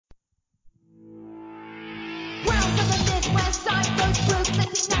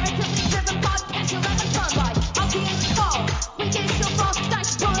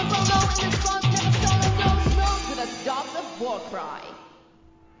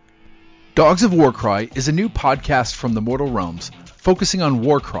Dogs of Warcry is a new podcast from the Mortal Realms focusing on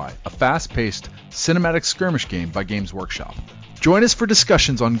Warcry, a fast-paced, cinematic skirmish game by Games Workshop. Join us for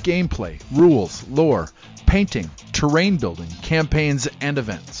discussions on gameplay, rules, lore, painting, terrain building, campaigns, and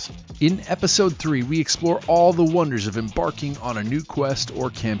events. In Episode 3, we explore all the wonders of embarking on a new quest or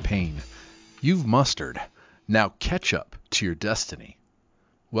campaign. You've mustered. Now catch up to your destiny.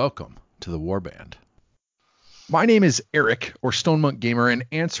 Welcome to the Warband. My name is Eric, or Stone Monk Gamer, and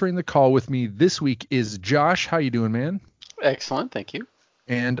answering the call with me this week is Josh. How you doing, man? Excellent, thank you.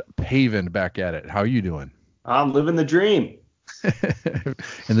 And Paven back at it. How are you doing? I'm living the dream.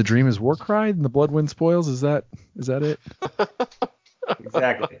 And the dream is Warcry and the Blood Wind Spoils? Is that it?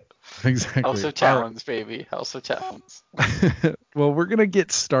 Exactly. House of Talons, baby. House of Talons. Well, we're going to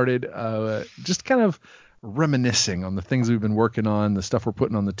get started just kind of reminiscing on the things we've been working on, the stuff we're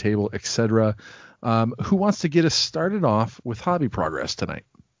putting on the table, etc. Who wants to get us started off with hobby progress tonight?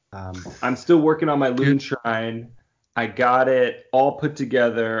 I'm still working on my Loon Shrine. I got it all put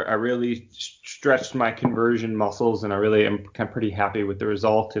together. I really stretched my conversion muscles, and I really am kind of pretty happy with the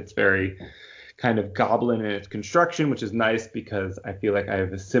result. It's very kind of goblin in its construction, which is nice because I feel like I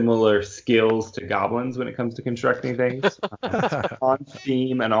have a similar skills to goblins when it comes to constructing things. On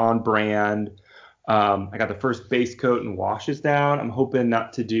theme and on brand. I got the first base coat and washes down. I'm hoping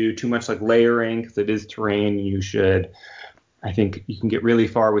not to do too much like layering because it is terrain. I think you can get really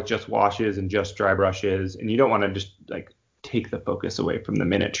far with just washes and just dry brushes, and you don't want to just like take the focus away from the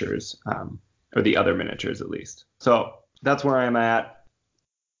miniatures, or the other miniatures at least. So that's where I'm at.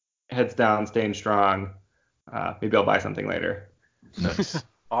 Heads down, staying strong. Maybe I'll buy something later. Nice.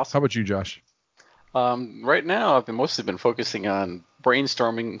 Awesome. How about you, Josh? Right now, I've mostly been focusing on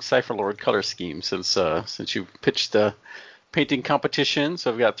brainstorming Cypher Lord color schemes since you pitched the painting competition.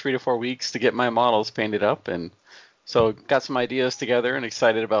 So I've got 3 to 4 weeks to get my models painted up, and so got some ideas together and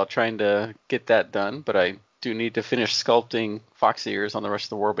excited about trying to get that done. But I do need to finish sculpting fox ears on the rest of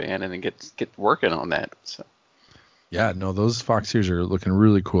the warband and then get working on that. So. Yeah, no, those fox ears are looking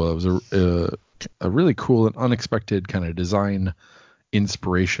really cool. It was a really cool and unexpected kind of design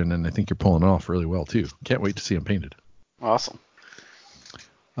inspiration, and I think you're pulling it off really well too. Can't wait to see them painted. Awesome.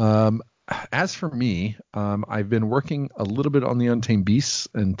 As for me, I've been working a little bit on the Untamed Beasts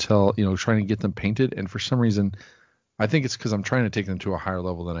until, trying to get them painted, and for some reason, I think it's because I'm trying to take them to a higher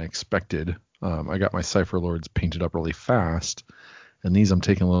level than I expected. I got my Cypher Lords painted up really fast, and these I'm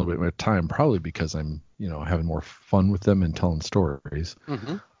taking a little bit more time, probably because I'm, having more fun with them and telling stories.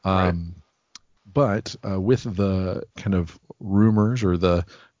 Mm-hmm. Right. But with the kind of rumors or the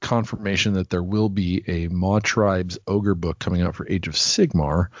confirmation that there will be a Maw Tribes Ogre book coming out for Age of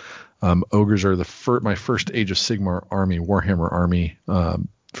Sigmar. Ogres are my first Age of Sigmar army, Warhammer army,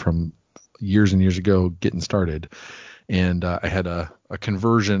 from years and years ago getting started. And I had a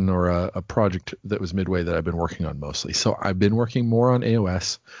conversion or a project that was midway that I've been working on mostly. So I've been working more on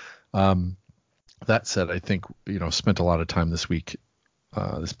AOS. That said, I think, spent a lot of time this week,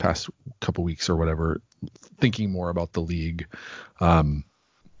 this past couple weeks or whatever, thinking more about the league, how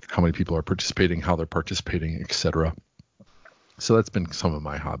many people are participating, how they're participating, etc. So that's been some of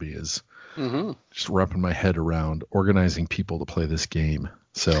my hobby is just wrapping my head around organizing people to play this game.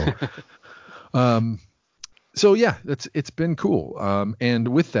 So, so yeah, it's been cool. And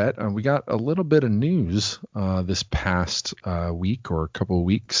with that, we got a little bit of news this past week or a couple of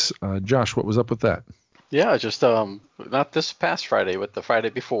weeks. Josh, what was up with that? Yeah, just not this past Friday, but the Friday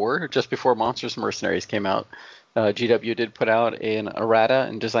before, just before Monsters and Mercenaries came out, GW did put out an errata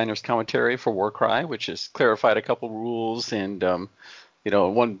and designer's commentary for Warcry, which has clarified a couple rules, and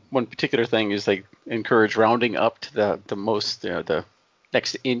one particular thing is they encourage rounding up to the most the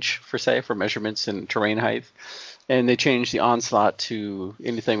next inch for measurements and terrain height, and they changed the onslaught to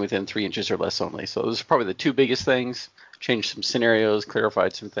anything within 3 inches or less only. So those are probably the two biggest things. Changed some scenarios,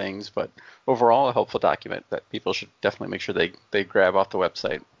 clarified some things, but overall a helpful document that people should definitely make sure they grab off the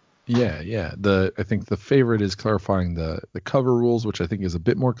website. Yeah. I think the favorite is clarifying the cover rules, which I think is a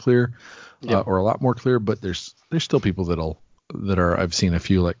bit more clear, or a lot more clear. But there's still people that are I've seen a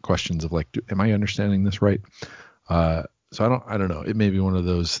few like questions of like, am I understanding this right? So I don't know. It may be one of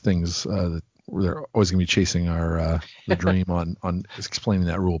those things that they're always going to be chasing our the dream on explaining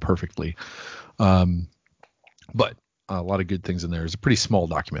that rule perfectly. But a lot of good things in there. It's a pretty small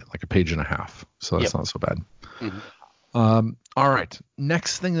document, like a page and a half, so that's not so bad. All right.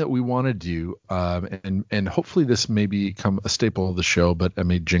 Next thing that we want to do, and hopefully this may become a staple of the show, but I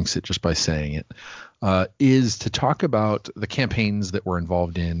may jinx it just by saying it, is to talk about the campaigns that we're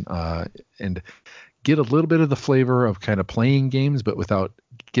involved in, and get a little bit of the flavor of kind of playing games, but without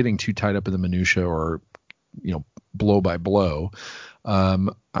getting too tied up in the minutia or, blow by blow.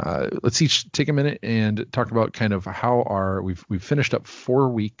 Let's each take a minute and talk about kind of how we've finished up 4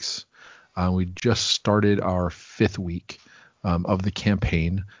 weeks. We just started our 5th week of the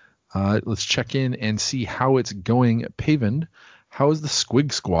campaign. Let's check in and see how it's going. Paven, how is the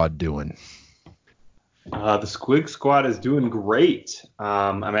Squig Squad doing? The Squig Squad is doing great.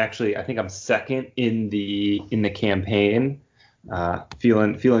 I think I'm second in the campaign.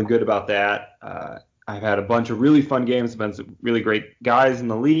 Feeling good about that. I've had a bunch of really fun games, a bunch of really great guys in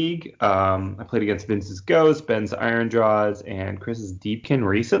the league. I played against Vince's Ghost, Ben's Iron Jaws, and Chris's Deepkin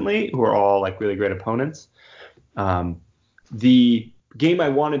recently, who are all like really great opponents. The game I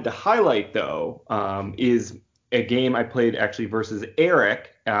wanted to highlight, though, is a game I played actually versus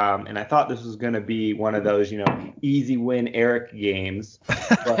Eric, and I thought this was going to be one of those, easy win Eric games.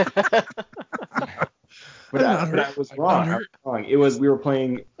 But I was wrong. We were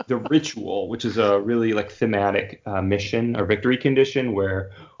playing the Ritual, which is a really like thematic mission or victory condition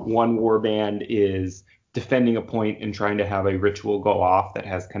where one warband is defending a point and trying to have a ritual go off that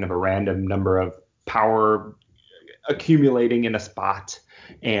has kind of a random number of power accumulating in a spot.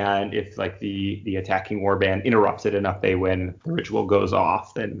 And if like the attacking warband interrupts it enough, they win. The ritual goes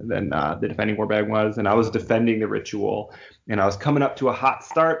off. Then the defending warband was, and I was defending the ritual, and I was coming up to a hot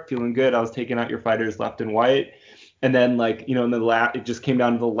start, feeling good. I was taking out your fighters left and right, and then it just came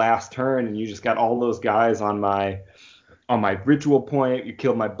down to the last turn, and you just got all those guys on my ritual point. You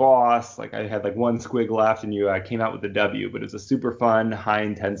killed my boss. Like I had like one squig left, and you came out with the W. But it was a super fun, high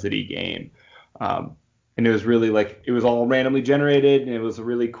intensity game. And it was really it was all randomly generated, and it was a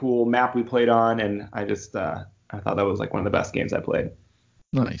really cool map we played on. And I just, I thought that was like one of the best games I played.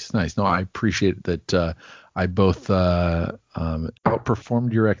 Nice. No, I appreciate that. I both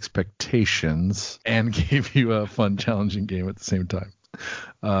outperformed your expectations and gave you a fun, challenging game at the same time.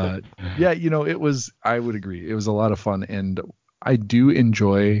 I would agree. It was a lot of fun, and I do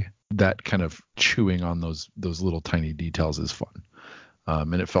enjoy that kind of chewing on those little tiny details is fun.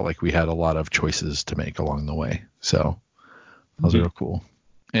 And it felt like we had a lot of choices to make along the way. So those are cool.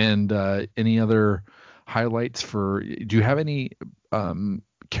 And any other highlights do you have any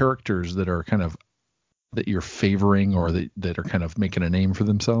characters that are kind of that you're favoring or that are kind of making a name for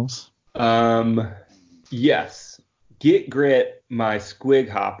themselves? Yes. Get Grit, my squig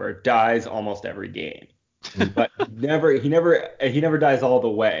hopper, dies almost every game. But he never dies all the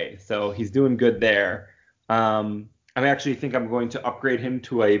way. So he's doing good there. I actually think I'm going to upgrade him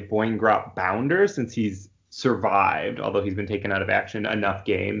to a Boingrop Bounder since he's survived, although he's been taken out of action enough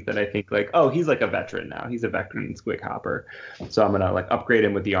games that I think he's like a veteran now. He's a veteran squig hopper. So I'm going to upgrade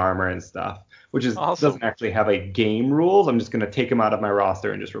him with the armor and stuff, which is awesome. Doesn't actually have a game rules. I'm just going to take him out of my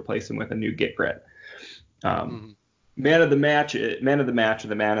roster and just replace him with a new Get Grit. Man of the match is definitely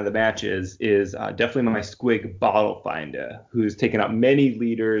my squig Bottle Finder, who's taken out many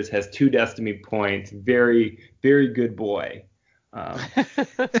leaders, has 2 destiny points, very, very good boy.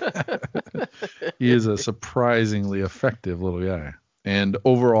 He is a surprisingly effective little guy. And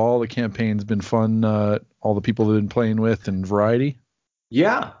overall, the campaign's been fun. All the people that have been playing with and variety.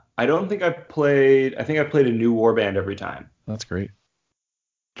 Yeah, I think I've played a new warband every time. That's great.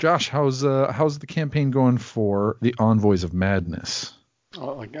 Josh, how's the campaign going for the Envoys of Madness?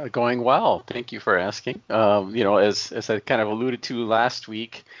 Oh, going well. Thank you for asking. As I kind of alluded to last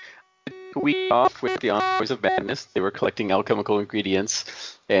week, a week off with the Envoys of Madness. They were collecting alchemical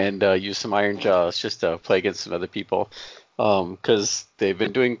ingredients and used some Iron Jaws just to play against some other people because they've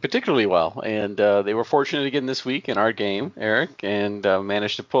been doing particularly well. And they were fortunate again this week in our game, Eric, and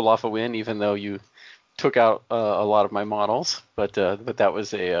managed to pull off a win, even though you took out a lot of my models, but that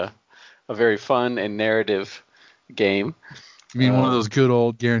was a very fun and narrative game. You mean one of those good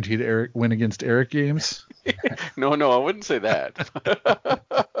old guaranteed Eric win against Eric games? No, I wouldn't say that.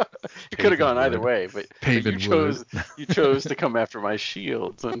 It could have gone either way, but you chose to come after my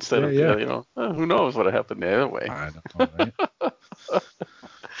shields instead of who knows what happened the other way. I know, right?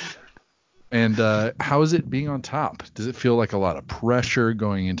 And how is it being on top? Does it feel like a lot of pressure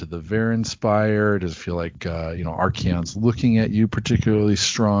going into the Varen Spire? Does it feel like Archaon's looking at you particularly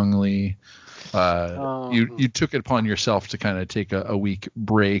strongly? You took it upon yourself to kind of take a week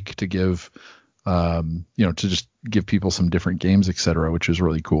break to give, to just give people some different games, etc., which is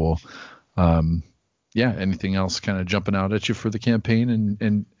really cool. Anything else kind of jumping out at you for the campaign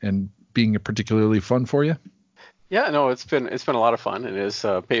and being particularly fun for you? Yeah, no, it's been a lot of fun, and as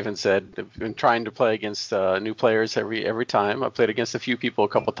Paven said, I've been trying to play against new players every time. I played against a few people a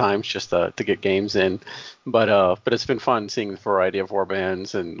couple times just to get games in, but it's been fun seeing the variety of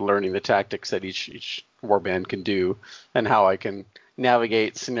warbands and learning the tactics that each warband can do, and how I can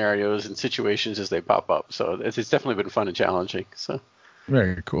navigate scenarios and situations as they pop up. So it's definitely been fun and challenging. So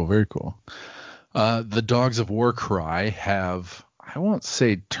Very cool, very cool. The Dogs of Warcry have, I won't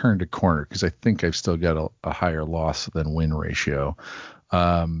say turned a corner, because I think I've still got a higher loss than win ratio.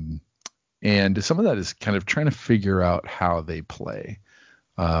 And some of that is kind of trying to figure out how they play.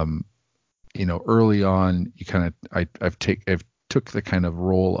 Early on, you kind of, I've took the kind of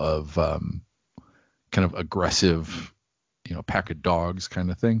role of kind of aggressive, pack of dogs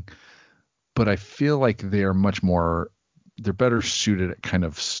kind of thing. But I feel like they're better suited at kind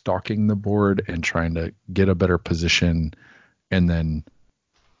of stalking the board and trying to get a better position, and then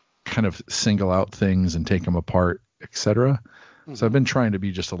kind of single out things and take them apart, etc. Mm-hmm. So I've been trying to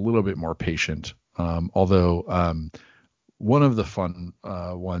be just a little bit more patient. Although one of the fun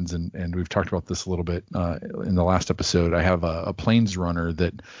ones, and we've talked about this a little bit in the last episode, I have a plains runner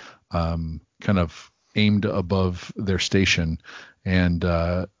that kind of aimed above their station, and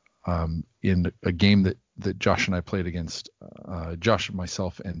in a game that Josh and I played against, Josh,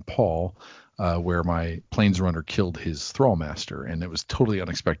 myself, and Paul, where my plains runner killed his thrallmaster, and it was totally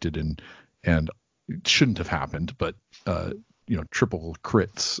unexpected and it shouldn't have happened, but triple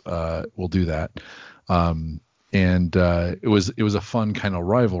crits will do that. It was a fun kind of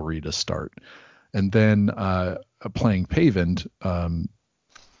rivalry to start, and then playing Pavend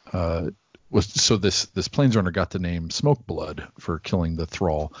was, so this plains runner got the name Smokeblood for killing the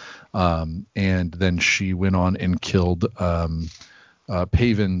thrall, and then she went on and killed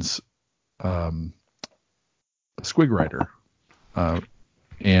Pavend's Squig Rider,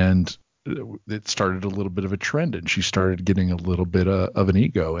 and it started a little bit of a trend, and she started getting a little bit of an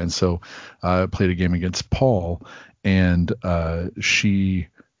ego. And so I played a game against Paul, and she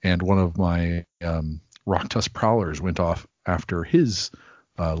and one of my Rocktusk Prowlers went off after his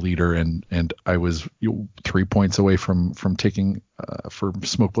leader, and I was 3 points away from taking for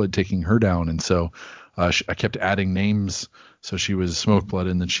Smokeblood taking her down. And so I kept adding names. So she was Smokeblood,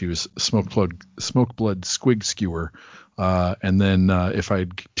 and then she was Smokeblood Squig Skewer. And then if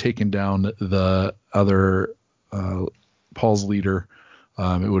I'd taken down the other Paul's leader,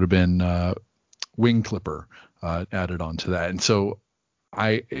 it would have been Wing Clipper added on to that. And so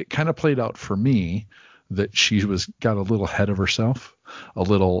it kind of played out for me that she got a little ahead of herself, a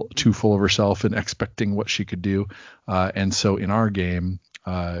little too full of herself and expecting what she could do. And so in our game,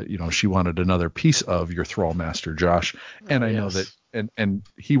 she wanted another piece of your Thrall Master, Josh. And I know that, and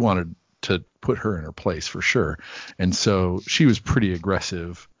he wanted to put her in her place for sure. And so she was pretty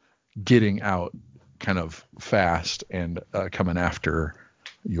aggressive, getting out kind of fast and coming after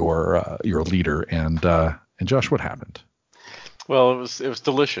your leader. And Josh, what happened? Well, it was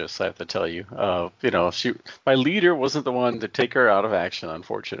delicious, I have to tell you. My leader wasn't the one to take her out of action,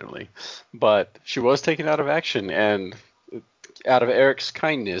 unfortunately, but she was taken out of action, and out of Eric's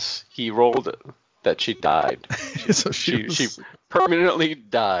kindness, he rolled that she died. So she permanently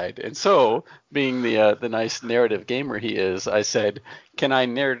died. And so, being the nice narrative gamer he is, I said, "Can I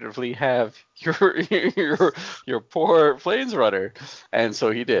narratively have your poor plains runner?" And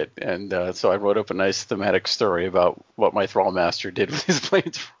so he did. And so I wrote up a nice thematic story about what my Thrall Master did with his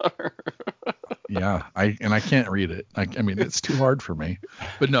plains runner. Yeah, I can't read it. I mean, it's too hard for me.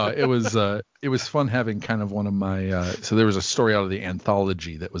 But no, it was fun having kind of one of my. So there was a story out of the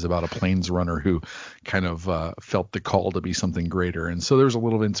anthology that was about a plains runner who kind of felt the call to be something greater, and so there was a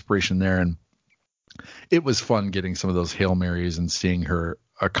little inspiration there, and it was fun getting some of those Hail Marys and seeing her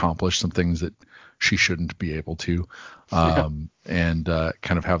accomplish some things that she shouldn't be able to, and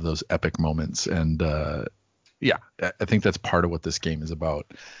kind of have those epic moments. And I think that's part of what this game is about.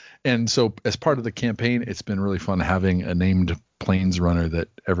 And so as part of the campaign, it's been really fun having a named plains runner that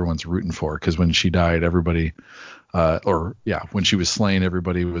everyone's rooting for, because when she died, everybody, when she was slain,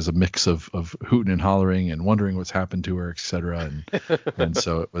 everybody was a mix of hooting and hollering and wondering what's happened to her, etc. And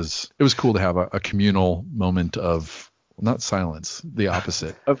so it was cool to have a communal moment of, not silence, the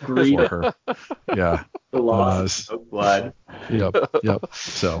opposite of grief for her. Yeah, the loss of blood. Yep.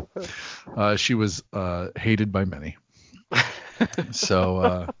 So she was hated by many.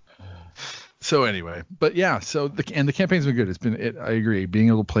 So anyway, but yeah, so the campaign's been good. I agree, being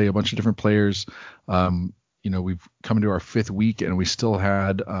able to play a bunch of different players. We've come into our 5th week, and we still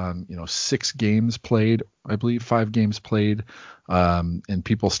had 6 games played, I believe 5 games played, and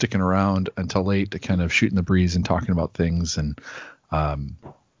people sticking around until late to kind of shooting the breeze and talking about things. And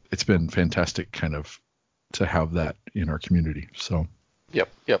it's been fantastic kind of to have that in our community. So. Yep.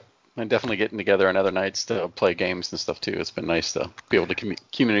 And definitely getting together on other nights to play games and stuff too. It's been nice to be able to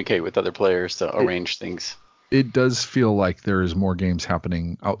communicate with other players to arrange things. It does feel like there is more games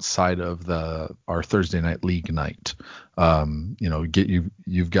happening outside of our Thursday night league night.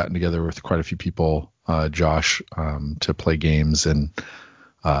 You've gotten together with quite a few people, Josh, to play games and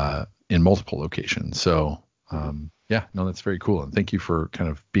in multiple locations. So that's very cool. And thank you for kind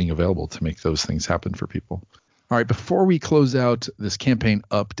of being available to make those things happen for people. All right, before we close out this campaign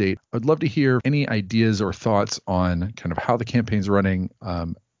update, I'd love to hear any ideas or thoughts on kind of how the campaign's running,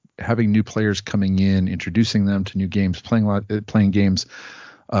 having new players coming in, introducing them to new games, playing games,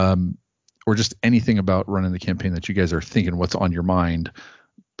 or just anything about running the campaign that you guys are thinking, what's on your mind.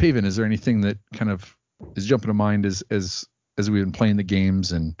 Paven, is there anything that kind of is jumping to mind as we've been playing the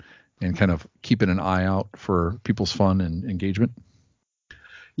games and kind of keeping an eye out for people's fun and engagement?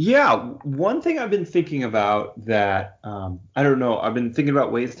 Yeah, one thing I've been thinking about that, I don't know, I've been thinking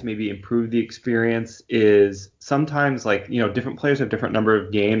about ways to maybe improve the experience is sometimes different players have different number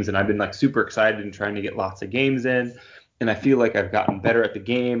of games, and I've been super excited and trying to get lots of games in, and I feel like I've gotten better at the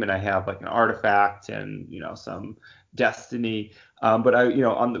game, and I have an artifact and, some destiny. But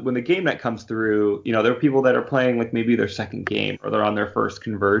when the game night comes through, there are people that are playing maybe their second game or they're on their first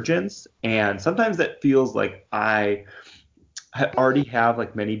convergence, and sometimes that feels like I already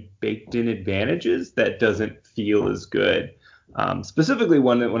have many baked in advantages that doesn't feel as good. Specifically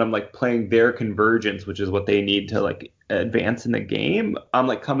when I'm playing their convergence, which is what they need to advance in the game, I'm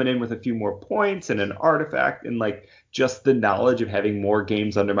coming in with a few more points and an artifact, and just the knowledge of having more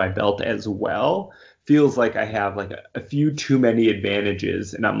games under my belt as well feels like I have a few too many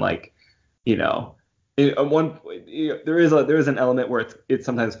advantages, and I'm there is an element where it's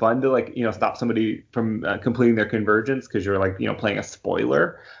sometimes fun to stop somebody from completing their convergence because you're playing a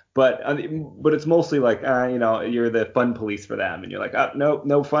spoiler, but it's mostly you're the fun police for them, and you're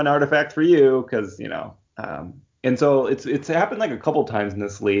no fun artifact for you because and so it's happened a couple times in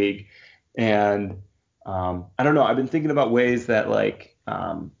this league, and I don't know, I've been thinking about ways that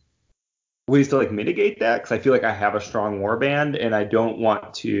ways to mitigate that, because I feel like I have a strong warband and I don't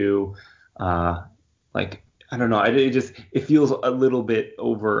want to I don't know. It feels a little bit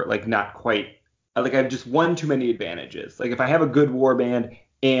over, not quite. I've just won too many advantages. If I have a good warband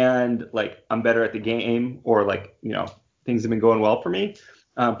and I'm better at the game, or things have been going well for me,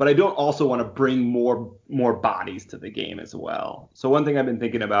 but I don't also want to bring more bodies to the game as well. So one thing I've been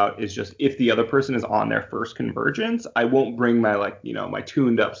thinking about is just if the other person is on their first convergence, I won't bring my my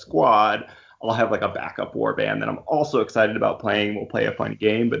tuned up squad. I'll have a backup warband that I'm also excited about playing. We'll play a fun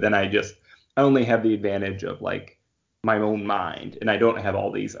game, but then I only have the advantage of my own mind, and I don't have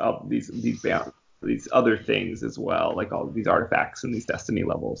all these other things as well, all these artifacts and these destiny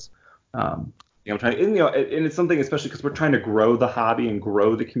levels. I'm trying, and it's something, especially because we're trying to grow the hobby and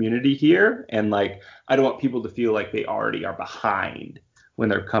grow the community here, and I don't want people to feel like they already are behind when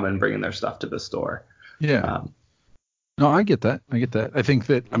they're coming bringing their stuff to the store. Yeah. No, I get that. I think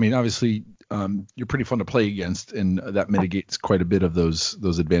that, obviously, you're pretty fun to play against, and that mitigates quite a bit of those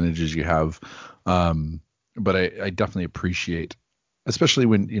advantages you have. But I definitely appreciate, especially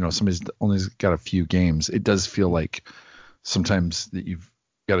when somebody's only got a few games, it does feel like sometimes that you've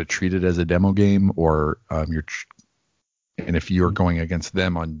got to treat it as a demo game, or and if you're going against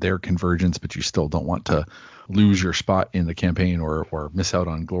them on their convergence, but you still don't want to lose your spot in the campaign or miss out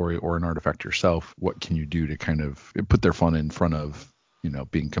on glory or an artifact yourself, what can you do to kind of put their fun in front of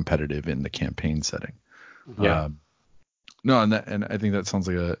being competitive in the campaign setting? Yeah. And I think that sounds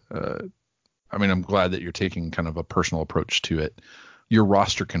like I'm glad that you're taking kind of a personal approach to it. Your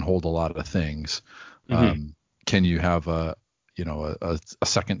roster can hold a lot of things. Mm-hmm. Can you have a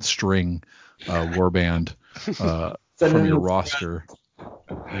second string warband from your roster?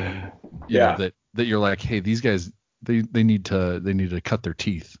 That you're that you're these guys, they need to cut their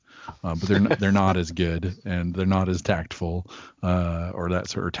teeth. But they're not as good, and they're not as tactful, or that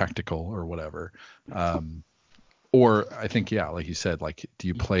sort of tactical or whatever. Or I think, like you said, do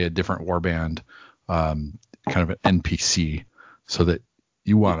you play a different warband, kind of an NPC, so that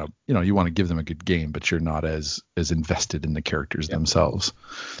you want to give them a good game, but you're not as invested in the characters themselves.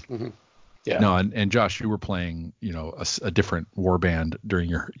 Mm-hmm. Yeah. No, and Josh, you were playing a different warband during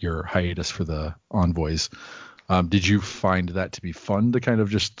your hiatus for the Envoys. Did you find that to be fun to kind of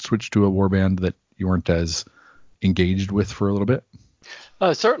just switch to a warband that you weren't as engaged with for a little bit?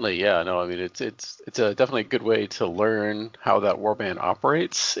 Certainly, yeah. No, it's a definitely a good way to learn how that warband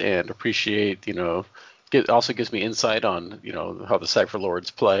operates and appreciate, it also gives me insight on, how the Cypher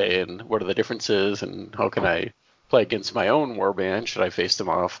Lords play and what are the differences and how can I play against my own warband? Should I face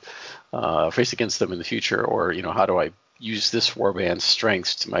against them in the future, or how do I use this warband's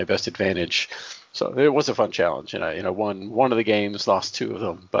strengths to my best advantage? So it was a fun challenge, and I won one of the games, lost two of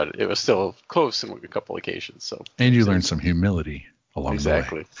them, but it was still close in a couple occasions. So and you learned some humility along the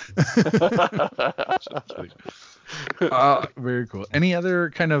way. Very cool. Any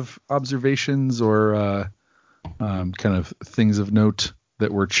other kind of observations or kind of things of note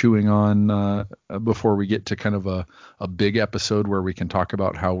that we're chewing on before we get to kind of a big episode where we can talk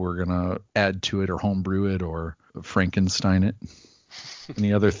about how we're going to add to it or homebrew it or Frankenstein it?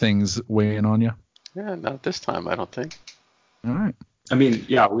 Any other things weighing on you? Yeah, not this time, I don't think. All right. I mean,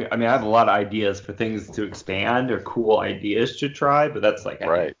 yeah, I have a lot of ideas for things to expand or cool ideas to try, but that's like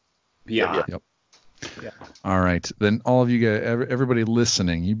right. Yeah. Yep. Yeah. All right. Then all of you guys, everybody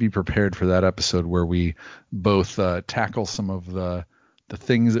listening, you be prepared for that episode where we both tackle some of the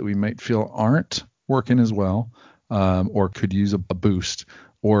things that we might feel aren't working as well, or could use a boost,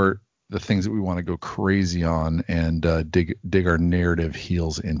 or the things that we want to go crazy on and dig our narrative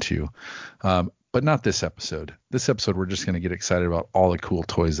heels into. But not this episode. This episode, we're just going to get excited about all the cool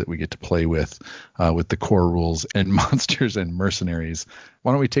toys that we get to play with the core rules and monsters and mercenaries.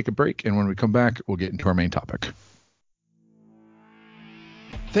 Why don't we take a break, and when we come back, we'll get into our main topic.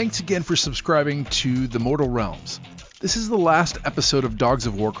 Thanks again for subscribing to The Mortal Realms. This is the last episode of Dogs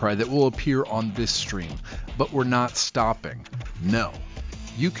of Warcry that will appear on this stream, but we're not stopping. No.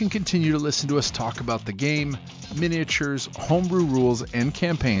 You can continue to listen to us talk about the game, miniatures, homebrew rules, and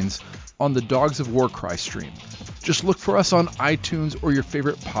campaigns on the Dogs of Warcry stream. Just look for us on iTunes or your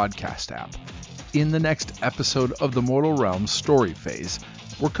favorite podcast app. In the next episode of the Mortal Realms story phase,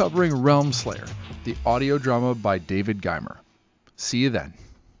 we're covering Realmslayer, the audio drama by David Geimer. See you then.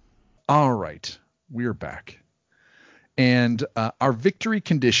 All right, we're back. And our victory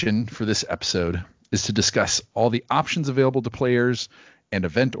condition for this episode is to discuss all the options available to players and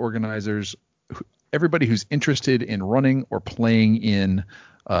event organizers, everybody who's interested in running or playing in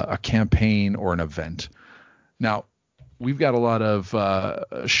a campaign or an event. Now, we've got a lot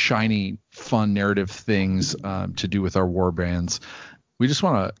of shiny, fun narrative things to do with our warbands. We just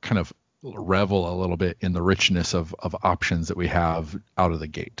want to kind of revel a little bit in the richness of options that we have out of the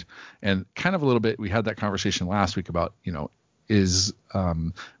gate. And kind of a little bit, we had that conversation last week about, is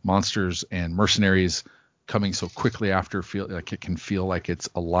monsters and mercenaries coming so quickly after feel like it can feel like it's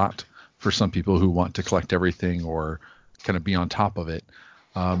a lot for some people who want to collect everything or kind of be on top of it.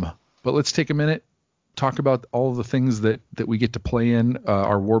 But let's take a minute, talk about all of the things that we get to play in,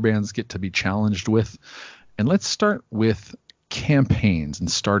 our warbands get to be challenged with. And let's start with campaigns and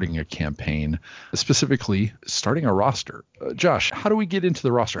starting a campaign, specifically starting a roster. Josh, how do we get into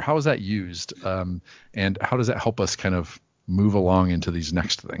the roster? How is that used? And how does that help us kind of move along into these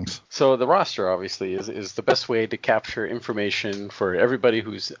next things? So the roster obviously is the best way to capture information for everybody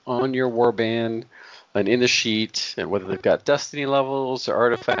who's on your warband and in the sheet, and whether they've got destiny levels or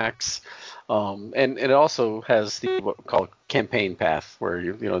artifacts. And it also has what we call campaign path, where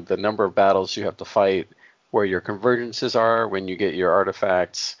the number of battles you have to fight, where your convergences are, when you get your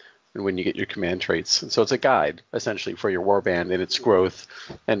artifacts, and when you get your command traits. And so it's a guide, essentially, for your warband and its growth,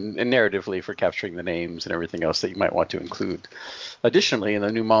 and narratively for capturing the names and everything else that you might want to include. Additionally, in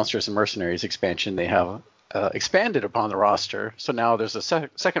the new Monsters and Mercenaries expansion, they have expanded upon the roster. So now there's a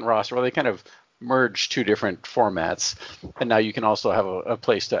second roster where they kind of merge two different formats, and now you can also have a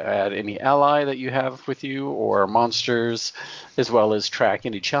place to add any ally that you have with you or monsters, as well as track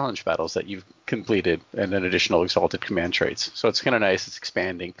any challenge battles that you've completed and then additional exalted command traits. So it's kind of nice. It's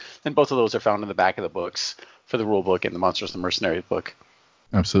expanding, and both of those are found in the back of the books for the rule book and the Monsters and Mercenaries book.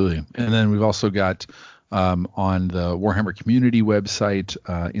 Absolutely. And then we've also got on the Warhammer community website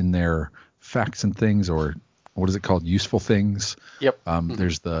in their facts and things, or what is it called? Useful things. Yep.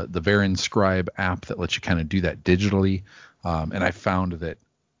 There's the Varin Scribe app that lets you kind of do that digitally. And I found that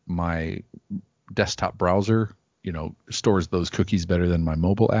my desktop browser, stores those cookies better than my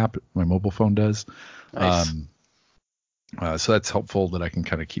mobile app, my mobile phone does. Nice. So that's helpful that I can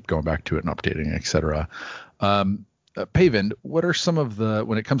kind of keep going back to it and updating, et cetera. Paven, what are some of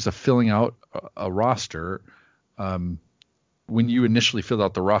when it comes to filling out a roster, when you initially filled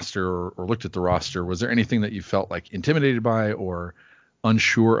out the roster or looked at the roster, was there anything that you felt like intimidated by or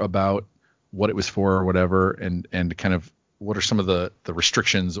unsure about what it was for or whatever? And kind of what are some of the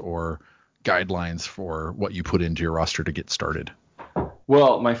restrictions or guidelines for what you put into your roster to get started?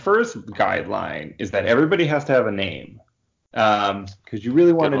 Well, my first guideline is that everybody has to have a name. Because you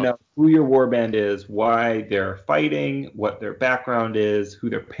really want Good to one. know who your warband is, why they're fighting, what their background is, who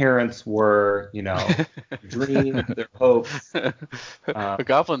their parents were, dreams, their hopes. The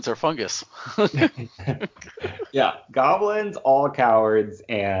goblins are fungus. Yeah, goblins, all cowards,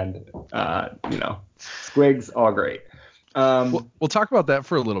 and squigs, all great. We'll talk about that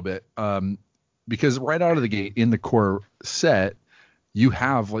for a little bit, because right out of the gate in the core set, you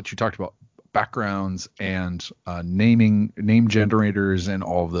have what you talked about, backgrounds and name generators and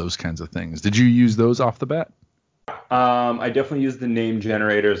all of those kinds of things. Did you use those off the bat? I definitely use the name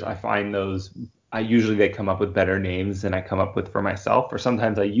generators. I find those. Usually they come up with better names than I come up with for myself. Or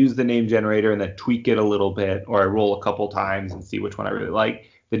sometimes I use the name generator and then tweak it a little bit, or I roll a couple times and see which one I really like.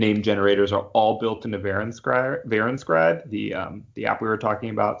 The name generators are all built into Veronscribe, the app we were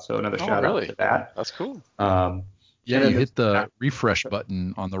talking about. So another shout out to that. That's cool. Yeah, you hit the refresh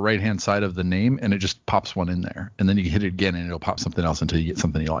button on the right-hand side of the name, and it just pops one in there. And then you hit it again, and it'll pop something else until you get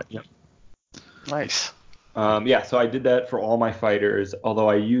something you like. Yep. Nice. So I did that for all my fighters, although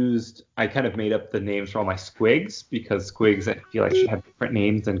I kind of made up the names for all my squigs, because squigs, I feel like, should have different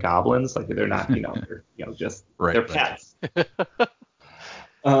names than goblins. Like, they're not, they're, just, right, they're pets.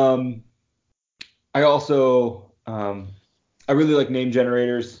 I also, I really like name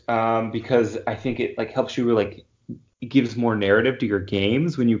generators, because I think it, like, helps you, like, it gives more narrative to your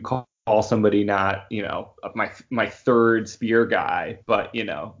games when you call somebody not, my third spear guy, but,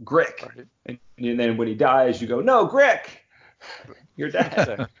 Grick. Right. And then when he dies, you go, no, Grick, you're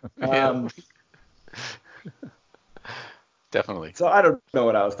dead. Definitely. So I don't know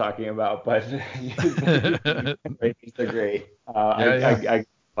what I was talking about, but they're great. I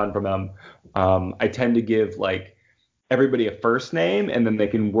fun from them. I tend to give, like, everybody a first name, and then they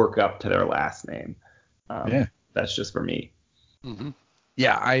can work up to their last name. That's just for me. Mm-hmm.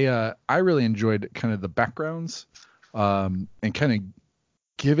 Yeah, I really enjoyed kind of the backgrounds, and kind of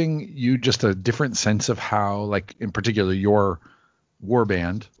giving you just a different sense of how, like, in particular, your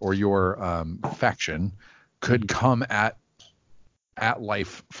warband or your faction could come at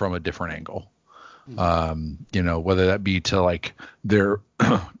life from a different angle. Whether that be to, like, their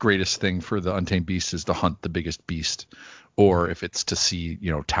greatest thing for the Untamed Beast is to hunt the biggest beast, or if it's to see,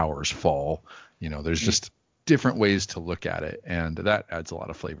 towers fall. There's just different ways to look at it, and that adds a lot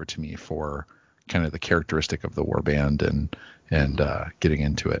of flavor to me for kind of the characteristic of the warband and getting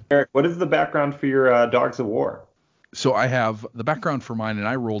into it. Eric, what is the background for your Dogs of War? So I have the background for mine, and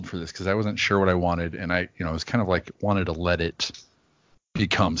I rolled for this because I wasn't sure what I wanted, and I was kind of like wanted to let it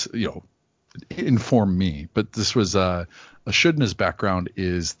become, inform me. But this was Ashudna's background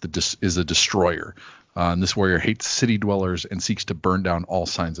is a destroyer. And this warrior hates city dwellers and seeks to burn down all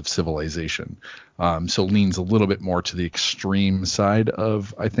signs of civilization. So leans a little bit more to the extreme side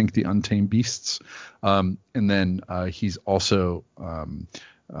of, I think, the Untamed Beasts. And then he's also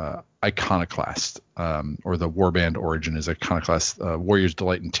iconoclast, or the warband origin is iconoclast. Warriors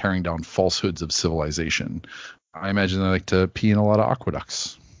delight in tearing down falsehoods of civilization. I imagine they like to pee in a lot of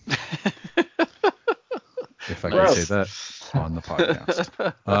aqueducts. If I can say that on the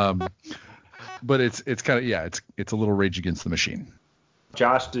podcast. But it's kind of, it's a little Rage Against the Machine.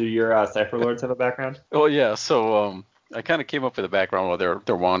 Josh, do your Cypher Lords have a background? Oh yeah, so I kind of came up with a background while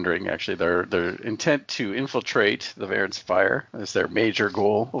they're wandering. Actually, their intent to infiltrate the Varen's Fire is their major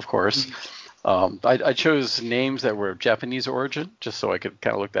goal, of course. I chose names that were of Japanese origin, just so I could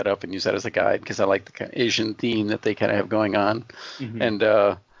kind of look that up and use that as a guide, because I like the kind of Asian theme that they kind of have going on. Mm-hmm.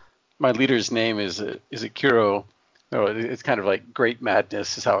 And my leader's name is Kuro. No, it's kind of like great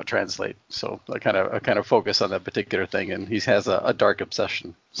madness is how it translates. So I kind of focus on that particular thing, and he has a dark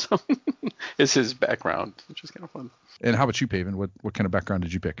obsession. So it's his background, which is kind of fun. And how about you, Paven? What kind of background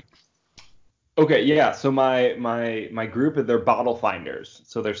did you pick? Okay, yeah. So my group, they're bottle finders.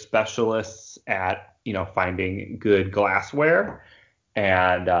 So they're specialists at finding good glassware,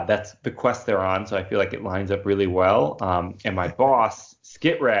 and that's the quest they're on. So I feel like it lines up really well. And my boss,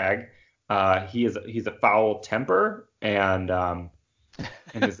 Skitrag. He's a foul temper, and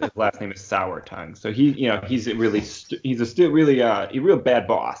his last name is Sour Tongue. So he's a real bad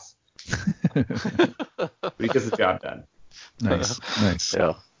boss. But he gets the job done. Nice.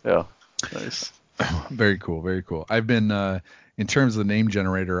 Yeah. Nice. Very cool. I've been in terms of the name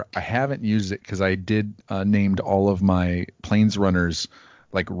generator, I haven't used it because I did named all of my planes runners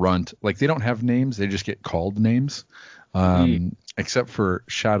like Runt. Like, they don't have names, they just get called names. Except for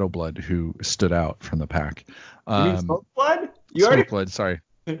Shadowblood, who stood out from the pack. You mean Smokeblood? Smokeblood, sorry.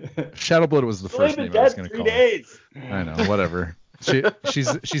 Shadowblood was the first name I was going to call. 3 days. I know, whatever.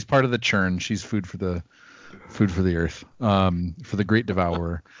 She's part of the churn. She's food for the earth, for the great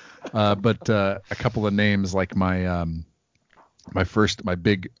devourer. But a couple of names, like my My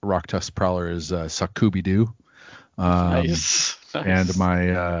big rock tusk prowler is Sakubi Doo. Nice. And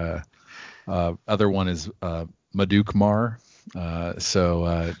my other one is Maduk Mar. So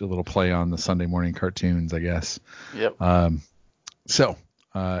a little play on the Sunday morning cartoons, I guess. Yep.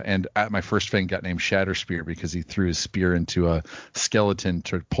 And at my first fang got named Shatter Spear because he threw his spear into a skeleton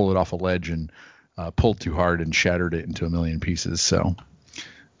to pull it off a ledge and pulled too hard and shattered it into a million pieces. So it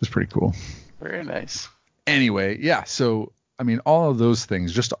was pretty cool. Very nice. Anyway, yeah. So, I mean, all of those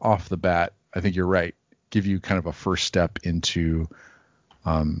things just off the bat, I think you're right, give you kind of a first step into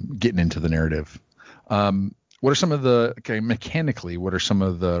getting into the narrative. What are some of the, mechanically, what are some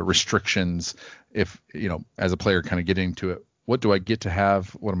of the restrictions if, as a player kind of getting into it? What do I get to have?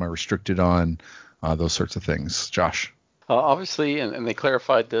 What am I restricted on? Those sorts of things. Josh? Obviously, and they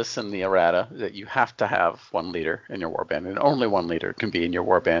clarified this in the errata, that you have to have one leader in your warband, and only one leader can be in your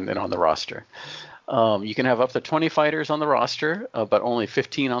warband and on the roster. You can have up to 20 fighters on the roster, but only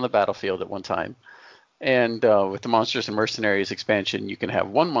 15 on the battlefield at one time. And with the Monsters and Mercenaries expansion, you can have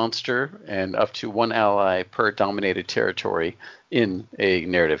one monster and up to one ally per dominated territory in a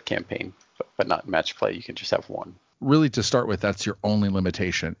narrative campaign, but not in match play. You can just have one. Really, to start with, that's your only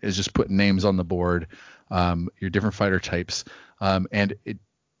limitation, is just putting names on the board, your different fighter types, and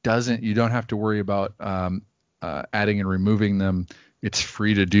you don't have to worry about adding and removing them. It's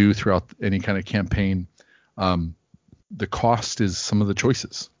free to do throughout any kind of campaign. The cost is some of the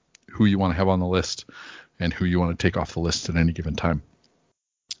choices, who you want to have on the list and who you want to take off the list at any given time.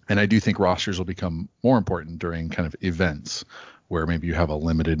 And I do think rosters will become more important during kind of events where maybe you have a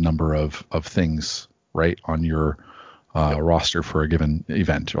limited number of things right on your roster for a given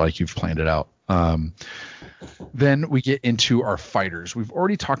event, like you've planned it out. Then we get into our fighters. We've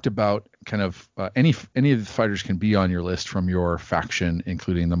already talked about kind of any of the fighters can be on your list from your faction,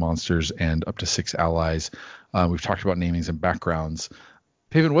 including the monsters and up to 6 allies. We've talked about namings and backgrounds.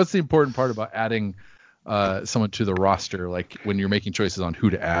 Paven, what's the important part about adding someone to the roster? Like when you're making choices on who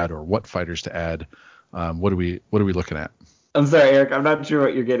to add or what fighters to add, what are we looking at? I'm sorry, Eric. I'm not sure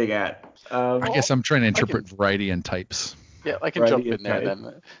what you're getting at. I guess I'm trying to interpret variety and types. Yeah, I can jump in there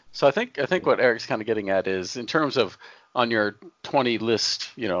then. So I think what Eric's kind of getting at is in terms of on your 20 list,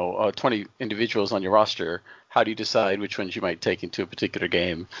 20 individuals on your roster, how do you decide which ones you might take into a particular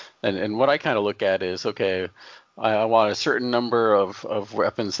game? And what I kind of look at is, okay, I want a certain number of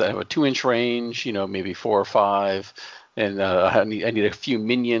weapons that have a 2-inch range, maybe 4 or 5. And I need a few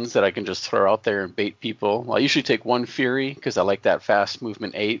minions that I can just throw out there and bait people. I usually take 1 Fury because I like that fast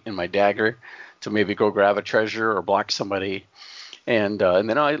movement 8 in my dagger to maybe go grab a treasure or block somebody. And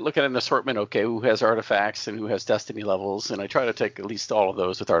then I look at an assortment, okay, who has artifacts and who has destiny levels. And I try to take at least all of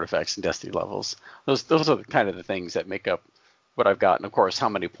those with artifacts and destiny levels. Those are kind of the things that make up what I've got. And, of course, how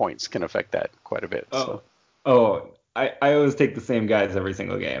many points can affect that quite a bit. I always take the same guys every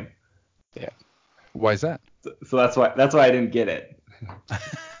single game. Yeah. Why is that? So that's why I didn't get it.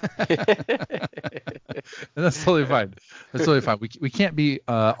 That's totally fine. We can't be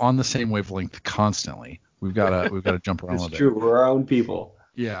on the same wavelength constantly. We've got to jump around a little bit. It's true. We're our own people.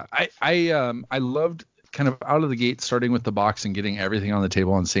 Yeah. I loved kind of out of the gate starting with the box and getting everything on the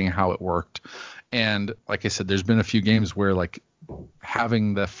table and seeing how it worked. And like I said, there's been a few games where like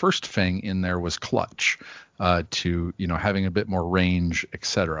having the first Fang in there was clutch to having a bit more range,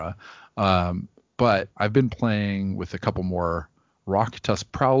 etc. But I've been playing with a couple more rock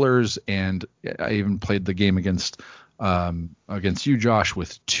tusk prowlers, and I even played the game against you, Josh,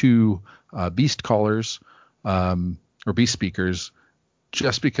 with 2 beast callers or beast speakers,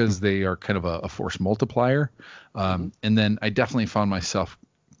 just because they are kind of a force multiplier. And then I definitely found myself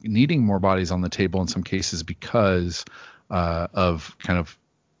needing more bodies on the table in some cases because of kind of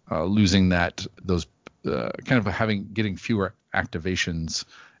losing those kind of getting fewer activations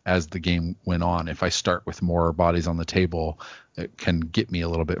as the game went on. If I start with more bodies on the table, it can get me a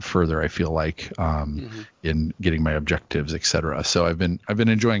little bit further, I feel like, in getting my objectives, etc. So I've been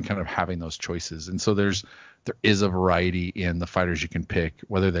enjoying kind of having those choices. And so there is a variety in the fighters you can pick,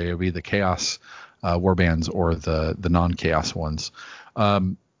 whether they be the chaos warbands or the non-chaos ones.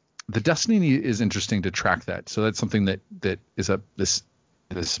 The Destiny is interesting to track that. So that's something that is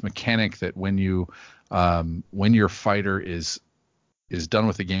this mechanic that when your fighter is done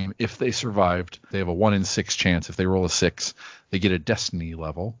with the game, if they survived, they have a 1 in 6 chance. If they roll a 6, they get a destiny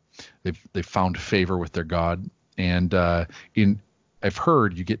level. They've found favor with their god, and I've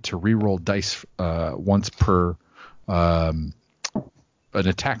heard you get to reroll dice once per an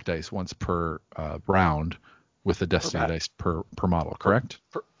attack dice once per round with the destiny dice per model. Correct?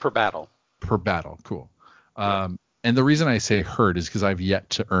 Per battle. Per battle. Cool. And the reason I say hurt is because I've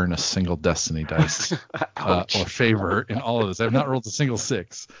yet to earn a single Destiny dice or favor in all of this. I've not rolled a single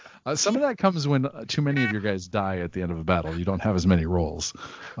 6. Some of that comes when too many of your guys die at the end of a battle. You don't have as many rolls.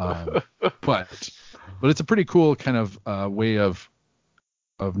 But it's a pretty cool kind of way of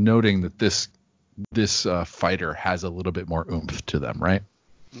noting that this fighter has a little bit more oomph to them, right?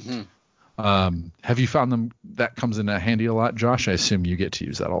 Mm-hmm. Have you found them that comes in handy a lot, Josh? I assume you get to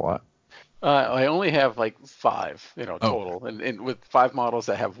use that a lot. I only have like 5, total, and with 5 models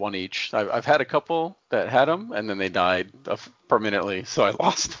that have 1 each. I've had a couple that had them, and then they died permanently, so I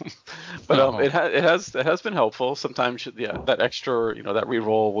lost them. But it has been helpful. Sometimes that extra, that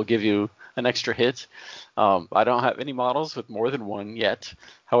reroll will give you an extra hit. I don't have any models with more than 1 yet.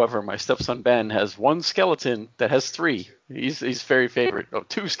 However, my stepson Ben has 1 skeleton that has 3. He's very favorite.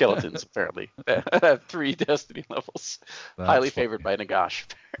 2 skeletons apparently that have 3 Destiny levels. That's highly funny. favored by Nagash.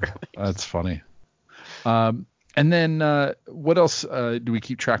 That's funny. And then what else do we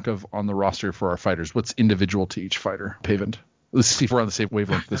keep track of on the roster for our fighters? What's individual to each fighter? Pavent. Let's see if we're on the same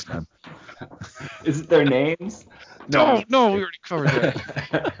wavelength this time. Is it their names? No, we already covered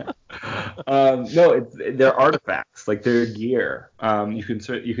that. No, they're artifacts, like their gear. You can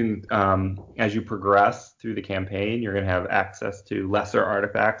as you progress through the campaign, you're going to have access to lesser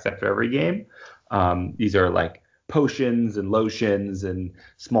artifacts after every game. These are like potions and lotions and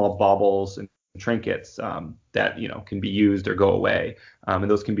small baubles and trinkets that can be used or go away,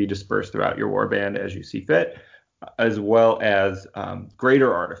 and those can be dispersed throughout your warband as you see fit, as well as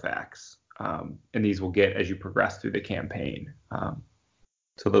greater artifacts, and these will get as you progress through the campaign.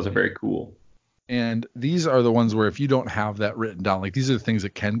 So those are very cool. And these are the ones where if you don't have that written down, like these are the things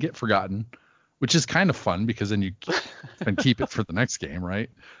that can get forgotten, which is kind of fun because then you can keep it for the next game, right?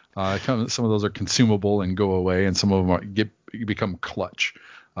 Some of those are consumable and go away, and some of them become clutch.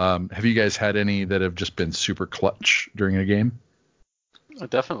 Have you guys had any that have just been super clutch during a game?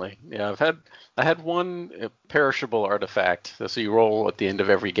 Definitely. Yeah, I had 1 perishable artifact. So you roll at the end of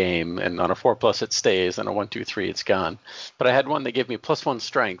every game, and on a 4+ it stays, and a 1, 2, 3 it's gone. But I had one that gave me +1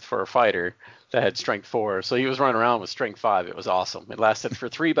 strength for a fighter that had strength 4. So he was running around with strength 5. It was awesome. It lasted for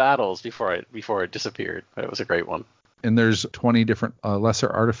 3 battles before it disappeared. It was a great one. And there's 20 different lesser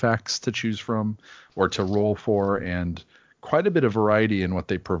artifacts to choose from or to roll for, and quite a bit of variety in what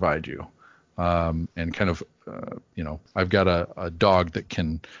they provide you. And kind of, I've got a dog that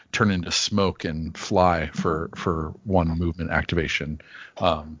can turn into smoke and fly for 1 movement activation.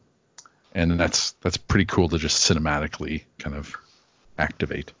 And that's pretty cool to just cinematically kind of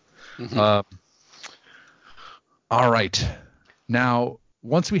activate. Mm-hmm. All right. Now,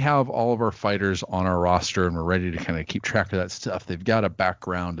 once we have all of our fighters on our roster and we're ready to kind of keep track of that stuff, they've got a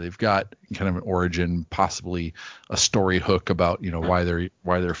background, they've got kind of an origin, possibly a story hook about, why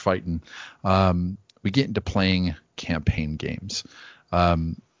they're fighting. We get into playing campaign games. We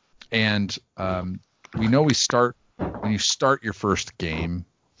know when you start your first game,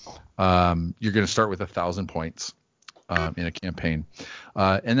 you're going to start with 1,000 points in a campaign.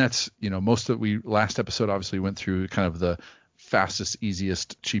 And that's, last episode obviously went through kind of the fastest,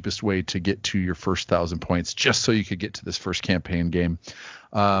 easiest, cheapest way to get to your first 1,000 points, just so you could get to this first campaign game.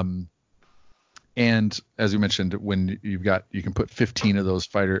 And as we mentioned, when you can put 15 of those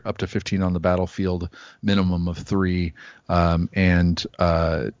up to 15 on the battlefield, minimum of 3. And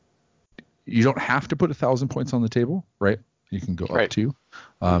you don't have to put 1,000 points on the table, right? You can go up to,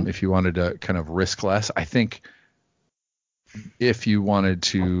 if you wanted to kind of risk less. I think if you wanted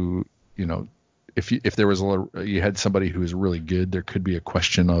to, if there was you had somebody who was really good, there could be a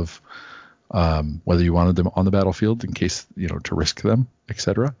question of whether you wanted them on the battlefield in case, to risk them,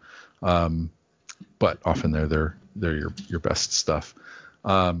 etc. But often they're your best stuff.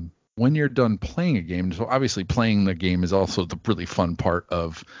 When you're done playing a game, so obviously playing the game is also the really fun part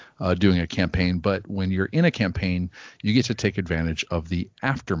of doing a campaign. But when you're in a campaign, you get to take advantage of the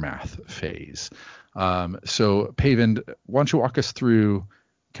aftermath phase. So Paven, why don't you walk us through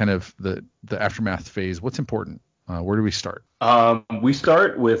kind of the aftermath phase? What's important? Where do we start? We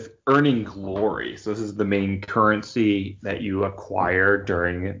start with earning glory. So this is the main currency that you acquire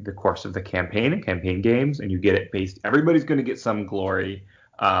during the course of the campaign and campaign games, and you get it everybody's going to get some glory,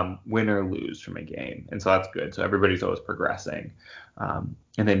 win or lose from a game. And so that's good. So everybody's always progressing. And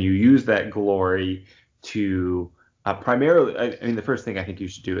then you use that glory to primarily, the first thing I think you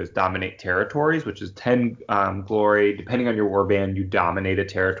should do is dominate territories, which is 10 glory. Depending on your warband, you dominate a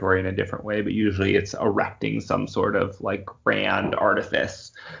territory in a different way, but usually it's erecting some sort of like grand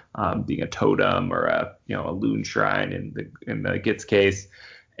artifice, being a totem or a loon shrine in the Gitz case.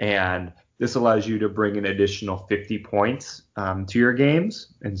 And This allows you to bring an additional 50 points to your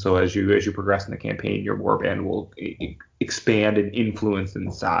games, and so as you progress in the campaign, your warband will expand and influence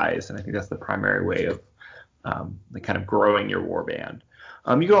in size, and I think that's the primary way of kind of growing your warband.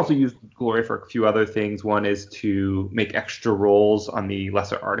 You can also use glory for a few other things. One is to make extra rolls on the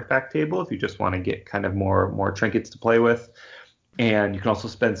lesser artifact table if you just want to get kind of more trinkets to play with. And you can also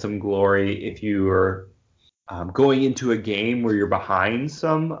spend some glory if you are going into a game where you're behind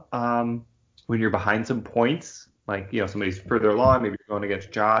some points. Like, somebody's further along, maybe you're going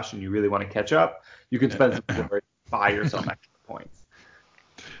against Josh and you really want to catch up. You can spend some glory to buy yourself extra points.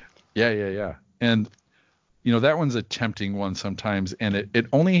 Yeah. And that one's a tempting one sometimes, and it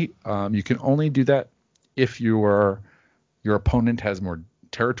only you can only do that if your opponent has more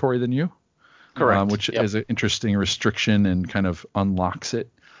territory than you. Correct. Which is an interesting restriction and kind of unlocks it.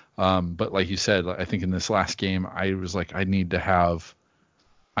 But like you said, I think in this last game, I was like, I need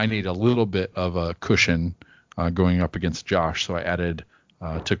a little bit of a cushion going up against Josh, so I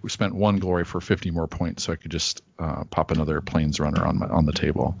spent 1 glory for 50 more points, so I could just pop another Plains Runner on the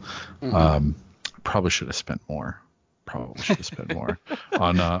table. Mm-hmm. Probably should have spent more.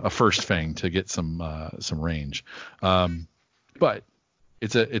 On a First Fang to get some range. But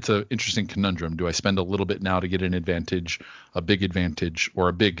it's a interesting conundrum. Do I spend a little bit now to get an advantage, a big advantage, or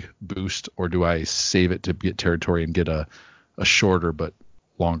a big boost, or do I save it to get territory and get a shorter but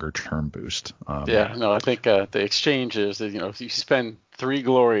longer term boost? I think the exchange is that, if you spend 3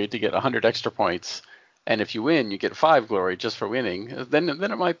 glory to get 100 extra points, and if you win, you get 5 glory just for winning, then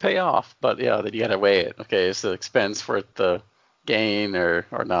it might pay off. But then you got to weigh it. Okay, is the expense worth the gain or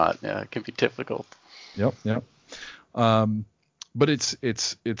not? Yeah, it can be difficult. Yep. But it's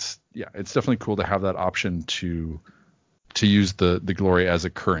definitely cool to have that option to use the glory as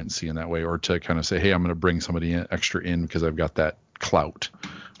a currency in that way, or to kind of say, hey, I'm going to bring somebody extra in because I've got that clout.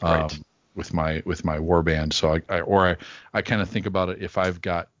 Right. With my warband. So I kind of think about it, if I've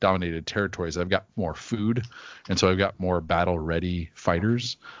got dominated territories, I've got more food, and so I've got more battle ready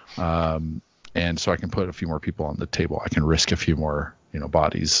fighters, and so I can put a few more people on the table. I can risk a few more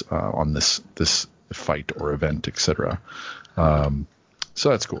bodies on this fight or event, etc. So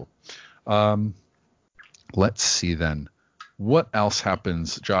that's cool. Let's see then, what else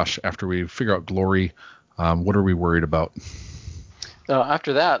happens, Josh, after we figure out glory? What are we worried about?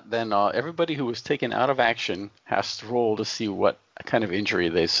 After that, then everybody who was taken out of action has to roll to see what kind of injury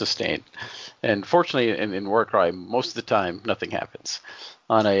they sustained. And fortunately, in Warcry, most of the time, nothing happens.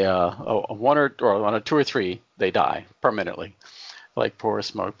 On a 1 or on a 2 or 3, they die permanently, like poor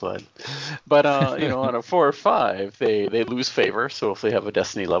Smoke Blood. But on a 4 or 5, they lose favor. So if they have a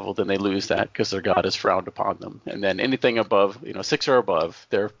destiny level, then they lose that because their god is frowned upon them. And then anything above 6 or above,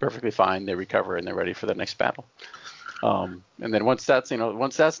 they're perfectly fine. They recover and they're ready for the next battle. And then once that's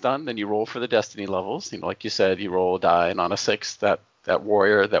done, then you roll for the destiny levels. Like you said, you roll a die, and on a 6, that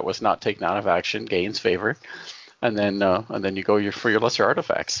warrior that was not taken out of action gains favor, and then you go for your lesser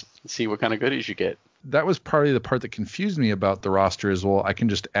artifacts and see what kind of goodies you get. That was probably the part that confused me about the roster as well. I can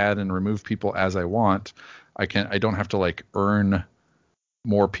just add and remove people as I want. I don't have to earn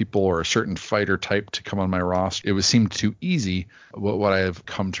more people or a certain fighter type to come on my roster. It seemed too easy. What I have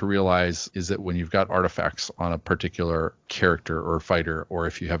come to realize is that when you've got artifacts on a particular character or fighter, or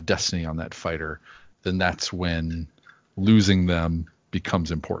if you have destiny on that fighter, then that's when losing them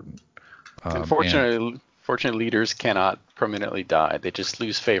becomes important. Unfortunately, leaders cannot permanently die. They just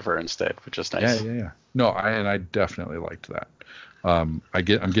lose favor instead, which is nice. Yeah. No, I definitely liked that. I'm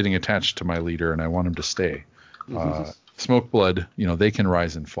getting attached to my leader, and I want him to stay. Smoke Blood, they can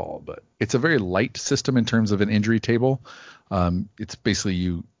rise and fall, but it's a very light system in terms of an injury table. It's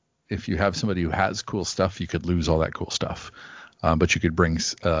basically if you have somebody who has cool stuff, you could lose all that cool stuff. But you could bring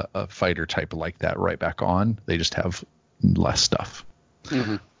a fighter type like that right back on. They just have less stuff.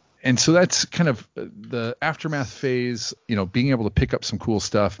 Mm-hmm. And so that's kind of the aftermath phase, being able to pick up some cool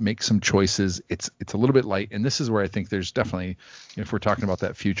stuff, make some choices. It's a little bit light. And this is where I think there's definitely, if we're talking about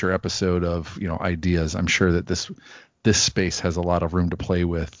that future episode of, ideas, I'm sure that this space has a lot of room to play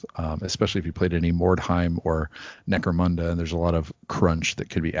with, especially if you played any Mordheim or Necromunda, and there's a lot of crunch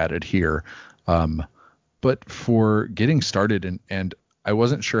that could be added here. But for getting started, and I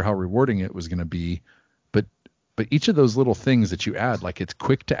wasn't sure how rewarding it was going to be, but each of those little things that you add, it's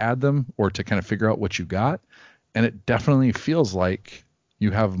quick to add them or to kind of figure out what you got. And it definitely feels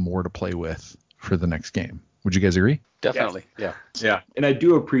you have more to play with for the next game. Would you guys agree? Definitely. Yes. Yeah. And I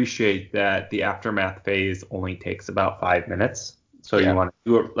do appreciate that the aftermath phase only takes about 5 minutes. So you want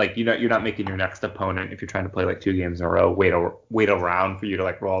to do it you're not making your next opponent, if you're trying to play 2 games in a row, wait around for you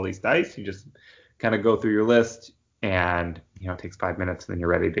to roll all these dice. You just kind of go through your list and it takes 5 minutes, and then you're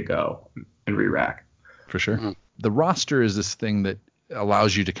ready to go and re-rack. For sure. Mm-hmm. The roster is this thing that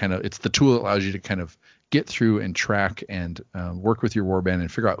allows you to it's the tool that allows you to kind of get through and track and work with your warband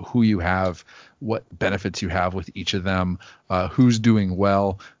and figure out who you have, what benefits you have with each of them, who's doing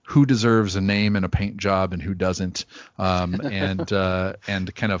well, who deserves a name and a paint job and who doesn't, and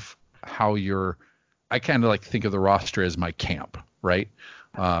kind of how I kind of like think of the roster as my camp, right?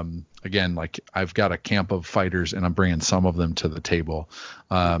 Again, like I've got a camp of fighters and I'm bringing some of them to the table.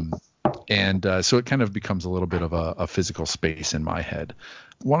 So it kind of becomes a little bit of a physical space in my head.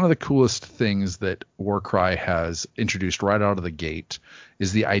 One of the coolest things that Warcry has introduced right out of the gate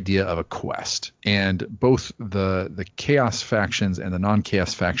is the idea of a quest. And both the Chaos factions and the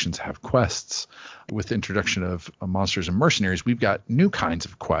non-Chaos factions have quests. With the introduction of Monsters and Mercenaries, we've got new kinds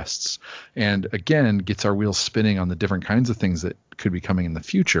of quests. And again, gets our wheels spinning on the different kinds of things that could be coming in the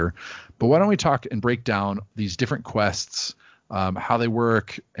future. But why don't we talk and break down these different quests, how they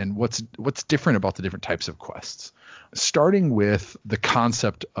work, and what's different about the different types of quests. Starting with the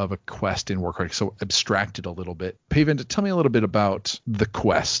concept of a quest in Warcry, so abstracted a little bit. Paven, tell me a little bit about the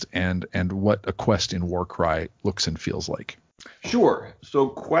quest and what a quest in Warcry looks and feels like. Sure. So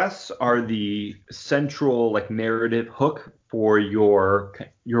quests are the central narrative hook for your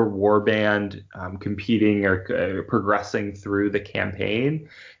warband competing or progressing through the campaign.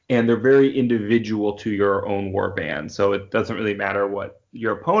 And they're very individual to your own warband. So it doesn't really matter what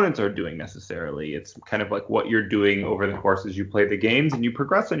your opponents are doing necessarily. It's kind of like what you're doing over the course as you play the games, and you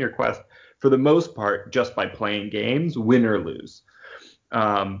progress on your quest for the most part just by playing games, win or lose.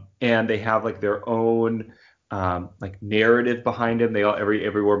 And they have their own narrative behind them. Every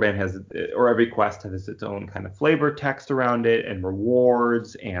warband has, or every quest has its own kind of flavor text around it and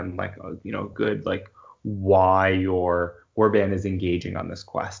rewards and good why your warband is engaging on this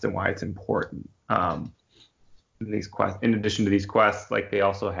quest and why it's important. In addition to these quests, they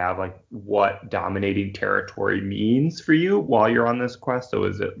also have what dominating territory means for you while you're on this quest. So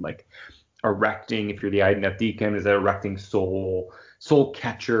is it erecting, if you're the Ideneth Deacon, is it erecting soul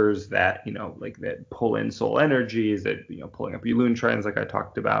catchers that that pull in soul energy? Is it pulling up your loon shrines like I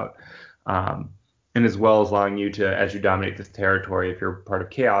talked about? And as well as allowing you to, as you dominate this territory, if you're part of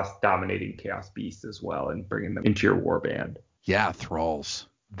Chaos, dominating Chaos beasts as well and bringing them into your warband. Yeah, thralls.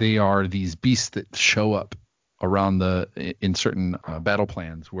 They are these beasts that show up around in certain battle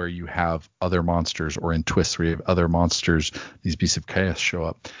plans where you have other monsters, or in twists where you have other monsters. These beasts of Chaos show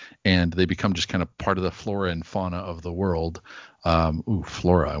up, and they become just kind of part of the flora and fauna of the world.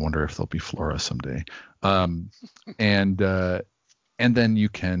 Flora. I wonder if there'll be flora someday. And then you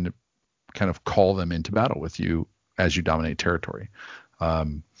can kind of call them into battle with you as you dominate territory.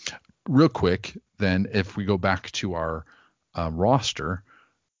 Real quick, then, if we go back to our roster,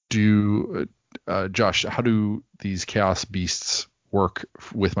 Josh, how do these Chaos Beasts work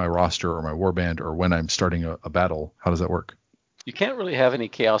with my roster or my warband, or when I'm starting a battle? How does that work? You can't really have any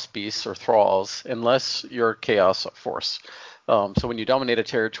Chaos Beasts or Thralls unless you're Chaos Force. So when you dominate a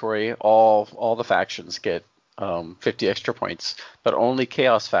territory, all the factions get 50 extra points, but only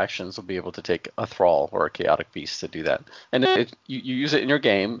Chaos factions will be able to take a Thrall or a Chaotic Beast to do that. And you use it in your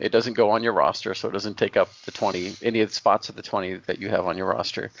game. It doesn't go on your roster, so it doesn't take up any of the spots of the 20 that you have on your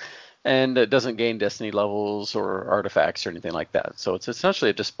roster. And it doesn't gain destiny levels or artifacts or anything like that. So it's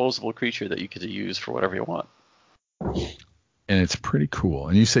essentially a disposable creature that you get to use for whatever you want. And it's pretty cool.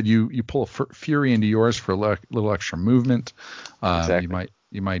 And you said you pull a Fury into yours for a little extra movement. Exactly.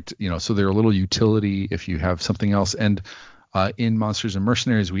 You might, so they're a little utility if you have something else. And in Monsters and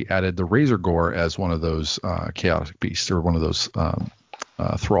Mercenaries, we added the Razor Gore as one of those chaotic beasts, or one of those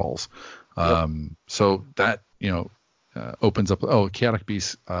thralls. Yep. So that, opens up, chaotic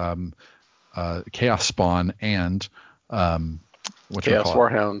beasts, chaos spawn, and Chaos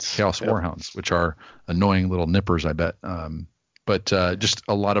Warhounds. Chaos Warhounds, which are annoying little nippers, I bet. But just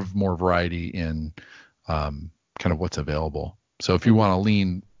a lot of more variety in kind of what's available. So if you want to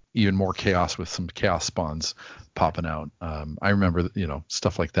lean even more chaos with some chaos spawns popping out, I remember that,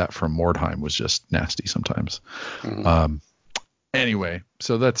 stuff like that from Mordheim was just nasty sometimes. Mm-hmm. Anyway,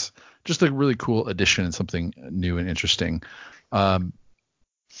 so that's just a really cool addition and something new and interesting.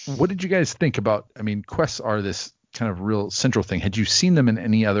 What did you guys think about? I mean, quests are this kind of real central thing. Had you seen them in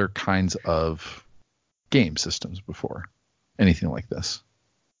any other kinds of game systems before? Anything like this?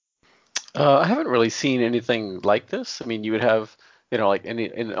 I haven't really seen anything like this. I mean, you would have, like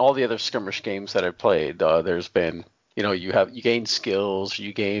in all the other skirmish games that I've played, there's been, you gain skills,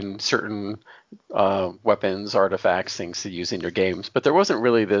 you gain certain weapons, artifacts, things to use in your games, but there wasn't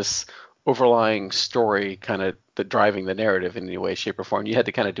really this overlying story kind of the driving the narrative in any way, shape, or form. You had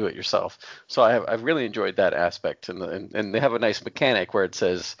to kind of do it yourself. So I've really enjoyed that aspect, and they have a nice mechanic where it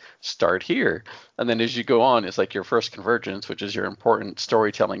says start here, and then as you go on, it's like your first convergence, which is your important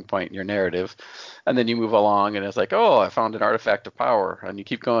storytelling point in your narrative, and then you move along, and it's like, oh, I found an artifact of power, and you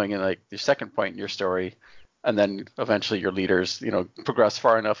keep going, and like your second point in your story, and then eventually your leaders, progress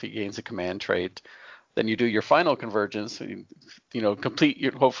far enough, he gains a command trait. Then you do your final convergence,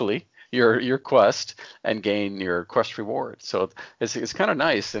 complete hopefully your quest and gain your quest reward. So it's kind of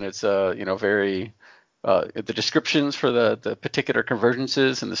nice, and it's very the descriptions for the particular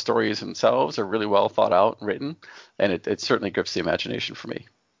convergences and the stories themselves are really well thought out and written, and it certainly grips the imagination for me.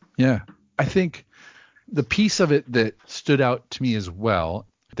 Yeah, I think the piece of it that stood out to me as well,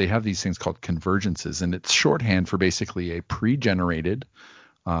 they have these things called convergences, and it's shorthand for basically a pre-generated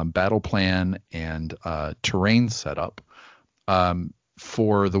battle plan and terrain setup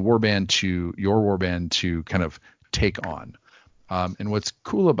for your warband to kind of take on. And what's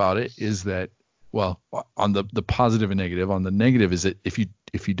cool about it is that, well, on the positive and negative, on the negative is that if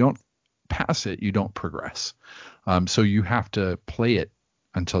you don't pass it, you don't progress. So you have to play it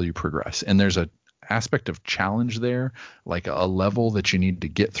until you progress. And there's a aspect of challenge there, like a level that you need to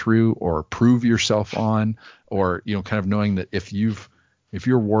get through or prove yourself on, or kind of knowing that if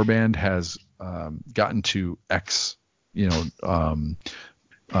your warband has gotten to X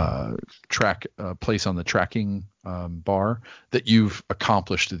track place on the tracking bar, that you've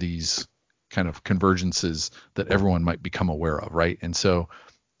accomplished these kind of convergences that everyone might become aware of, right? And so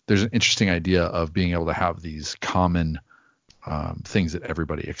there's an interesting idea of being able to have these common things that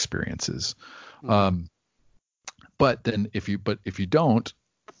everybody experiences. But then if you don't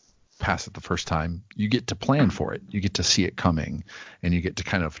pass it the first time, you get to plan for it. You get to see it coming, and you get to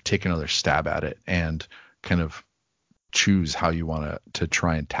kind of take another stab at it and kind of choose how you want to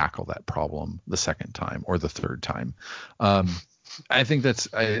try and tackle that problem the second time or the third time. I think that's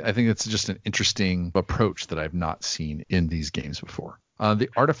just an interesting approach that I've not seen in these games before. The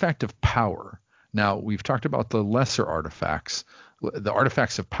artifact of power. Now, we've talked about the lesser artifacts. The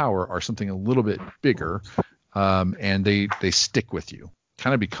artifacts of power are something a little bit bigger, and they stick with you.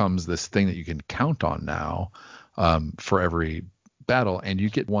 Kind of becomes this thing that you can count on now for every battle, and you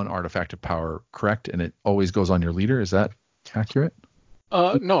get one artifact of power, correct? And it always goes on your leader. Is that accurate?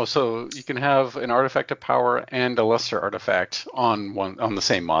 No, so you can have an artifact of power and a lesser artifact on the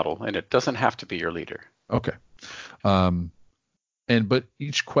same model, and it doesn't have to be your leader. Okay. But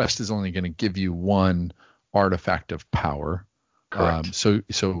each quest is only going to give you one artifact of power. Correct. So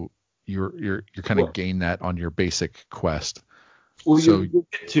you're kind of gain that on your basic quest. Well, you'll get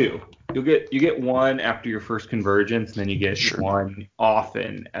two. You get one after your first convergence, and then you get one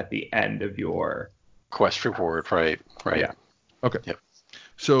often at the end of your quest reward. Right. Yeah. Okay. Yep.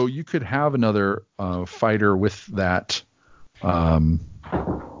 So you could have another fighter with that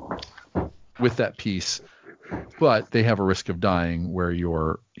piece, but they have a risk of dying where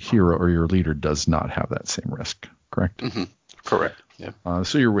your hero or your leader does not have that same risk. Correct. Mm-hmm. Correct. Yeah.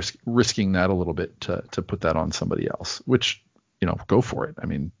 So you're risking that a little bit to put that on somebody else, which, go for it. I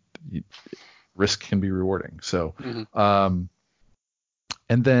mean, risk can be rewarding. So, and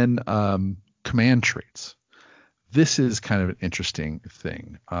then command traits. This is kind of an interesting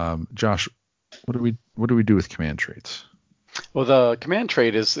thing. Josh, what do we do with command traits? Well, the command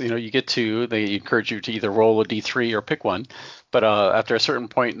trait is, they encourage you to either roll a d3 or pick one. But after a certain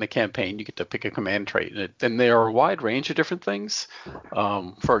point in the campaign, you get to pick a command trait. And there are a wide range of different things.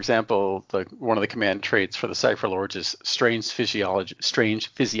 For example, one of the command traits for the Cypher Lords is strange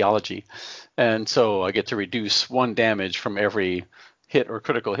physiology. And so I get to reduce 1 damage from every hit or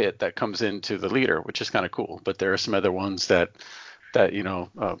critical hit that comes into the leader, which is kind of cool. But there are some other ones that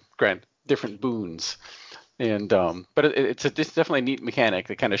grant different boons. And but it's definitely a neat mechanic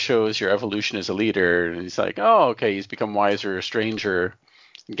that kind of shows your evolution as a leader. And he's like, oh, okay, he's become wiser, stranger,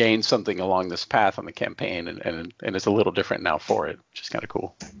 gained something along this path on the campaign, and it's a little different now for it, which is kind of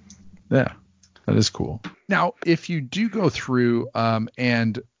cool. Yeah, that is cool. Now, if you do go through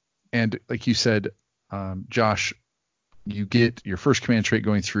and like you said, Josh, you get your first command trait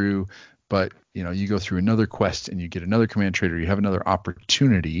going through, but you go through another quest and you get another command trait, or you have another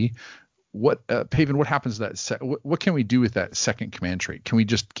opportunity. What Paven, what happens to that? What can we do with that second command trait? Can we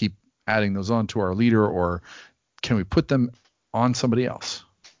just keep adding those on to our leader, or can we put them on somebody else?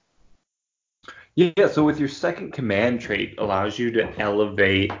 Yeah. So with your second command trait, allows you to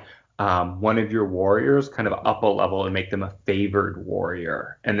elevate one of your warriors kind of up a level and make them a favored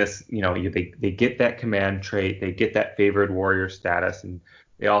warrior. And this, they get that command trait, they get that favored warrior status, and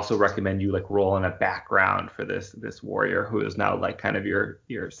they also recommend you like roll in a background for this warrior who is now like kind of your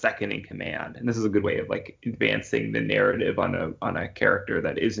second in command. And this is a good way of like advancing the narrative on a character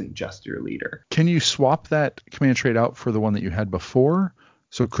that isn't just your leader. Can you swap that command trait out for the one that you had before?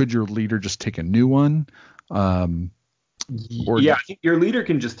 So could your leader just take a new one? I think your leader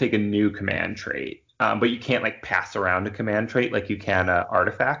can just take a new command trait, but you can't like pass around a command trait like you can an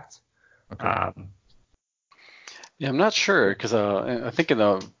artifact. Okay. Yeah, I'm not sure because I think in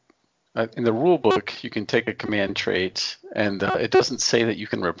the rule book you can take a command trait and it doesn't say that you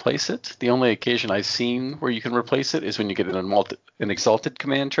can replace it. The only occasion I've seen where you can replace it is when you get an exalted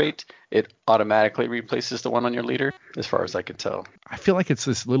command trait. It automatically replaces the one on your leader, as far as I can tell. I feel like it's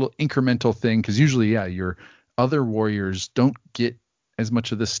this little incremental thing because usually, your other warriors don't get as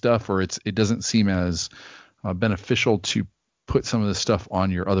much of this stuff, or it doesn't seem as beneficial to put some of this stuff on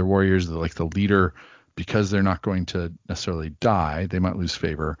your other warriors, like the leader. Because they're not going to necessarily die, they might lose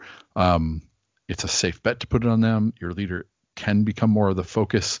favor. It's a safe bet to put it on them. Your leader can become more of the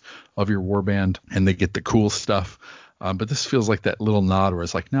focus of your warband, and they get the cool stuff. But this feels like that little nod where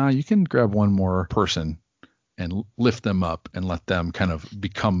it's like, nah, you can grab one more person and lift them up and let them kind of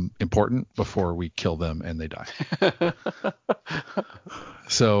become important before we kill them and they die.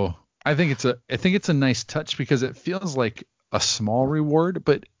 So I think it's a nice touch because it feels like a small reward,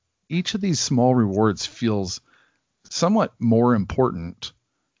 but each of these small rewards feels somewhat more important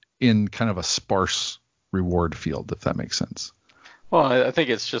in kind of a sparse reward field, if that makes sense. Well, I think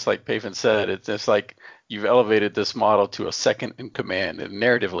it's just like Paven said. It's just like you've elevated this model to a second in command, and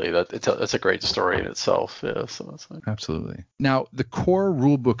narratively, that's a great story in itself. Yeah, so that's like... Absolutely. Now, the core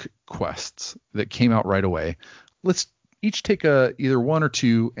rulebook quests that came out right away, let's each take either one or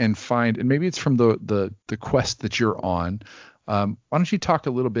two and find, and maybe it's from the quest that you're on. Why don't you talk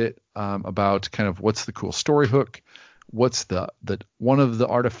a little bit about kind of what's the cool story hook, what's the one of the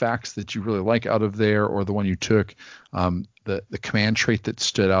artifacts that you really like out of there, or the one you took, the command trait that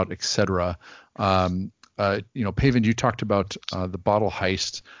stood out, etc. Paven, you talked about the bottle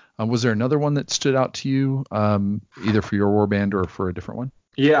heist. Was there another one that stood out to you, either for your warband or for a different one?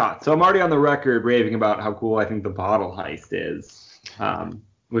 Yeah, so I'm already on the record raving about how cool I think the bottle heist is.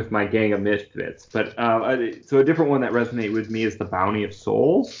 With my gang of misfits. But so a different one that resonated with me is the Bounty of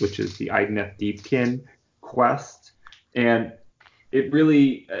Souls, which is the Ideneth Deepkin quest. And it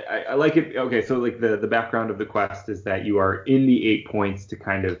really, I like it. Okay, so like the background of the quest is that you are in the 8 points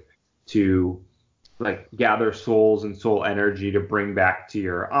to gather souls and soul energy to bring back to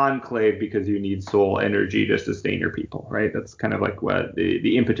your enclave because you need soul energy to sustain your people, right? That's kind of like what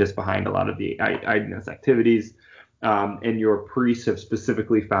the impetus behind a lot of the Ideneth activities. And your priests have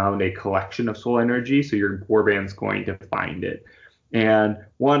specifically found a collection of soul energy, so your warband's going to find it. And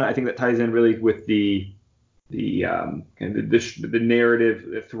one, I think that ties in really with the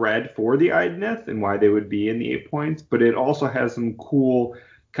narrative thread for the Ideneth and why they would be in the 8 points, but it also has some cool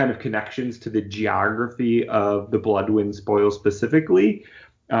kind of connections to the geography of the Bloodwind spoil specifically.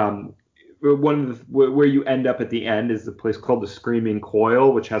 Where you end up at the end is the place called the Screaming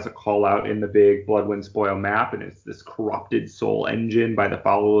Coil, which has a call out in the big Bloodwind spoil map, and it's this corrupted soul engine by the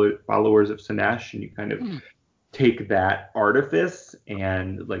followers of Sinesh, and you kind of take that artifice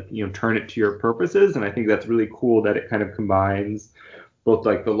and turn it to your purposes. And I think that's really cool that it kind of combines both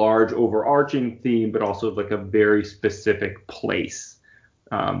like the large overarching theme, but also like a very specific place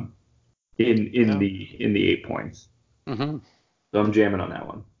in the 8 points. Mm-hmm. So I'm jamming on that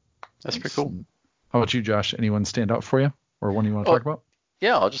one. That's pretty cool. How about you, Josh? Anyone stand out for you, or one you want to talk about?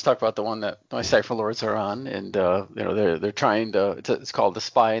 Yeah, I'll just talk about the one that my Cypher Lords are on, and they're trying to. It's called The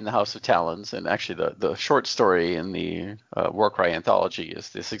Spy in the House of Talons, and actually the short story in the Warcry anthology is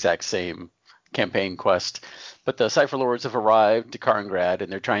this exact same campaign quest, but the Cypher Lords have arrived to Karngrad,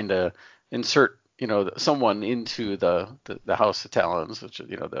 and they're trying to insert someone into the House of Talons, which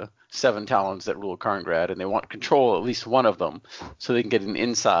the 7 Talons that rule Karngrad, and they want control at least one of them so they can get an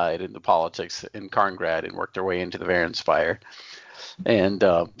inside into politics in Karngrad and work their way into the Varanspire. And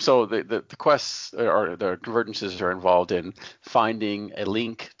so the quests or the convergences are involved in finding a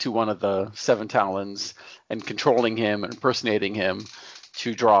link to one of the 7 Talons and controlling him and impersonating him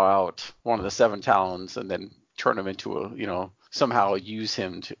to draw out one of the 7 Talons and then turn him into somehow use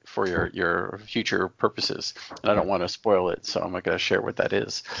him for your future purposes. And I don't want to spoil it, so I'm not going to share what that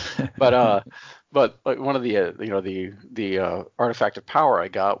is. But one of the artifact of power I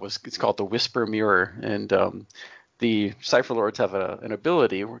got it's called the Whisper Mirror, and the Cypher Lords have an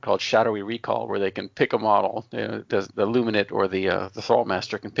ability called Shadowy Recall, where they can pick a model. The Luminate or the Thrall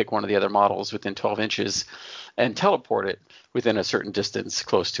Master can pick one of the other models within 12 inches and teleport it within a certain distance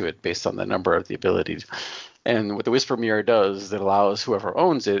close to it based on the number of the abilities. And what the Whisper Mirror does is it allows whoever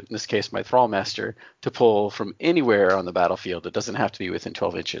owns it, in this case my Thrallmaster, to pull from anywhere on the battlefield. It doesn't have to be within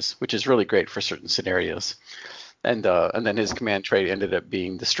 12 inches, which is really great for certain scenarios. And then his command trait ended up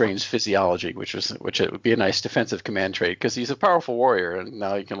being the Strange Physiology, which it would be a nice defensive command trait because he's a powerful warrior, and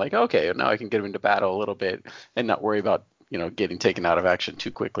now you can now I can get him into battle a little bit and not worry about getting taken out of action too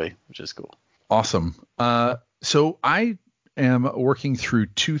quickly, which is cool. Awesome. So I am working through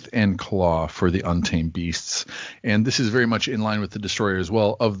Tooth and Claw for the Untamed Beasts, and this is very much in line with the Destroyer as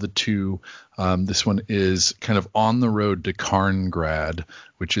well. Of the two, this one is kind of on the road to Karngrad,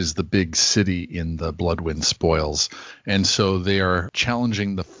 which is the big city in the Bloodwind Spoils, and so they are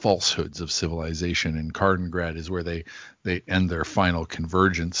challenging the falsehoods of civilization, and Karngrad is where they end their final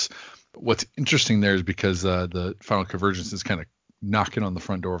convergence. What's interesting there is because the final convergence is kind of knocking on the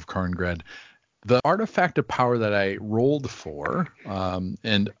front door of Karngrad. The artifact of power that I rolled for,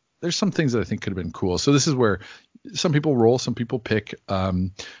 and there's some things that I think could have been cool. So this is where some people roll, some people pick,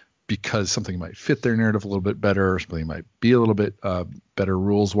 because something might fit their narrative a little bit better, or something might be a little bit better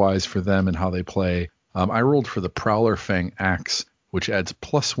rules-wise for them and how they play. I rolled for the Prowler Fang Axe, which adds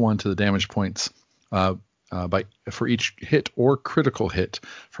 +1 to the damage points for each hit or critical hit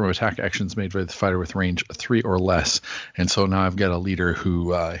from attack actions made by the fighter with range 3 or less. And so now I've got a leader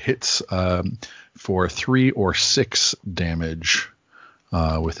who hits for 3 or 6 damage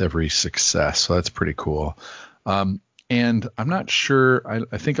with every success. So that's pretty cool. And I'm not sure.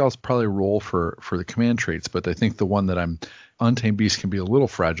 I think I'll probably roll for the command traits, but I think the one that I'm Untamed Beast can be a little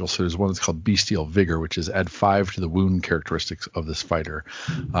fragile. So there's one that's called Bestial Vigor, which is add 5 to the wound characteristics of this fighter.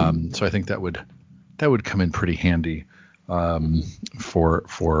 So I think that would come in pretty handy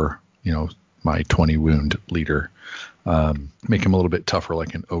for my 20 wound leader. Make him a little bit tougher,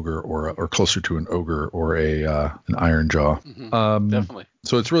 like an ogre or closer to an ogre or an Iron Jaw. Definitely.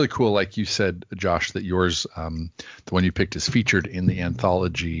 So it's really cool, like you said, Josh, that yours, the one you picked, is featured in the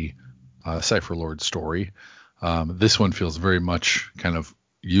anthology Cypher Lord story. This one feels very much kind of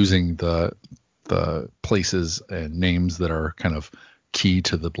using the places and names that are kind of key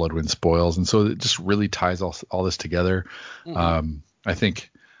to the Bloodwind Spoils, and so it just really ties all this together. I think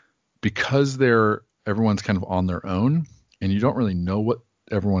because everyone's kind of on their own and you don't really know what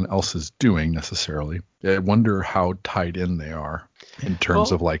everyone else is doing necessarily, I wonder how tied in they are in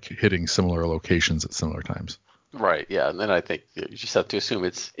terms of like hitting similar locations at similar times. Right, yeah, and then I think you just have to assume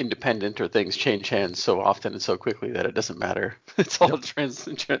it's independent, or things change hands so often and so quickly that it doesn't matter. It's all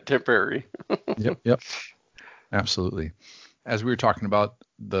temporary. Yep, absolutely. As we were talking about,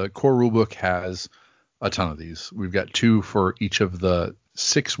 the core rulebook has a ton of these. We've got 2 for each of the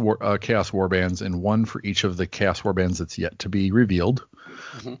 6 Chaos Warbands, and 1 for each of the Chaos Warbands that's yet to be revealed.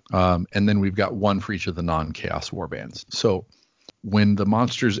 And then we've got 1 for each of the non-Chaos Warbands. So when the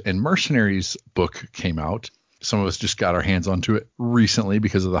Monsters and Mercenaries book came out, some of us just got our hands onto it recently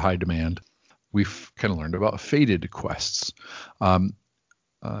because of the high demand. We've kind of learned about fated quests.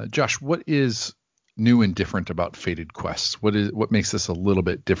 Josh, what is new and different about fated quests? What makes this a little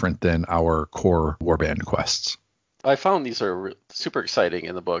bit different than our core warband quests? I found these are super exciting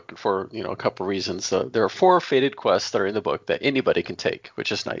in the book for a couple of reasons. There are 4 fated quests that are in the book that anybody can take,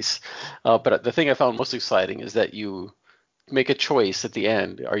 which is nice. But the thing I found most exciting is that you make a choice at the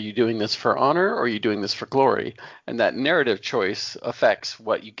end. Are you doing this for honor, or are you doing this for glory? And that narrative choice affects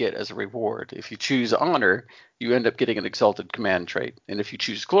what you get as a reward. If you choose honor, you end up getting an exalted command trait. And if you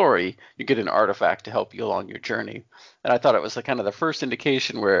choose glory, you get an artifact to help you along your journey. And I thought it was kind of the first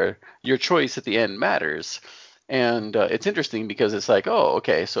indication where your choice at the end matters. And it's interesting because it's like, oh,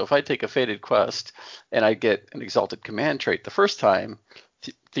 okay, so if I take a fated quest and I get an exalted command trait the first time,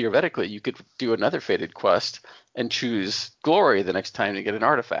 theoretically you could do another fated quest and choose glory the next time to get an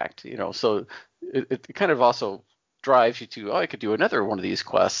artifact. So it kind of also drives you to, I could do another one of these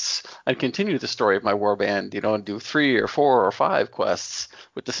quests and continue the story of my warband, and do 3 or 4 or 5 quests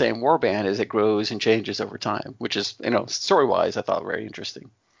with the same warband as it grows and changes over time, which is, story-wise, I thought very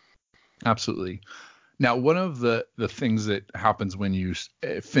interesting. Absolutely. Now, one of the things that happens when you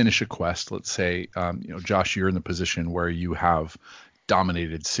finish a quest, let's say, Josh, you're in the position where you have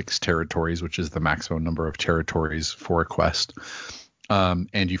dominated 6 territories, which is the maximum number of territories for a quest,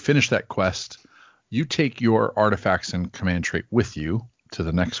 and you finish that quest, you take your artifacts and command trait with you to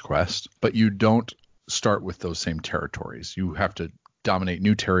the next quest, but you don't start with those same territories. You have to dominate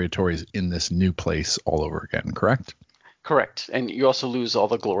new territories in this new place all over again, correct? Correct. And you also lose all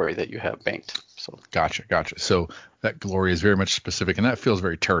the glory that you have banked. So Gotcha. So that glory is very much specific, and that feels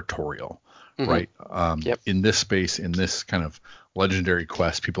very territorial, right? In this space, in this kind of legendary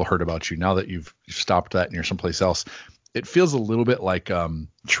quest, people heard about you. Now that you've stopped that and you're someplace else, it feels a little bit like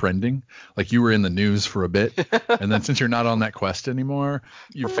trending, like you were in the news for a bit, and then since you're not on that quest anymore,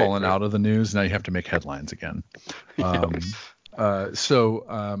 you've fallen out of the news. Now you have to make headlines again. Now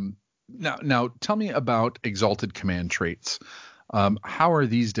tell me about exalted command traits. How are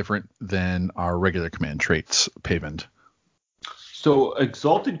these different than our regular command traits, Pavend? So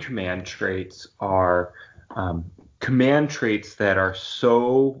exalted command traits are command traits that are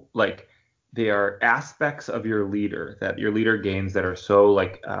so like they are aspects of your leader that your leader gains that are so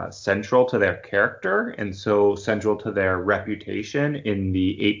like central to their character and so central to their reputation in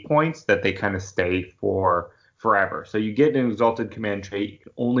the 8 points that they kind of stay for forever. So you get an exalted command trait, you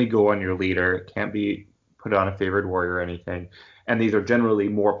can only go on your leader, it can't be put on a favored warrior or anything. And these are generally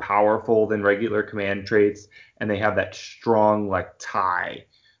more powerful than regular command traits, and they have that strong like tie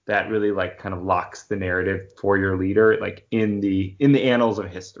that really like kind of locks the narrative for your leader like in the annals of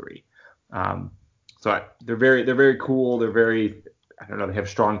history. They're very cool. They're very, I don't know, they have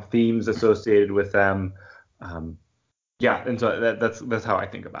strong themes associated with them. And so that's how I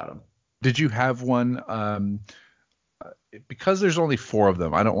think about them. Did you have one? Because there's only 4 of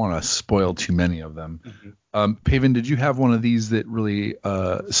them, I don't want to spoil too many of them. Mm-hmm. Pavin, did you have one of these that really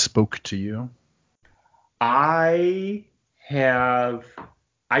spoke to you? I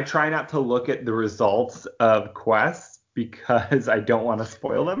try not to look at the results of quests because I don't want to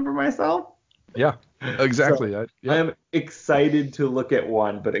spoil them for myself. Yeah, exactly. So I'm excited to look at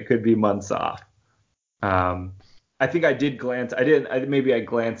one, but it could be months off. I think I did glance. Maybe I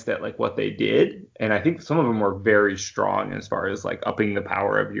glanced at like what they did, and I think some of them were very strong as far as like upping the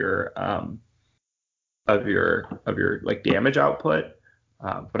power of your like damage output.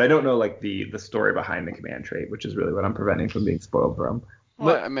 But I don't know like the story behind the command trait, which is really what I'm preventing from being spoiled from.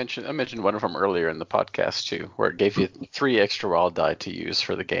 Well, I mentioned one of them earlier in the podcast too, where it gave you 3 extra wild die to use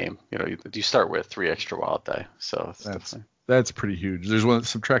for the game. You know, you start with 3 extra wild die, so that's pretty huge. There's one that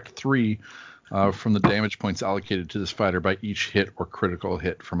subtract 3 from the damage points allocated to this fighter by each hit or critical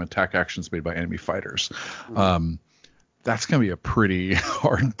hit from attack actions made by enemy fighters. Mm-hmm. That's gonna be a pretty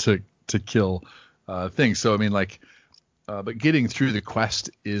hard to kill thing. So I mean, like, but getting through the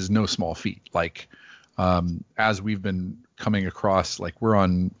quest is no small feat. Like, as we've been coming across, like we're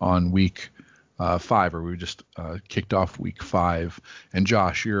on week 5, or we just kicked off week 5, and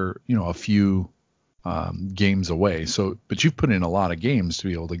Josh, you're a few games away. So, but you've put in a lot of games to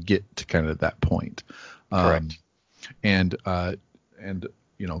be able to get to kind of that point. Correct. And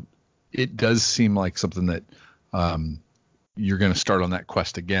it does seem like something that you're going to start on that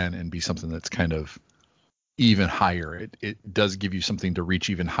quest again and be something that's kind of even higher. It does give you something to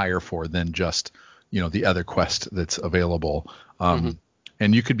reach even higher for than just the other quest that's available. Mm-hmm.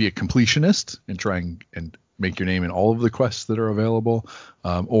 And you could be a completionist and try and make your name in all of the quests that are available,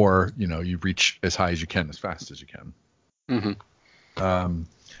 or you reach as high as you can as fast as you can. Mm-hmm.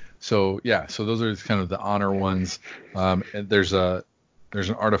 So those are kind of the honor ones. And there's an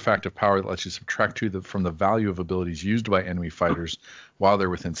artifact of power that lets you subtract 2 from the value of abilities used by enemy fighters while they're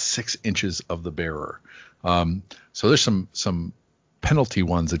within 6 inches of the bearer. So there's some penalty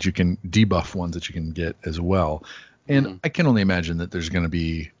ones that you can debuff ones that you can get as well. And mm-hmm. I can only imagine that there's going to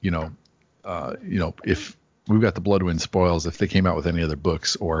be, if we've got the Bloodwind Spoils, if they came out with any other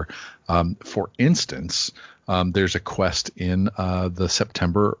books, or for instance, there's a quest in the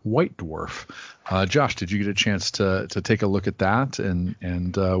September White Dwarf. Josh, did you get a chance to take a look at that? And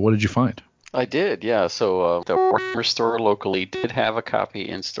what did you find? I did, yeah. So the Warcry store locally did have a copy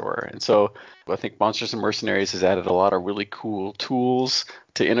in store. And so I think Monsters and Mercenaries has added a lot of really cool tools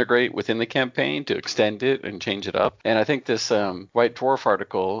to integrate within the campaign, to extend it and change it up. And I think this White Dwarf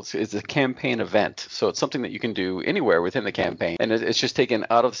article is a campaign event. So it's something that you can do anywhere within the campaign. And it's just taken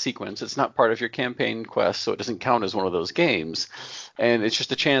out of the sequence. It's not part of your campaign quest, so it doesn't count as one of those games. And it's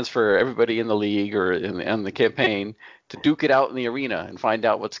just a chance for everybody in the league or in the campaign to duke it out in the arena and find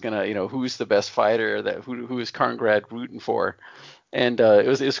out what's going to, who's the best fighter, who is Karngrad rooting for. And it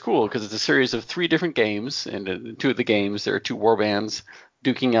was cool because it's a series of 3 different games. And in 2 of the games, there are 2 warbands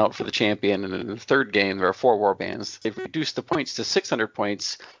duking out for the champion. And in the 3rd game, there are 4 warbands. They've reduced the points to 600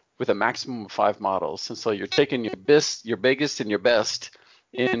 points with a maximum of 5 models. And so you're taking your biggest, and your best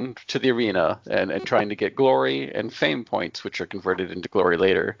into the arena and trying to get glory and fame points, which are converted into glory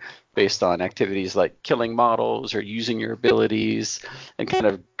later based on activities like killing models or using your abilities and kind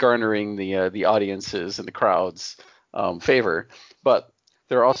of garnering the audiences and the crowd's favor. But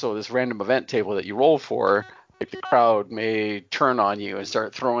there are also this random event table that you roll for. Like the crowd may turn on you and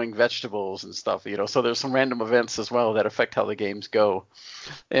start throwing vegetables and stuff, So there's some random events as well that affect how the games go.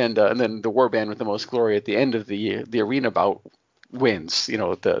 And then the warband with the most glory at the end of the arena bout wins,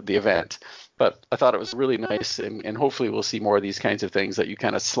 the event. But I thought it was really nice, and hopefully we'll see more of these kinds of things that you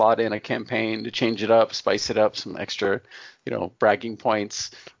kind of slot in a campaign to change it up, spice it up, some extra, bragging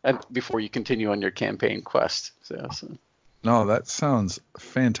points, and before you continue on your campaign quest. So. No, that sounds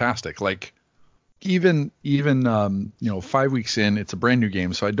fantastic. Like even 5 weeks in, it's a brand new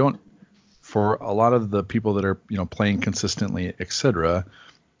game, so I don't. For a lot of the people that are playing consistently, etc.,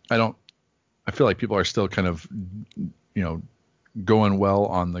 I feel like people are still kind of going well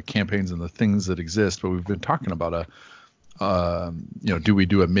on the campaigns and the things that exist, but we've been talking about do we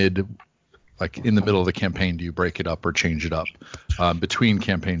do a mid, like in the middle of the campaign, do you break it up or change it up? Between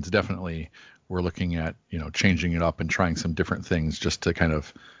campaigns, definitely we're looking at changing it up and trying some different things just to kind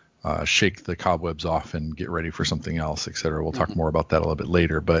of shake the cobwebs off and get ready for something else, et cetera. We'll talk more about that a little bit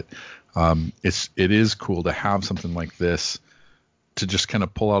later, but it is cool to have something like this to just kind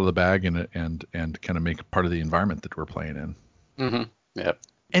of pull out of the bag and kind of make part of the environment that we're playing in. Mm-hmm. Yeah.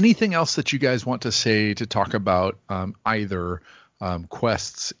 Anything else that you guys want to say to talk about either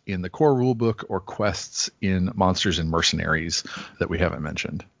quests in the core rulebook or quests in Monsters and Mercenaries that we haven't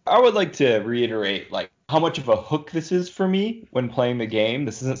mentioned? I would like to reiterate how much of a hook this is for me when playing the game.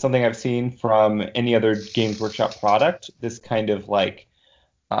 This isn't something I've seen from any other Games Workshop product. This kind of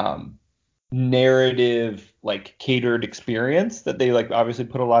narrative catered experience that they obviously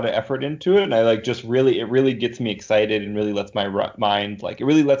put a lot of effort into it, and I it really gets me excited and really lets my mind it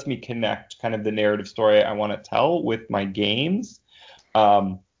really lets me connect kind of the narrative story I want to tell with my games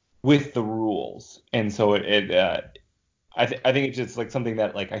with the rules. And so I think it's just something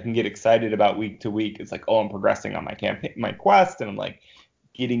that I can get excited about week to week. It's I'm progressing on my campaign, my quest, and I'm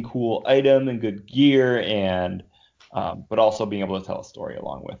getting cool item and good gear, and but also being able to tell a story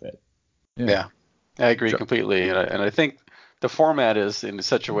along with it. Yeah, I agree completely, and I think the format is in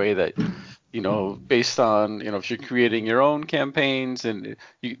such a way that based on if you're creating your own campaigns, and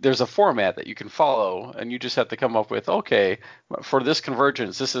there's a format that you can follow, and you just have to come up with, okay, for this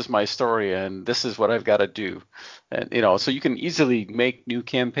convergence, this is my story, and this is what I've got to do, and so you can easily make new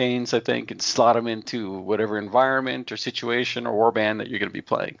campaigns, I think, and slot them into whatever environment or situation or warband that you're going to be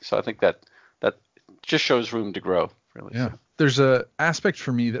playing. So I think that just shows room to grow, really. Yeah. There's a aspect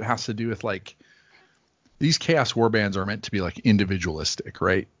for me that has to do with these chaos warbands are meant to be individualistic,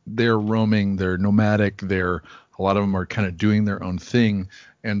 right? They're roaming, they're nomadic, a lot of them are kind of doing their own thing,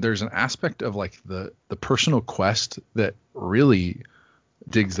 and there's an aspect of the personal quest that really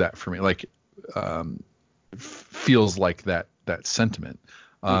digs that for me, feels like that sentiment,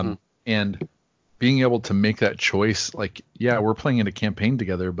 and being able to make that choice, we're playing in a campaign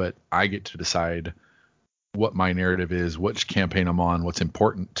together, but I get to decide what my narrative is, which campaign I'm on, what's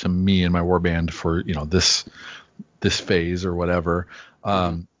important to me and my warband for this phase or whatever,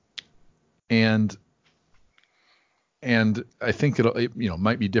 and I think it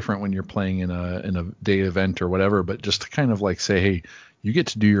might be different when you're playing in a day event or whatever, but just to kind of say, hey, you get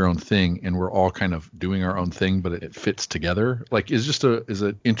to do your own thing, and we're all kind of doing our own thing, but it fits together. Is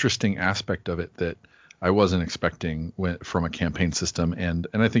an interesting aspect of it that I wasn't expecting from a campaign system, and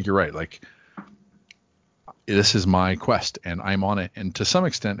I think you're right, this is my quest and I'm on it. And to some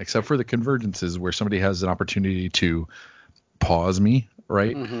extent, except for the convergences where somebody has an opportunity to pause me,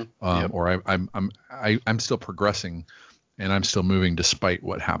 right? Or I'm still progressing and I'm still moving despite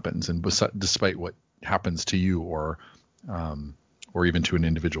what happens and despite what happens to you or even to an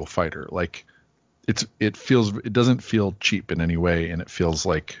individual fighter. It doesn't feel cheap in any way. And it feels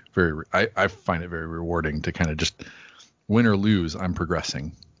I find it very rewarding to kind of just win or lose. I'm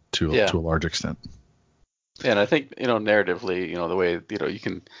progressing to a large extent. And I think, narratively, the way, you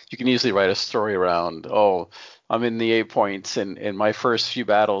can easily write a story around, I'm in the 8 points and my first few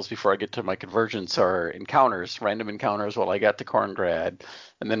battles before I get to my convergence are encounters, random encounters while I got to Korngrad.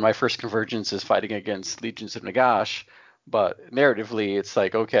 And then my first convergence is fighting against Legions of Nagash. But narratively, it's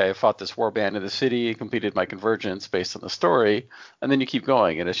okay, I fought this warband in the city, completed my convergence based on the story, and then you keep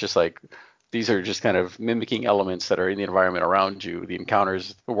going. And it's just these are just kind of mimicking elements that are in the environment around you, the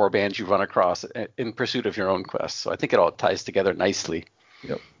encounters, the warbands you run across in pursuit of your own quest. So I think it all ties together nicely.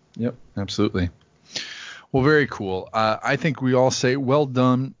 Yep, absolutely. Well, very cool. I think we all say well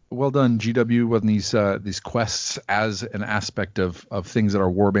done, GW, on these quests as an aspect of things that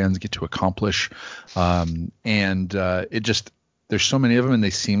our warbands get to accomplish. There's so many of them, and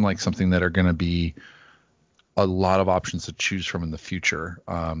they seem like something that are going to be a lot of options to choose from in the future,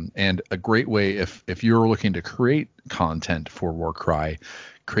 and a great way if you're looking to create content for Warcry,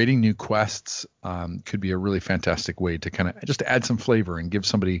 creating new quests could be a really fantastic way to kind of just add some flavor and give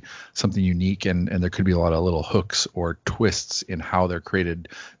somebody something unique, and there could be a lot of little hooks or twists in how they're created,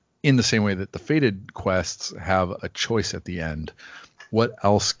 in the same way that the Fated quests have a choice at the end. what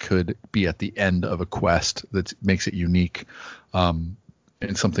else could be at the end of a quest that makes it unique, and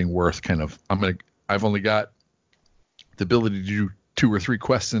something worth kind of. I've only got the ability to do 2 or 3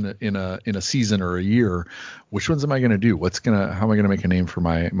 quests in a season or a year. Which ones am I going to do? How am I going to make a name for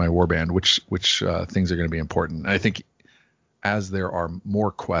my warband? Which things are going to be important? And I think as there are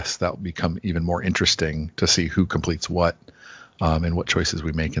more quests, that will become even more interesting to see who completes what, and what choices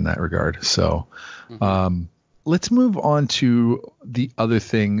we make in that regard. So, let's move on to the other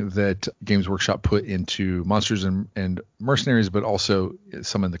thing that Games Workshop put into Monsters and Mercenaries, but also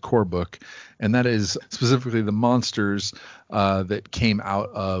some in the core book, and that is specifically the monsters that came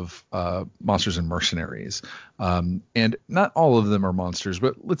out of Monsters and Mercenaries. And not all of them are monsters,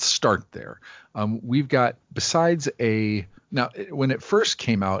 but let's start there. We've got, besides now, when it first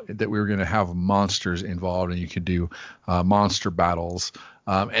came out that we were going to have monsters involved and you could do monster battles,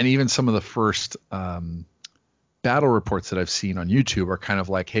 and even some of the first battle reports that I've seen on YouTube are kind of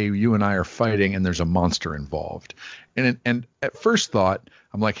like, hey, you and I are fighting and there's a monster involved. And at first thought,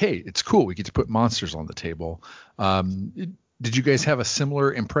 I'm like, hey, it's cool. We get to put monsters on the table. Did you guys have a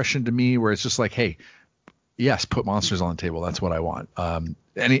similar impression to me where it's just like, hey, yes, put monsters on the table. That's what I want. And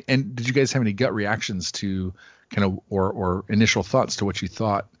did you guys have any gut reactions to kind of, or initial thoughts to what you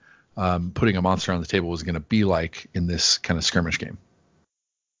thought putting a monster on the table was going to be like in this kind of skirmish game?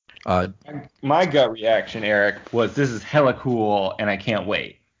 My gut reaction, Eric, was this is hella cool and I can't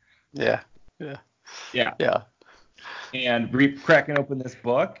wait. Yeah. And cracking open this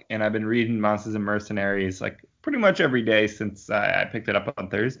book, and I've been reading Monsters and Mercenaries like pretty much every day since I picked it up on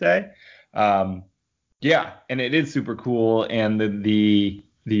Thursday. And it is super cool, and the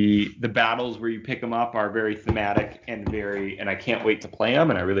battles where you pick them up are very thematic and I can't wait to play them,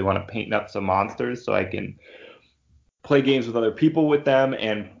 and I really want to paint up some monsters so I can play games with other people with them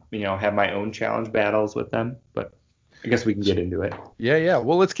and have my own challenge battles with them. But I guess we can get into it. Yeah.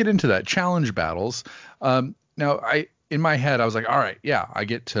 Well, let's get into that. Challenge battles. Now, in my head, I was like, all right, yeah, I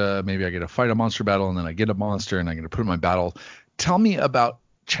get to fight a monster battle, and then I get a monster, and I'm going to put it in my battle. Tell me about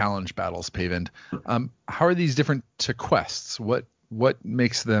challenge battles, Pavind. How are these different to quests? What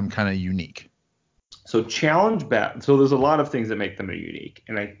makes them kind of unique? So so there's a lot of things that make them unique,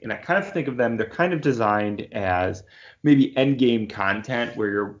 and I kind of think of them, they're kind of designed as maybe end game content where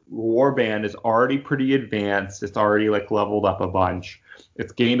your warband is already pretty advanced, it's already like leveled up a bunch,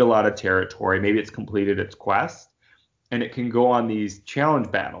 it's gained a lot of territory, maybe it's completed its quest, and it can go on these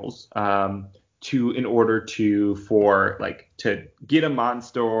challenge battles in order to get a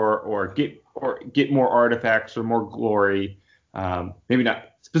monster or get more artifacts or more glory. Maybe not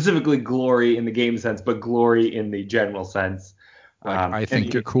specifically glory in the game sense, but glory in the general sense. I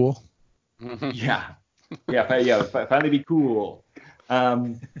think you're cool. Yeah. Finally be cool.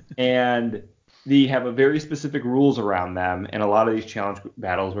 And they have a very specific rules around them, and a lot of these challenge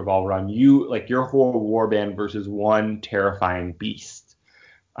battles revolve around your whole warband versus one terrifying beast.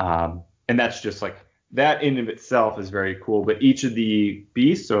 And that's just like, that in of itself is very cool, but each of the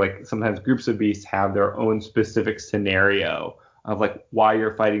beasts, or like sometimes groups of beasts, have their own specific scenario of like why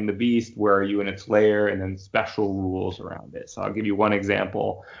you're fighting the beast, where are you in its lair, and then special rules around it. So I'll give you one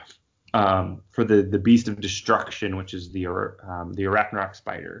example. For the Beast of Destruction, which is the Arachnarok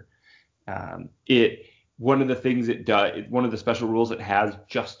spider. One of the things it does, one of the special rules it has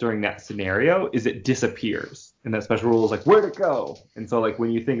just during that scenario is it disappears. And that special rule is like, where'd it go? And so like when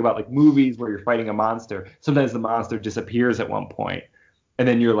you think about like movies where you're fighting a monster, sometimes the monster disappears at one point. And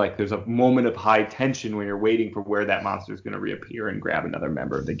then you're like, there's a moment of high tension when you're waiting for where that monster is going to reappear and grab another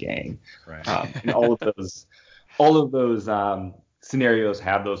member of the gang. Right. And all of those scenarios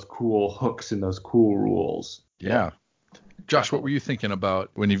have those cool hooks and those cool rules. Yeah. Josh, what were you thinking about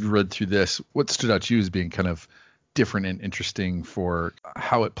when you've read through this? What stood out to you as being kind of different and interesting for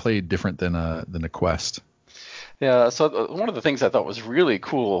how it played different than a quest? Yeah, so one of the things I thought was really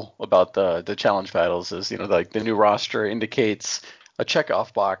cool about the challenge battles is, like the new roster indicates a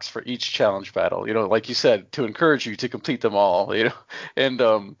checkoff box for each challenge battle, like you said, to encourage you to complete them all, and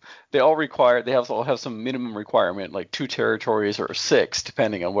they all have some minimum requirement, like 2 territories or 6,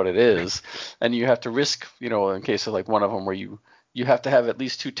 depending on what it is. And you have to risk, in case of like one of them where you have to have at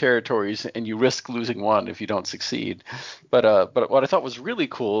least 2 territories, and you risk losing one if you don't succeed. But what I thought was really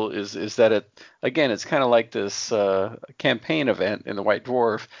cool is that it's kind of like this campaign event in the White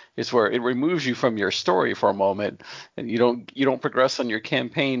Dwarf, is where it removes you from your story for a moment, and you don't progress on your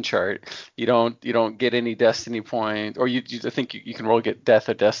campaign chart. You don't get any destiny point, or I think you can roll get death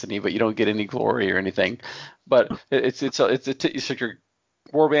or destiny, but you don't get any glory or anything. But it's like your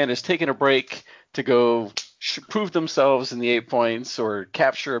warband is taking a break to go prove themselves in the 8 points or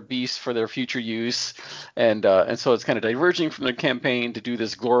capture a beast for their future use, and so it's kind of diverging from their campaign to do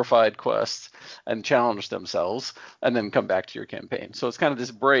this glorified quest and challenge themselves, and then come back to your campaign. So it's kind of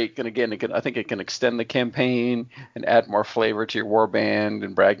this break, and again, I think it can extend the campaign and add more flavor to your warband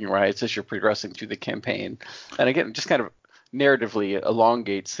and bragging rights as you're progressing through the campaign. And again, it just kind of narratively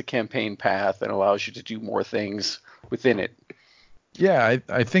elongates the campaign path and allows you to do more things within it. Yeah,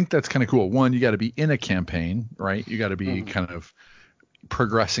 I think that's kind of cool. One, you got to be in a campaign, right? You got to be kind of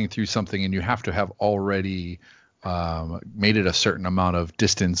progressing through something, and you have to have already made it a certain amount of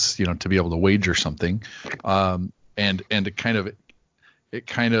distance, to be able to wager something. And it kind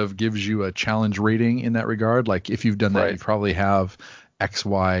of gives you a challenge rating in that regard. Like if you've done that, Right. You probably have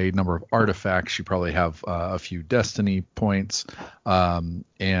XY number of artifacts. You probably have a few destiny points, and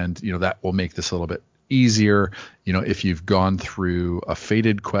that will make this a little bit easier. If you've gone through a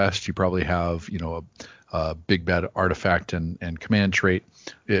fated quest, you probably have a big bad artifact and command trait.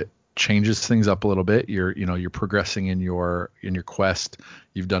 It changes things up a little bit. You're progressing in your quest.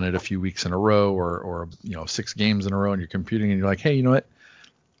 You've done it a few weeks in a row, or 6 games in a row, and you're computing, and you're like, hey, you know what?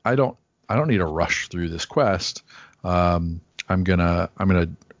 I don't need to rush through this quest. I'm gonna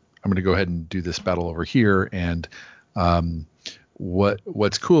go ahead and do this battle over here. And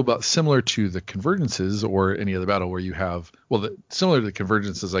what's cool about, similar to the convergences or any other battle where you have, similar to the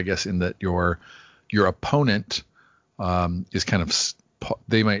convergences, I guess, in that your opponent is kind of,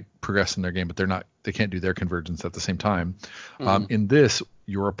 they might progress in their game, but they can't do their convergence at the same time. In this,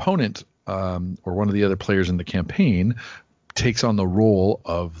 your opponent or one of the other players in the campaign takes on the role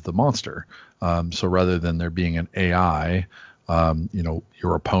of the monster. So rather than there being an AI,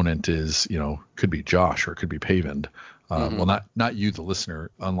 your opponent is, could be Josh or it could be Pavend. Well, not you, the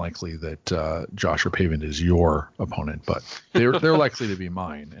listener. Unlikely that Josh or Pavend is your opponent, but they're likely to be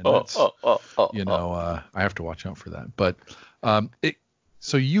mine. And that's, I have to watch out for that. But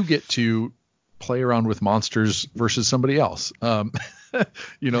so you get to play around with monsters versus somebody else.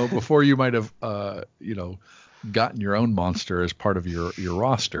 Before you might have, gotten your own monster as part of your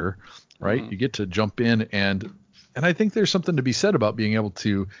roster, right? You get to jump in, and I think there's something to be said about being able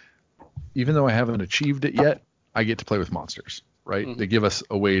to, even though I haven't achieved it yet, I get to play with monsters, right? They give us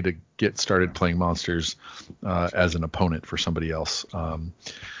a way to get started playing monsters as an opponent for somebody else.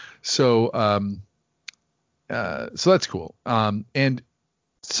 So that's cool. And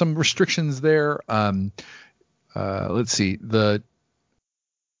some restrictions there. Let's see. They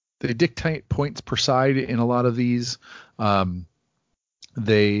dictate points per side in a lot of these. You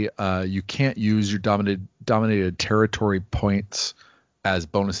can't use your dominated territory points as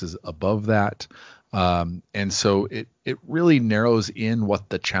bonuses above that. And so it really narrows in what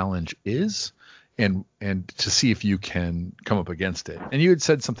the challenge is, and to see if you can come up against it. And you had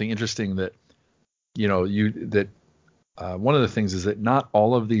said something interesting that, one of the things is that not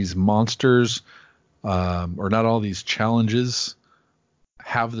all of these monsters, or not all these challenges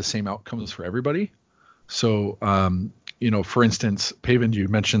have the same outcomes for everybody. So, for instance, Pavend, you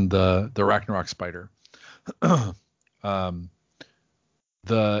mentioned the Ragnarok spider.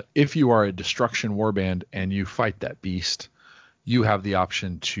 If you are a destruction warband and you fight that beast, you have the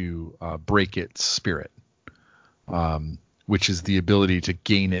option to break its spirit, which is the ability to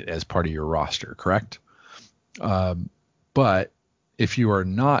gain it as part of your roster, correct? But if you are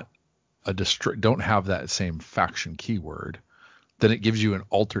not don't have that same faction keyword, then it gives you an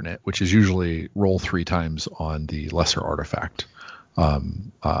alternate, which is usually roll 3 times on the lesser artifact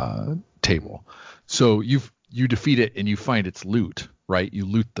table. So you defeat it and you find its loot, right? You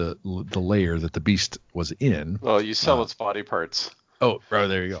loot the layer that the beast was in. Well, you sell its body parts. Oh,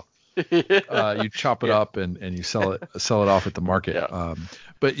 there you go. You chop it up and you sell it off at the market. Yeah.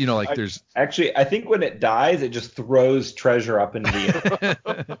 But there's actually, I think when it dies, it just throws treasure up into the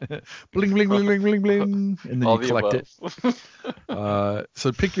air. bling bling bling bling bling bling, and then All you the collect above. it.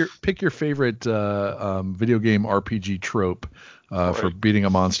 So pick your favorite video game RPG trope for beating a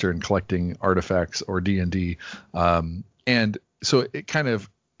monster and collecting artifacts, or D&D, and so it kind of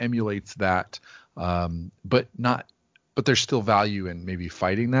emulates that, but there's still value in maybe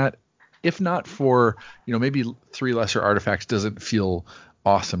fighting that. If not for, maybe 3 lesser artifacts doesn't feel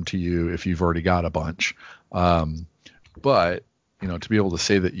awesome to you if you've already got a bunch. But, to be able to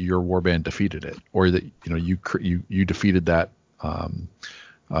say that your warband defeated it, or that, you defeated that,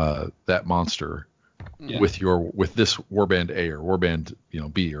 that monster with this warband A or warband,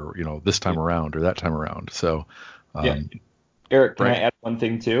 B, or, this time around or that time around. So, Eric, can I add one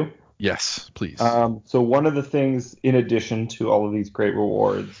thing too? Yes, please. So one of the things, in addition to all of these great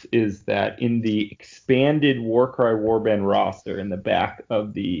rewards, is that in the expanded Warcry Warband roster in the back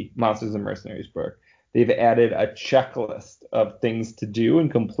of the Monsters and Mercenaries book, they've added a checklist of things to do and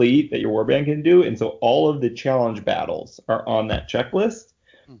complete that your warband can do. And so all of the challenge battles are on that checklist.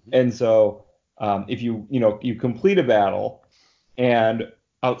 Mm-hmm. And so if you complete a battle, and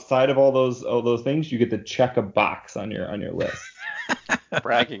outside of all those things, you get to check a box on your list.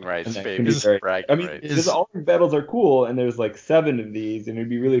 Bragging rights, baby. Because all these battles are cool, and there's like 7 of these, and it'd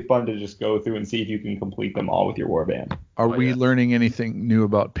be really fun to just go through and see if you can complete them all with your warband. Are we learning anything new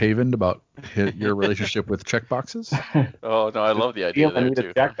about Paven, about your relationship with checkboxes? Oh no, I love the idea there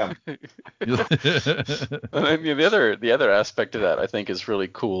too. Check them. I mean, the other aspect of that I think is really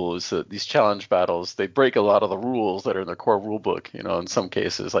cool is that these challenge battles, they break a lot of the rules that are in the core rule book. In some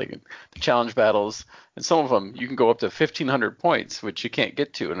cases, like the challenge battles, and some of them you can go up to 1,500 points, which you can't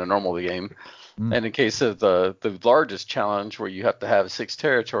get to in a normal game. And in case of the largest challenge where you have to have 6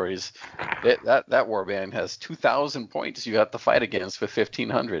 territories, that warband has 2,000 points you have to fight against with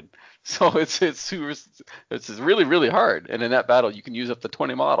 1,500. So it's really, really hard. And in that battle, you can use up to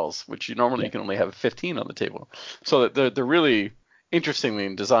 20 models, which you can only have 15 on the table. So they're really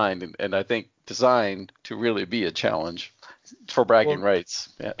interestingly designed, and I think designed to really be a challenge for bragging rights.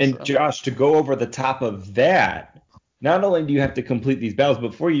 Yeah, and Josh, to go over the top of that, not only do you have to complete these battles, but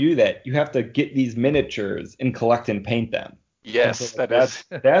before you do that, you have to get these miniatures and collect and paint them. Yes, so that's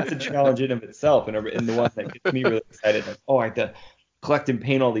a challenge in of itself, and the one that gets me really excited. Like, I have to collect and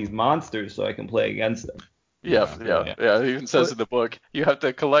paint all these monsters so I can play against them. Yeah. It even says in the book, you have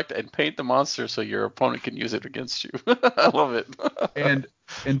to collect and paint the monster so your opponent can use it against you. I love it.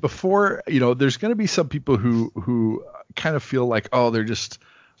 and before, there's going to be some people who kind of feel like, they're just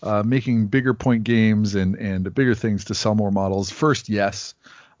making bigger point games and bigger things to sell more models. First, yes.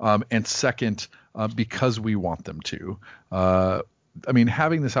 And second, because we want them to.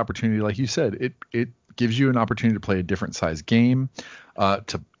 Having this opportunity, like you said, it gives you an opportunity to play a different size game.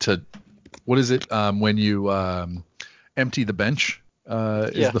 To what is it when you empty the bench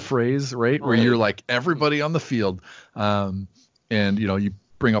is the phrase, right? Where you're like everybody on the field, and you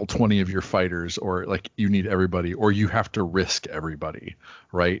bring out 20 of your fighters, or like you need everybody, or you have to risk everybody,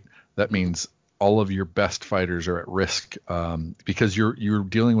 right? That means all of your best fighters are at risk because you're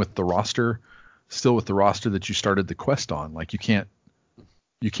dealing with the roster that you started the quest on. Like you can't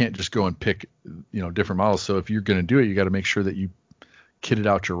just go and pick different models. So if you're going to do it, you got to make sure that you kitted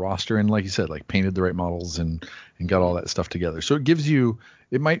out your roster and, like you said, like painted the right models and got all that stuff together. So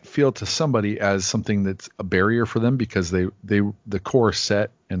it might feel to somebody as something that's a barrier for them because the core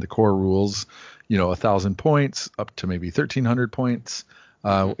set and the core rules, 1,000 points up to maybe 1,300 points.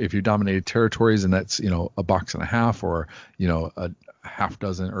 If you dominated territories, and that's a box and a half, or a half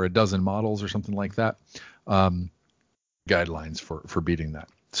dozen or a dozen models or something like that. Guidelines for beating that.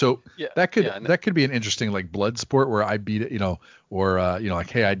 So that could be an interesting like blood sport where I beat it, or like,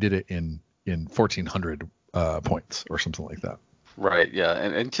 hey, I did it in 1,400 points or something like that. Right. Yeah.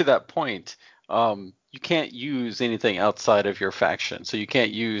 And to that point, you can't use anything outside of your faction. So you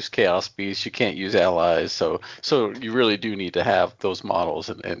can't use Chaos Beasts, you can't use allies. So you really do need to have those models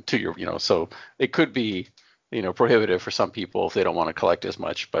and to your, so it could be, prohibitive for some people if they don't want to collect as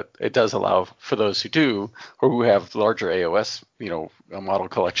much, but it does allow for those who do, or who have larger AOS, model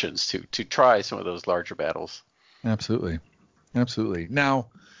collections to try some of those larger battles. Absolutely. Now,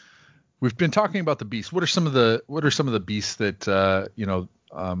 we've been talking about the beasts. What are some of the beasts that,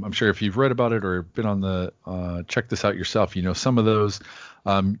 I'm sure if you've read about it or been on the check this out yourself, some of those.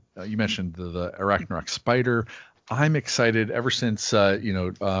 You mentioned the Arachnarok spider. I'm excited ever since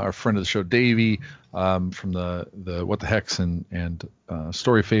our friend of the show Davey from the What the Hex and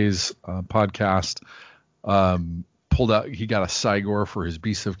Story Phase podcast pulled out. He got a Cygor for his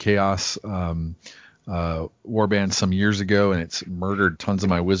Beasts of Chaos warband some years ago, and it's murdered tons of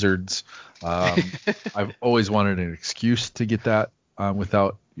my wizards. I've always wanted an excuse to get that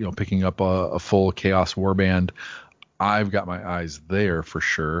without picking up a full Chaos warband. I've got my eyes there for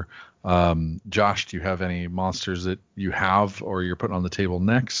sure. Josh, do you have any monsters that you have or you're putting on the table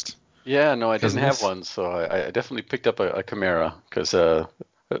next? Yeah, no, I didn't have one, so I definitely picked up a Chimera because I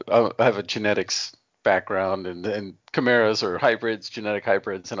have a genetics background, and Chimeras are hybrids, genetic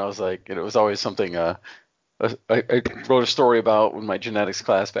hybrids, and I was like, it was always something I wrote a story about in my genetics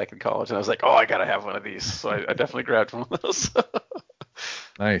class back in college, and I was like, I gotta have one of these, so I definitely grabbed one of those.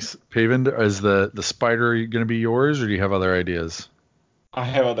 Nice. Paven, is the spider going to be yours, or do you have other ideas? I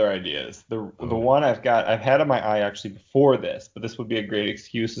have other ideas. The one I've had on my eye actually before this, but this would be a great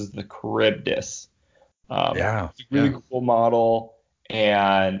excuse, is the Charybdis. It's a really cool model,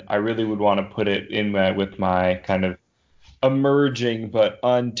 and I really would want to put it in with my kind of emerging but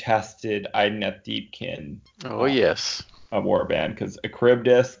untested Idoneth Deepkin. Oh, yes. warband, because a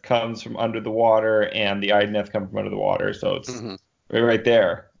Charybdis comes from under the water and the Idoneth come from under the water, so it's right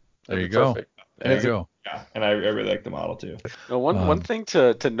there. There you go. Perfect. And There you go. Yeah, and I really like the model too. Now, one thing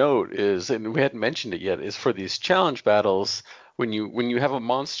to note is, and we hadn't mentioned it yet, is for these challenge battles, when you have a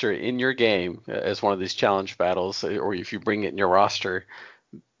monster in your game as one of these challenge battles, or if you bring it in your roster,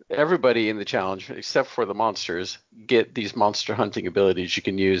 everybody in the challenge, except for the monsters, get these monster hunting abilities you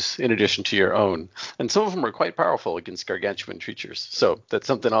can use in addition to your own. And some of them are quite powerful against gargantuan creatures. So that's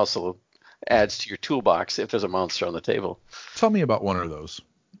something also adds to your toolbox if there's a monster on the table. Tell me about one of those.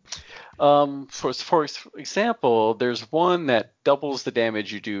 For example, there's one that doubles the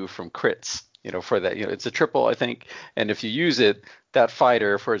damage you do from crits. For that, it's a triple, I think. And if you use it, that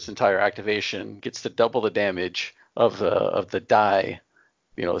fighter for its entire activation gets to double the damage of the die.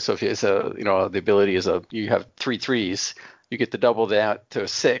 So if it's the ability is you have 3 3s, you get to double that to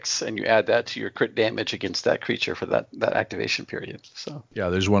 6, and you add that to your crit damage against that creature for that activation period. So yeah,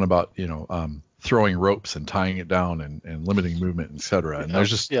 there's one about throwing ropes and tying it down and limiting movement, etc. And there's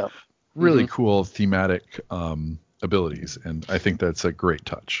just really cool thematic abilities, and I think that's a great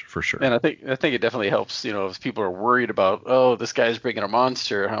touch for sure. And I think it definitely helps. If people are worried about, oh, this guy's bringing a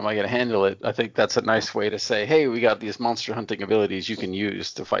monster, how am I going to handle it? I think that's a nice way to say, hey, we got these monster hunting abilities you can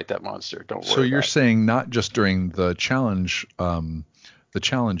use to fight that monster. Don't worry. So you're saying not just during the challenge, the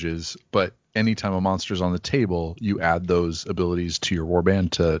challenges, but anytime a monster's on the table, you add those abilities to your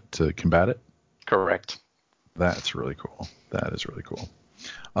warband to combat it? Correct. That's really cool. That is really cool.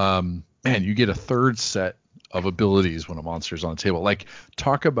 Man, you get a third set of abilities when a monster is on the table. Like,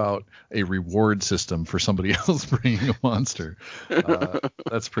 talk about a reward system for somebody else bringing a monster.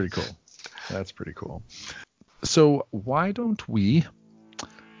 That's pretty cool. That's pretty cool. So why don't we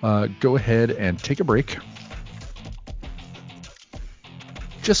go ahead and take a break?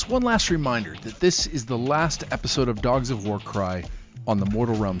 Just one last reminder that this is the last episode of Dogs of Warcry on the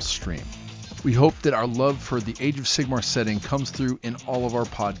Mortal Realms stream. We hope that our love for the Age of Sigmar setting comes through in all of our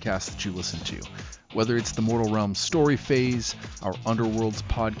podcasts that you listen to. Whether it's the Mortal Realms story phase, our Underworlds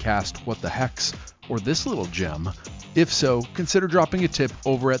podcast, What the Hex, or this little gem. If so, consider dropping a tip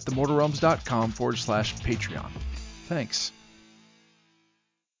over at themortalrealms.com/Patreon. Thanks.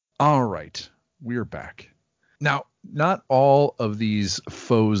 All right, we're back. Now, not all of these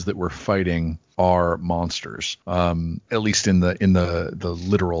foes that we're fighting are monsters, at least in the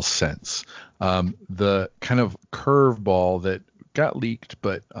literal sense. The kind of curveball that got leaked,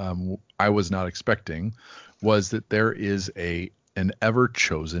 but I was not expecting, was that there is an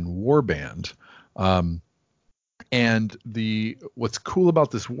ever-chosen warband. And what's cool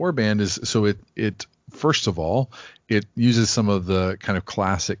about this warband is, so it first of all, it uses some of the kind of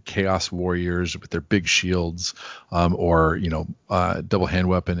classic Chaos Warriors with their big shields, or double hand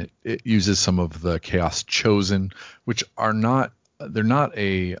weapon. It uses some of the Chaos Chosen, which are not. They're not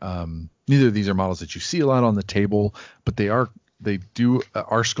neither of these are models that you see a lot on the table, but they are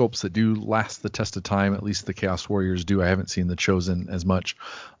sculpts that do last the test of time. At least the Chaos Warriors do. I haven't seen the Chosen as much.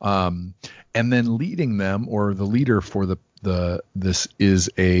 And then leading them, or the leader for this is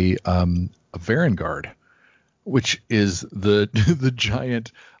a Varangard, which is the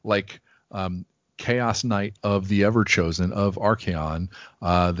giant Chaos Knight of the Everchosen of Archaon,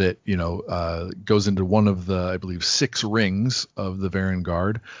 that goes into one of the, I believe, 6 rings of the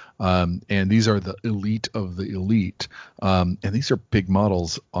Varangard, and these are the elite of the elite, and these are big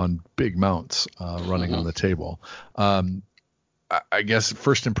models on big mounts running on the table. I guess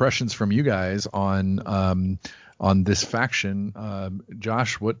first impressions from you guys on this faction.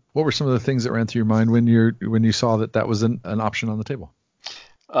 Josh, what were some of the things that ran through your mind when you saw that was an option on the table?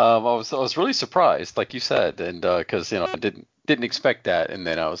 I was really surprised, like you said, and because I didn't expect that, and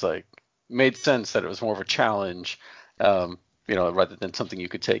then I was like, made sense that it was more of a challenge, rather than something you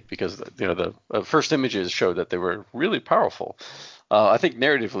could take, because the first images showed that they were really powerful. I think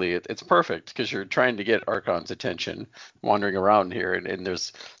narratively it's perfect, because you're trying to get Archon's attention wandering around here, and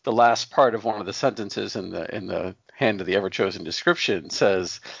there's the last part of one of the sentences in the Hand of the Everchosen description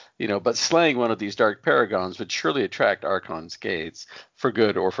says, but slaying one of these dark paragons would surely attract Archon's gaze, for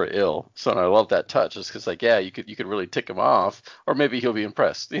good or for ill. So I love that touch, just because you could really tick him off, or maybe he'll be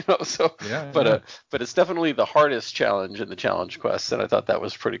impressed, So, yeah, but it's definitely the hardest challenge in the challenge quest, and I thought that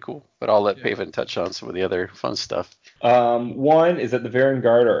was pretty cool. But I'll let Paven touch on some of the other fun stuff. One is that the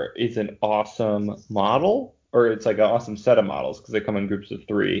Varangard is an awesome model, or it's like an awesome set of models, because they come in groups of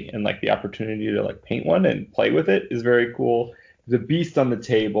 3, and the opportunity to paint one and play with it is very cool. The beast on the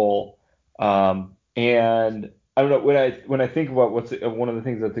table, and I don't know, when I think about what's one of the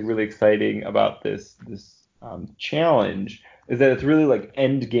things that's really exciting about this challenge is that it's really like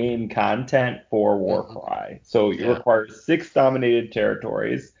end game content for Warcry. So it requires 6 dominated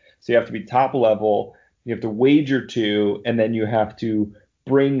territories. So you have to be top level, you have to wager 2, and then you have to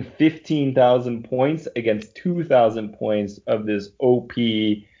bring 15,000 points against 2,000 points of this OP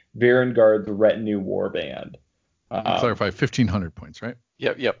Varangard's Retinue Warband. Clarify, 1,500 points, right?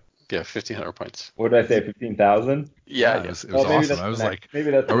 Yep. Yeah, 1,500 points. What did I say, 15,000? Yeah. It was awesome. I was like,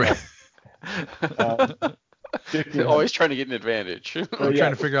 maybe that's always trying to get an advantage. I'm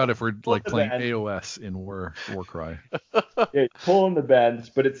trying to figure out if we're like playing AOS in Warcry. Yeah, pulling the bends,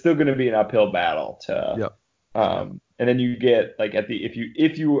 but it's still going to be an uphill battle to. And then you get like if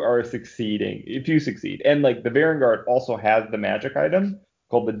you succeed, and like the Varangard also has the magic item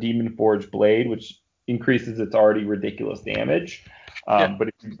called the Demon Forge Blade, which increases its already ridiculous damage. But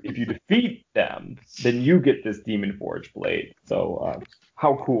if you defeat them, then you get this Demon Forge Blade. So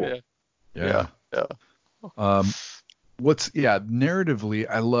how cool! Yeah. Narratively,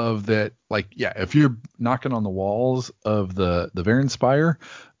 I love that. Like, if you're knocking on the walls of the Varanspire,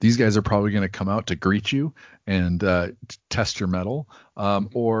 these guys are probably going to come out to greet you and test your mettle.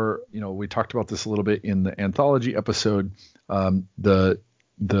 Or we talked about this a little bit in the anthology episode. The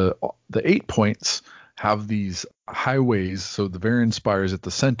 8 points have these highways. So the Varanspire is at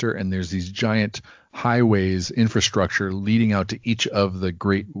the center, and there's these giant highways infrastructure leading out to each of the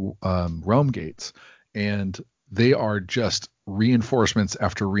great realm gates, and they are just reinforcements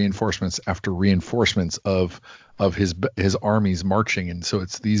after reinforcements after reinforcements of his armies marching. And so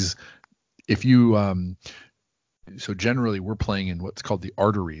it's these, so generally we're playing in what's called the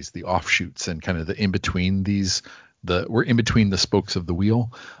arteries, the offshoots, and kind of the in between these. We're in between the spokes of the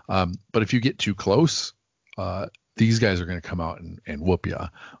wheel. But if you get too close, these guys are going to come out and whoop you.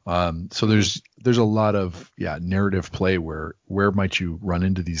 So there's a lot of narrative play where might you run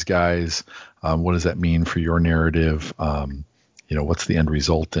into these guys? What does that mean for your narrative? What's the end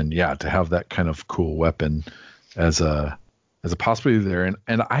result? And to have that kind of cool weapon as a possibility there.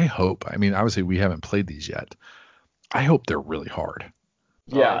 And I hope, obviously we haven't played these yet. I hope they're really hard.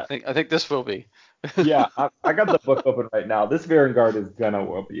 Yeah, I think this will be. I got the book open right now. This Varangard is gonna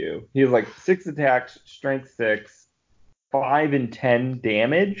whoop you. He has like 6 attacks, strength 6, 5 and 10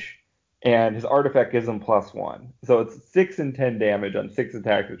 damage, and his artifact gives him +1. So it's 6 and 10 damage on 6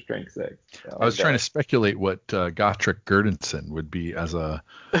 attacks with strength 6. So, I was trying to speculate what Gotrek Gurdenson would be as a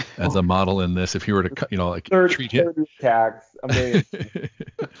model in this if he were to treat him. 30 attacks.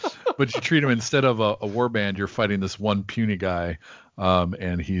 But you treat him instead of a warband, you're fighting this one puny guy,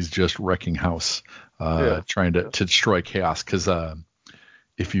 and he's just wrecking house, trying to destroy chaos. Because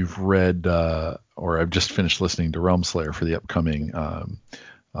if you've read or I've just finished listening to Realm Slayer for the upcoming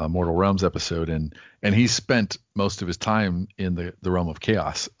Mortal Realms episode, and he spent most of his time in the realm of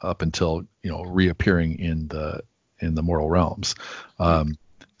chaos up until reappearing in the Mortal Realms.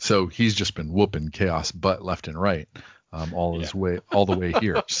 So he's just been whooping chaos butt left and right. All the way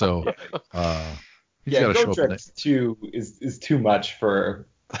here. So he's got to show up. Is too much for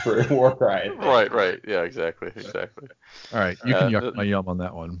Warcry. Right. Yeah, exactly. All right, you can yuck my yum on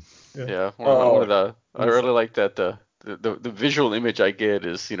that one. Yeah. I really like that the visual image I get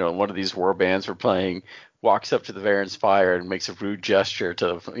is one of these war bands we're playing walks up to the Varanspire and makes a rude gesture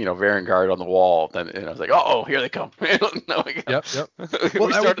to Varangard on the wall. Then I was like, oh, here they come. Yep. Well,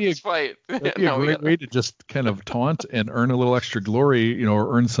 we started this fight. That'd be a great way to just kind of taunt and earn a little extra glory,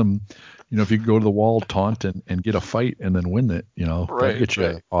 or earn some, if you go to the wall, taunt and get a fight and then win it, that'll get you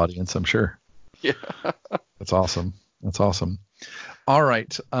an audience, I'm sure. Yeah. That's awesome. All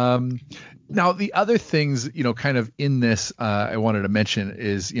right. Now the other things, kind of in this, I wanted to mention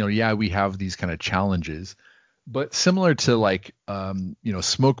is, we have these kind of challenges, but similar to like,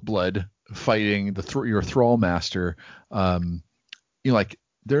 Smoke Blood fighting your Thrall Master, like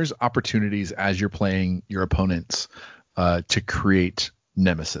there's opportunities as you're playing your opponents, to create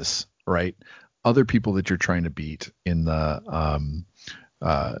nemesis, right? Other people that you're trying to beat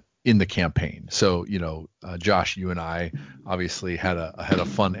in the campaign. So, Josh, you and I obviously had a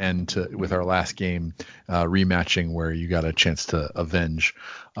fun end with our last game, rematching where you got a chance to avenge.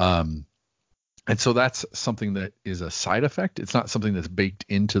 And so that's something that is a side effect. It's not something that's baked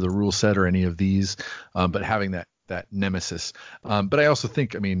into the rule set or any of these, but having that nemesis. But I also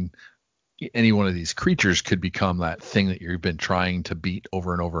think, any one of these creatures could become that thing that you've been trying to beat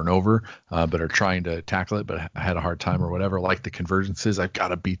over and over and over, but are trying to tackle it, but had a hard time or whatever, like the convergences. I've got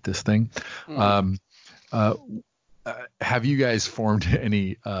to beat this thing. Have you guys formed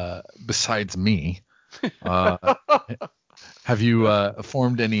any, besides me, have you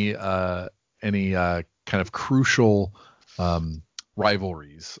formed any kind of crucial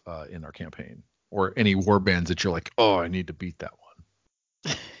rivalries in our campaign? or any warbands that you're like, oh, I need to beat that one?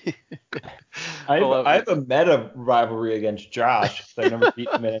 I have a meta rivalry against Josh because I never beat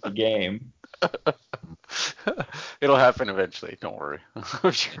him in any game. It'll happen eventually. Don't worry.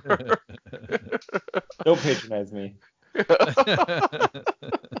 I'm sure. Don't patronize me.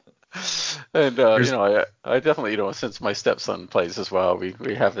 And I definitely, since my stepson plays as well,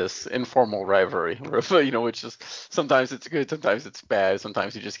 we have this informal rivalry, which is sometimes it's good, sometimes it's bad,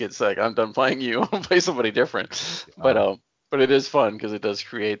 sometimes he just gets like, I'm done playing you, I'll play somebody different. But it is fun because it does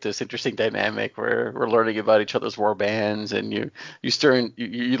create this interesting dynamic where we're learning about each other's war bands, and you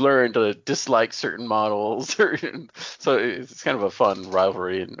learn to dislike certain models. So it's kind of a fun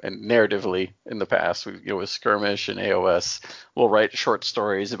rivalry, and narratively in the past, with Skirmish and AOS, we'll write short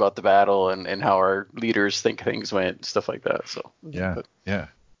stories about the battle and how our leaders think things went, stuff like that. So yeah.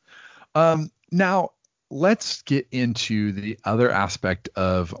 Now let's get into the other aspect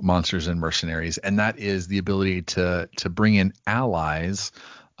of Monsters and Mercenaries, and that is the ability to bring in allies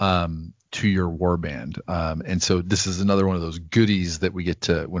to your warband. And so this is another one of those goodies that we get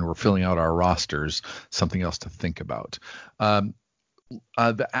to when we're filling out our rosters, something else to think about.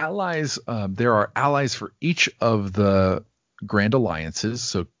 The allies, there are allies for each of the Grand Alliances,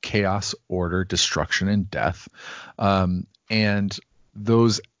 so Chaos, Order, Destruction, and Death. And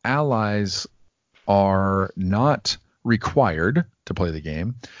those allies are not required to play the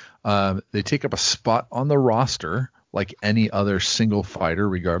game. They take up a spot on the roster like any other single fighter,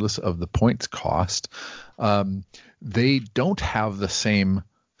 regardless of the points cost. They don't have the same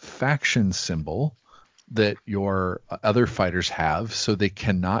faction symbol that your other fighters have, so they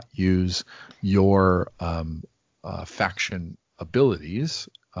cannot use your faction abilities,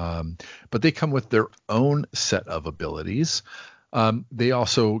 but they come with their own set of abilities. They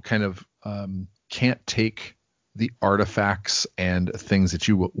also kind of can't take the artifacts and things that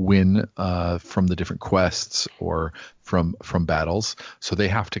you win from the different quests or from battles. So they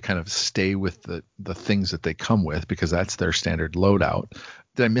have to kind of stay with the things that they come with because that's their standard loadout.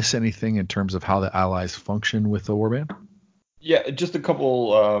 Did I miss anything in terms of how the allies function with the warband? Yeah, just a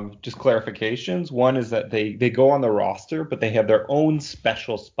couple just clarifications. One is that they go on the roster, but they have their own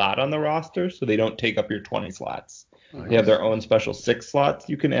special spot on the roster, so they don't take up your 20 slots. Nice. They have their own special 6 slots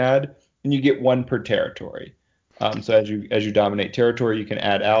you can add, and you get 1 per territory. So as you dominate territory, you can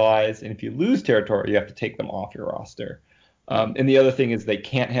add allies, and if you lose territory, you have to take them off your roster. And the other thing is they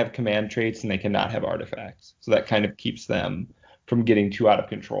can't have command traits and they cannot have artifacts. So that kind of keeps them from getting too out of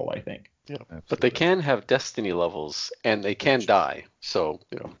control, I think. Yeah, absolutely. But they can have destiny levels and they can die. So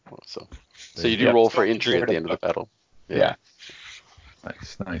so you do roll for injury at the end of the battle. Yeah.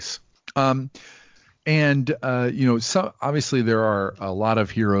 Nice. And so obviously there are a lot of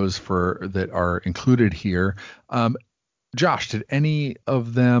heroes that are included here. Josh, did any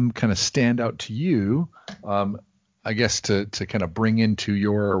of them kind of stand out to you? I guess to kind of bring into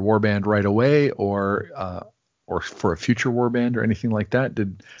your warband right away, or for a future warband or anything like that?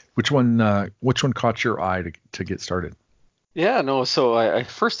 Which one caught your eye to get started? Yeah, no. So I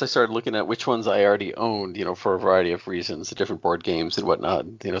started looking at which ones I already owned, for a variety of reasons, the different board games and whatnot.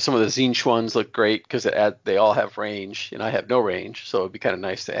 Some of the Tzeentch ones look great because they all have range, and I have no range, so it'd be kind of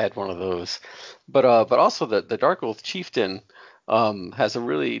nice to add one of those. But also the Dark Oath Chieftain has a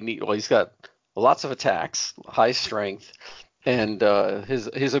really neat. Well, he's got lots of attacks, high strength, and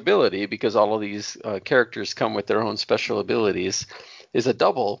his ability, because all of these characters come with their own special abilities, is a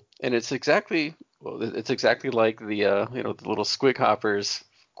double, and it's exactly like the the little Squig Hopper's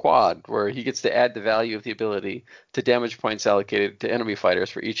quad, where he gets to add the value of the ability to damage points allocated to enemy fighters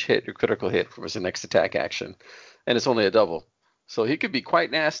for each hit or critical hit from his next attack action, and it's only a double. So he could be quite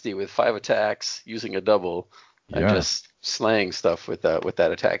nasty with 5 attacks using a double and just slaying stuff with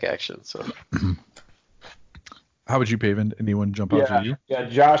that attack action. So. How would you, Paven? Anyone jump out to you? Yeah,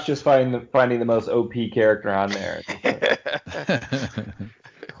 Josh just finding the most OP character on there.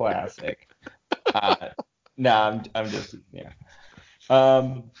 Classic. I'm just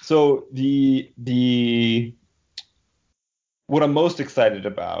So the what I'm most excited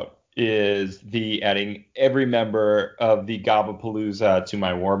about is the adding every member of the Gobapalooza to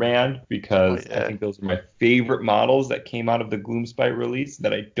my warband, because I think those are my favorite models that came out of the Gloomspite release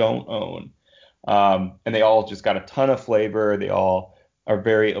that I don't own. And they all just got a ton of flavor. They all are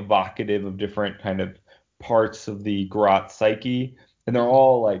very evocative of different kind of parts of the Grot psyche, and they're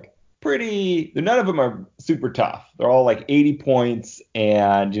all like none of them are super tough. They're all like 80 points,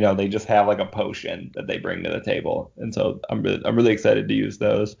 and they just have like a potion that they bring to the table. And so I'm really excited to use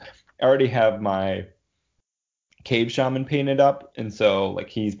those. I already have my Cave Shaman painted up, and so like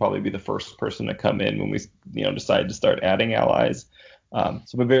he's probably be the first person to come in when we decide to start adding allies.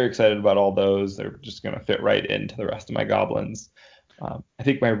 So I'm very excited about all those. They're just going to fit right into the rest of my goblins. I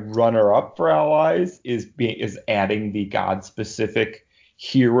think my runner-up for allies is adding the god-specific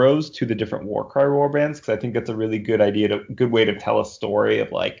heroes to the different Warcry warbands, because I think that's a really good good way to tell a story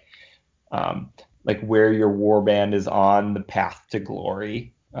of like where your warband is on the path to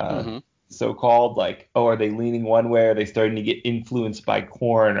glory, so-called. Like, oh, are they leaning one way? Are they starting to get influenced by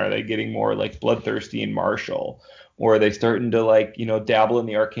Khorne? Are they getting more like bloodthirsty and martial? Or are they starting to like, dabble in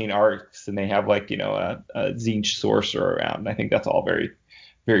the arcane arts and they have like, a Tzeentch sorcerer around? I think that's all very,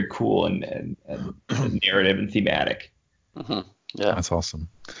 very cool and narrative and thematic. Mm-hmm. Yeah, that's awesome.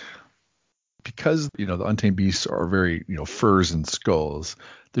 Because the Untamed Beasts are very furs and skulls.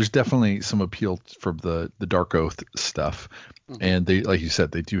 There's definitely some appeal from the Dark Oath stuff, and they, like you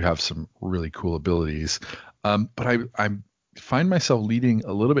said, they do have some really cool abilities. But I find myself leading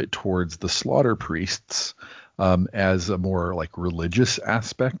a little bit towards the Slaughter Priests. As a more like religious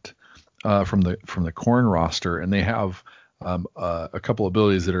aspect from the Khorne roster, and they have a couple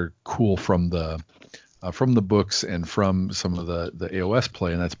abilities that are cool from the books and from some of the AOS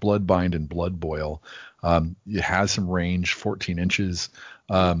play, and that's Bloodbind and Blood Boil. It has some range, 14 inches,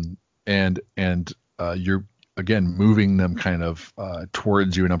 and you're again moving them kind of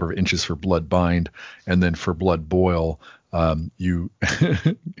towards you a number of inches for Bloodbind, and then for Blood Boil. You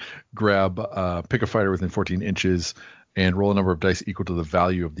pick a fighter within 14 inches and roll a number of dice equal to the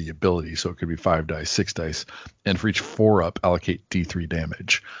value of the ability. So it could be 5 dice, 6 dice. And for each 4-up, allocate D3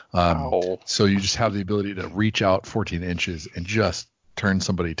 damage. So you just have the ability to reach out 14 inches and just turn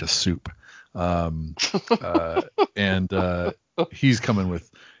somebody to soup. He's coming with,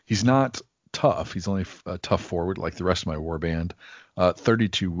 he's not tough. He's only tough forward like the rest of my warband.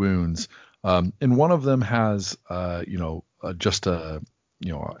 32 wounds. And one of them has, just an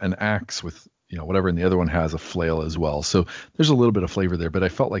axe with, whatever, and the other one has a flail as well. So there's a little bit of flavor there, but I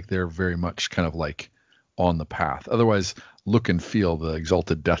felt like they're very much kind of like on the path. Otherwise, look and feel, the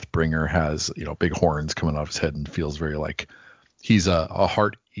Exalted Deathbringer has, big horns coming out of his head and feels very like he's a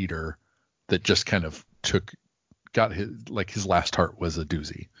heart eater that just kind of got his last heart was a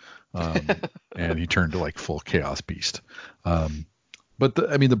doozy. And he turned to like full chaos beast. But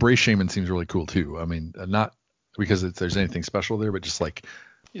the Brace Shaman seems really cool too. I mean, not because there's anything special there, but just like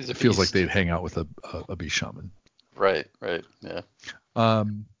it feels like they'd hang out with a beast shaman. Right, yeah.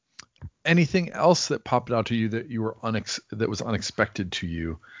 Anything else that popped out to you that you were that was unexpected to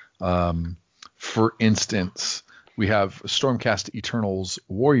you? For instance, we have Stormcast Eternal's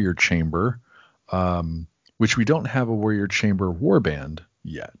Warrior Chamber, which we don't have a Warrior Chamber warband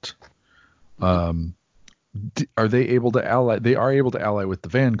yet. Are they able to ally? They are able to ally with the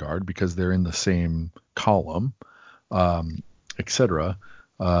Vanguard because they're in the same column, etc.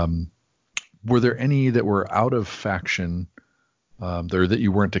 Were there any that were out of faction there that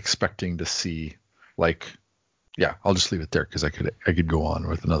you weren't expecting to see? Like, yeah, I'll just leave it there because I could go on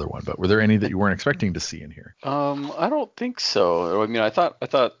with another one. But were there any that you weren't expecting to see in here? I don't think so. I mean, I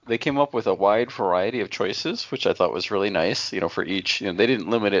thought they came up with a wide variety of choices, which I thought was really nice. For each, they didn't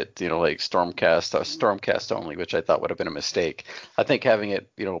limit it, like Stormcast only, which I thought would have been a mistake. I think having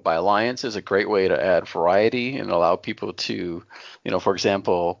it, by alliance is a great way to add variety and allow people to, for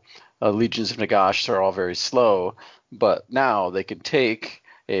example, Legions of Nagash are all very slow, but now they can take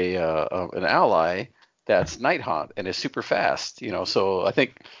an ally that's Nighthaunt and is super fast, so I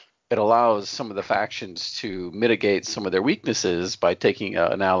think it allows some of the factions to mitigate some of their weaknesses by taking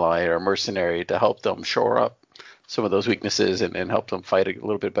an ally or a mercenary to help them shore up some of those weaknesses and help them fight a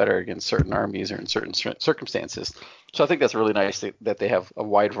little bit better against certain armies or in certain circumstances. So I think that's really nice that they have a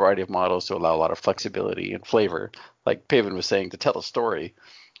wide variety of models to allow a lot of flexibility and flavor, like Paven was saying, to tell a story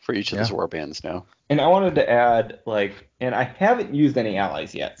for each of these warbands now. And I wanted to add, and I haven't used any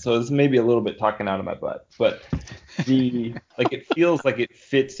allies yet, so this may be a little bit talking out of my butt, but it feels like it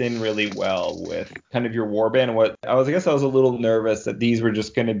fits in really well with kind of your warband. I guess I was a little nervous that these were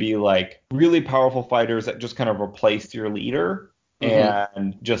just going to be like really powerful fighters that just kind of replaced your leader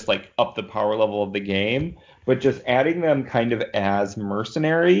and just like up the power level of the game, but just adding them kind of as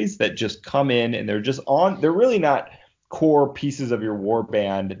mercenaries that just come in and they're really not core pieces of your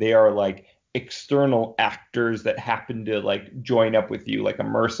warband. They are like external actors that happen to like join up with you like a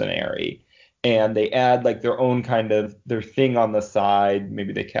mercenary, and they add like their own kind of their thing on the side.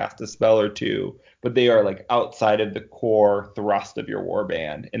 Maybe they cast a spell or two, but they are like outside of the core thrust of your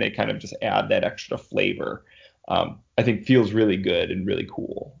warband, and they kind of just add that extra flavor. I think feels really good and really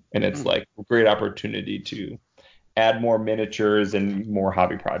cool, and it's like a great opportunity to add more miniatures and more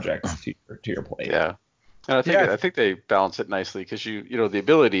hobby projects to your plate. Yeah. And I think they balance it nicely because the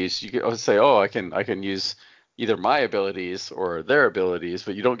abilities you can say, I can use either my abilities or their abilities,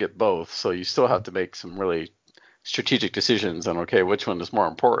 but you don't get both. So you still have to make some really strategic decisions on, okay, which one is more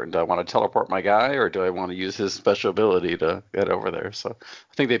important? Do I want to teleport my guy, or do I want to use his special ability to get over there? So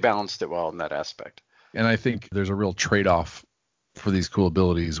I think they balanced it well in that aspect. And I think there's a real trade-off for these cool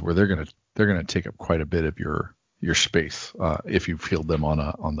abilities where they're gonna take up quite a bit of your space if you field them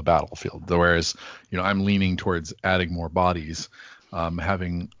on the battlefield. Whereas, I'm leaning towards adding more bodies,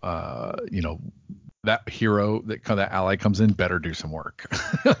 having that hero that ally comes in better do some work,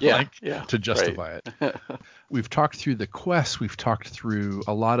 to justify it. We've talked through the quests. We've talked through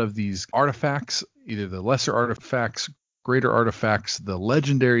a lot of these artifacts, either the lesser artifacts, greater artifacts, the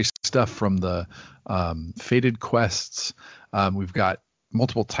legendary stuff from the fated quests. We've got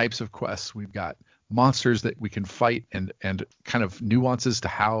multiple types of quests. We've got monsters that we can fight and kind of nuances to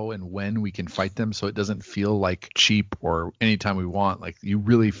how and when we can fight them, so it doesn't feel like cheap or anytime we want. Like, you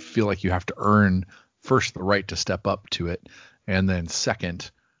really feel like you have to earn first the right to step up to it, and then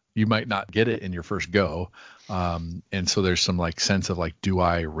second, you might not get it in your first go. And so there's some sense of do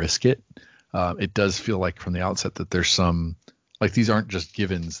I risk it? It does feel like from the outset that there's some, these aren't just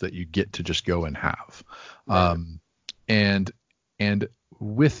givens that you get to just go and have. Right. And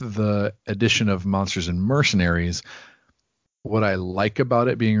with the addition of Monsters and Mercenaries, what I like about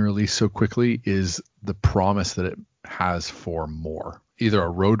it being released so quickly is the promise that it has for more, either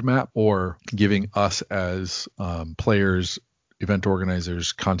a roadmap or giving us as players, event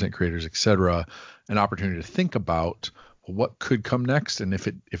organizers, content creators, etc., an opportunity to think about what could come next. And if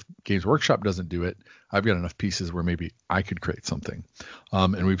Games Workshop doesn't do it, I've got enough pieces where maybe I could create something.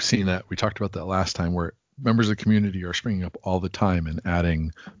 And we've seen that. We talked about that last time, where members of the community are springing up all the time and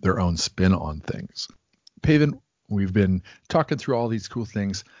adding their own spin on things. Paven, we've been talking through all these cool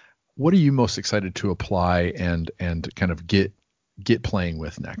things. What are you most excited to apply and kind of get playing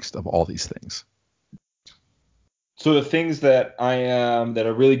with next of all these things? So the things that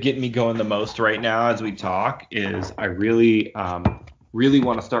are really getting me going the most right now as we talk is I really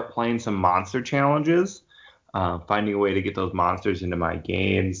want to start playing some monster challenges, finding a way to get those monsters into my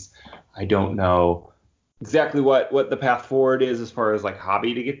games. I don't know exactly what the path forward is as far as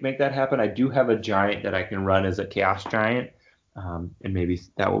hobby to make that happen. I do have a giant that I can run as a chaos giant, and maybe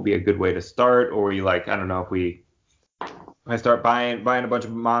that will be a good way to start. Or I don't know, if I start buying a bunch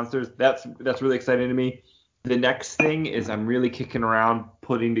of monsters, that's really exciting to me. The next thing is I'm really kicking around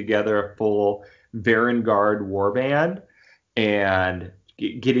putting together a full Varangard warband and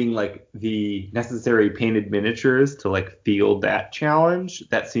getting the necessary painted miniatures to field that challenge.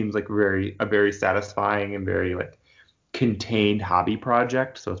 That seems like a very satisfying and very contained hobby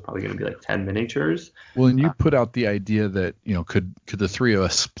project. So it's probably going to be 10 miniatures. Well, and you put out the idea that could the three of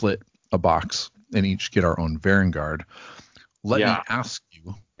us split a box and each get our own Varangard. Let me ask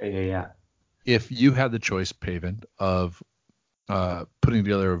you. Yeah. If you had the choice, Paven, of putting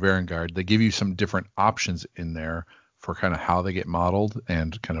together a Varangard, they give you some different options in there for kind of how they get modeled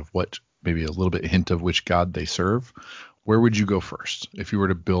and kind of what, maybe a little bit hint of which god they serve. Where would you go first? If you were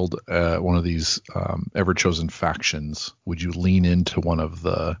to build one of these ever-chosen factions, would you lean into one of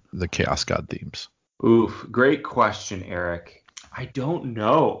the Chaos God themes? Oof, great question, Eric. I don't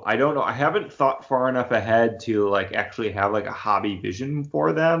know. I haven't thought far enough ahead to actually have a hobby vision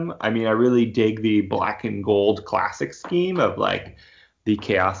for them. I mean, I really dig the black and gold classic scheme of the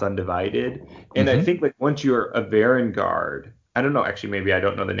Chaos Undivided. And I think once you're a Varangard, I don't know, actually maybe I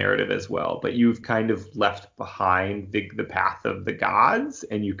don't know the narrative as well, but you've kind of left behind the path of the gods,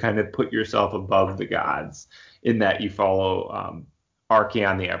 and you kind of put yourself above the gods in that you follow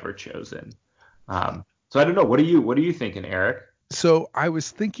Archeon the Ever-Chosen. So I don't know. What are you thinking, Eric? So I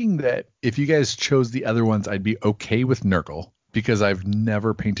was thinking that if you guys chose the other ones, I'd be okay with Nurgle, because I've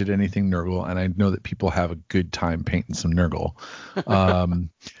never painted anything Nurgle, and I know that people have a good time painting some Nurgle.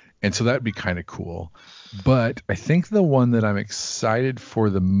 And so that'd be kind of cool. But I think the one that I'm excited for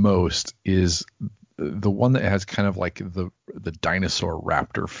the most is the one that has kind of the dinosaur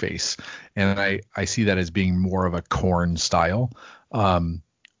raptor face. And I see that as being more of a Khorne style. I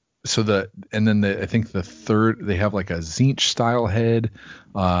think the third, they have a Tzeentch style head,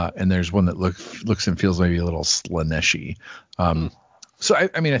 and there's one that looks and feels maybe a little Slaanesh-y. So I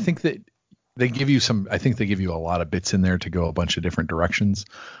think that they give you a lot of bits in there to go a bunch of different directions.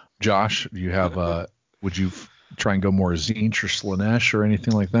 Josh, do you have would you try and go more Tzeentch or Slaanesh or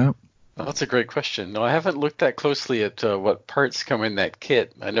anything like that? Well, that's a great question. No, I haven't looked that closely at what parts come in that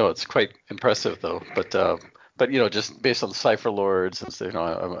kit. I know it's quite impressive though, but just based on the Cypher Lords, and so,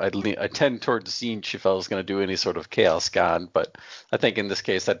 I tend towards Tzeentch if I was going to do any sort of Chaos God, but I think in this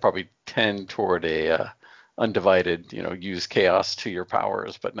case I'd probably tend toward a undivided, use chaos to your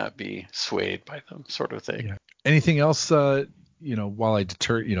powers, but not be swayed by them sort of thing. Yeah. Anything else? While I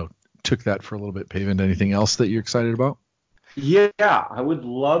took that for a little bit, Paven. Anything else that you're excited about? Yeah, I would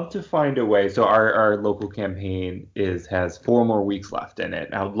love to find a way. So our local campaign has 4 more weeks left in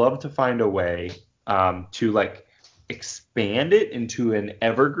it. I would love to find a way to like expand it into an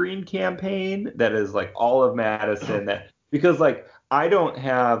evergreen campaign that is like all of Madison, because like I don't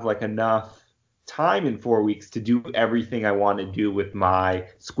have like enough time in 4 weeks to do everything I want to do with my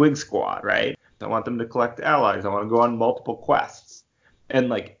Squig Squad, right? I want them to collect allies. I want to go on multiple quests. And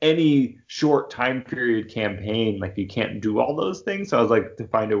like any short time period campaign, like you can't do all those things. So I was like to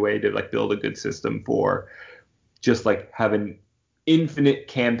find a way to like build a good system for just like have an infinite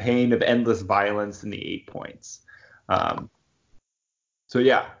campaign of endless violence in the 8 points. So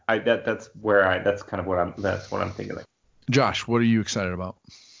yeah, that's kind of what I'm thinking. Like, Josh, what are you excited about?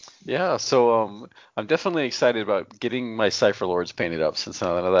 Yeah, so I'm definitely excited about getting my Cypher Lords painted up, since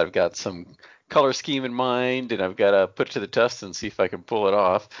now that I've got some color scheme in mind and I've got to put it to the test and see if I can pull it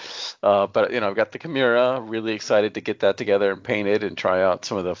off. But I've got the Chimera, really excited to get that together and paint it and try out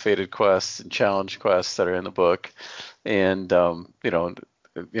some of the faded quests and challenge quests that are in the book. And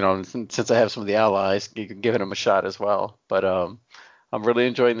since I have some of the allies, giving them a shot as well. But I'm really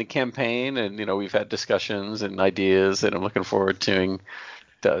enjoying the campaign, and we've had discussions and ideas, and I'm looking forward to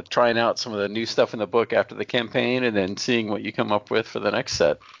trying out some of the new stuff in the book after the campaign, and then seeing what you come up with for the next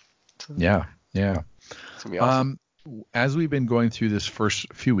set. Yeah. It's gonna be awesome. As we've been going through this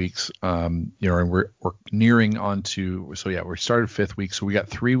first few weeks, and we're nearing on to, we started 5th week, so we got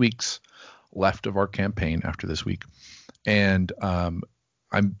 3 weeks left of our campaign after this week, and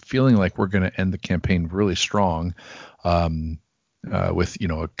I'm feeling like we're going to end the campaign really strong, with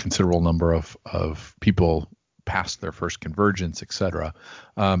a considerable number of people past their first convergence, etc.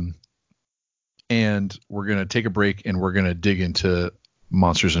 And we're going to take a break, and we're going to dig into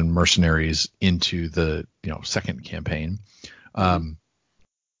Monsters and Mercenaries into the second campaign.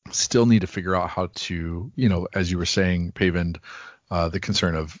 Still need to figure out how to, as you were saying, Paven, the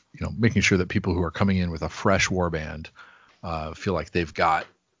concern of making sure that people who are coming in with a fresh warband feel like they've got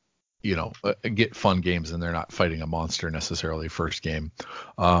get fun games and they're not fighting a monster necessarily first game.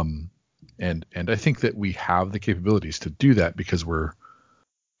 And I think that we have the capabilities to do that because we're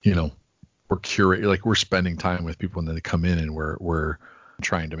curating, like we're spending time with people when they come in, and we're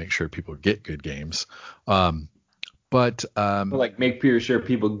trying to make sure people get good games. But like make sure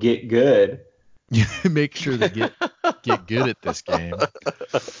people get good. Make sure they get good at this game.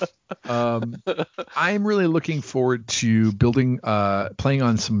 I'm really looking forward to playing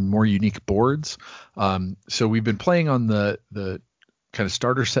on some more unique boards. So we've been playing on the kind of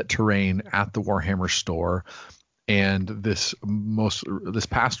starter set terrain at the Warhammer store. And this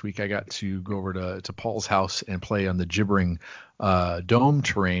past week, I got to go over to Paul's house and play on the gibbering dome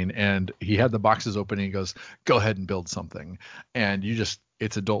terrain. And he had the boxes open, and he goes, "Go ahead and build something." And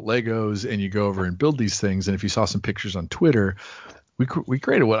it's adult Legos, and you go over and build these things. And if you saw some pictures on Twitter, we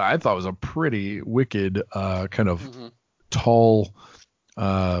created what I thought was a pretty wicked kind of tall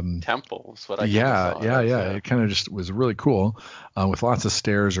temple. Is what I yeah. saw. It kind of just was really cool, with lots of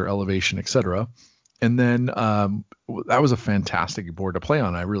stairs or elevation, etc. And then that was a fantastic board to play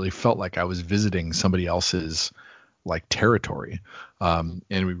on. I really felt like I was visiting somebody else's like territory,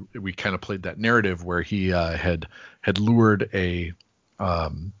 and we kind of played that narrative where he had lured a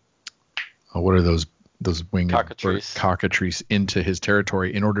what are those winged cockatrice into his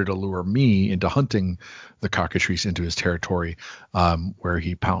territory in order to lure me into hunting the cockatrice into his territory, where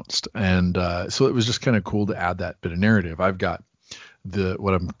he pounced. And so it was just kind of cool to add that bit of narrative. I've got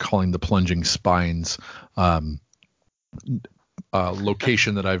what I'm calling the plunging spines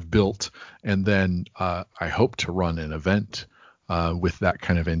location that I've built, and then I hope to run an event with that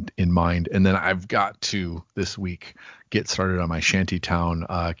kind of in mind. And then I've got to this week get started on my shanty town,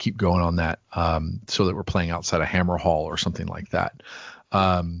 keep going on that, so that we're playing outside a Hammer Hall or something like that.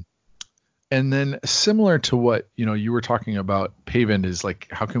 And then similar to what you were talking about, Paven, is like,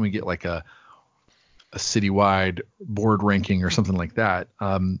 how can we get like a citywide board ranking or something like that,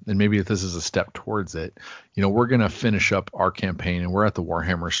 and maybe if this is a step towards it. We're going to finish up our campaign, and we're at the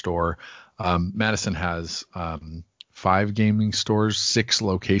Warhammer store. Madison has 5 gaming stores, 6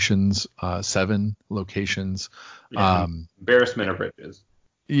 locations, 7 locations. Embarrassment of riches.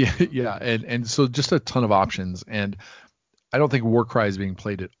 Yeah, and so just a ton of options. And I don't think Warcry is being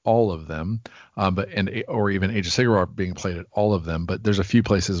played at all of them, or even Age of Sigmar being played at all of them. But there's a few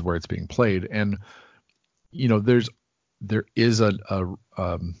places where it's being played, and there is a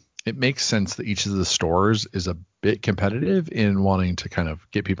it makes sense that each of the stores is a bit competitive in wanting to kind of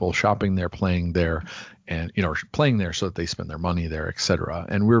get people shopping there, playing there, and playing there so that they spend their money there, etc.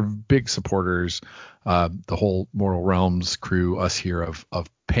 And we're big supporters, the whole Mortal Realms crew, us here, of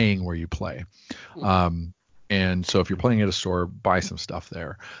paying where you play. And so if you're playing at a store, buy some stuff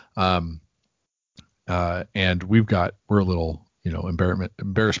there. And we're a little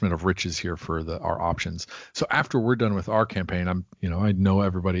embarrassment of riches here for our options. So after we're done with our campaign, I know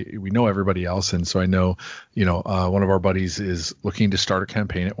everybody, we know everybody else. And so I know, one of our buddies is looking to start a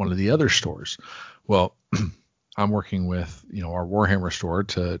campaign at one of the other stores. Well, I'm working with, our Warhammer store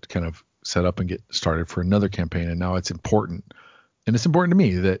to kind of set up and get started for another campaign. And now it's important. And it's important to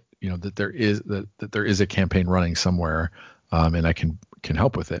me that, that there is a campaign running somewhere, and I can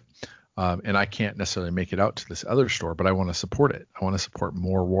help with it. And I can't necessarily make it out to this other store, but I want to support it. I want to support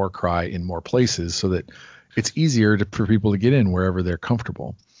more Warcry in more places so that it's easier for people to get in wherever they're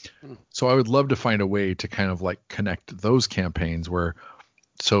comfortable. So I would love to find a way to kind of like connect those campaigns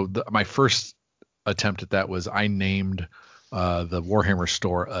my first attempt at that was I named the Warhammer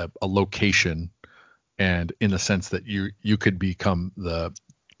store a location, and in the sense that you could become the,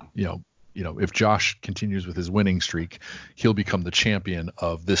 if Josh continues with his winning streak, he'll become the champion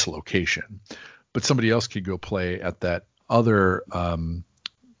of this location. But somebody else could go play at that other,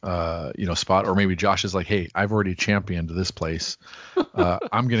 spot, or maybe Josh is like, hey, I've already championed this place.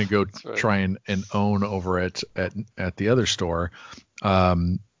 I'm going to go try and own over it at the other store.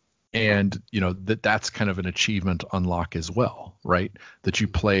 And that's kind of an achievement unlock as well, right? That you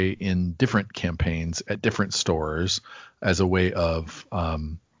play in different campaigns at different stores as a way of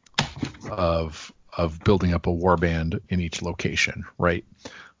building up a warband in each location, right?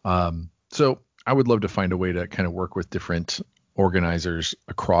 So I would love to find a way to kind of work with different organizers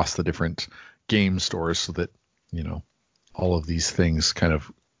across the different game stores so that, all of these things kind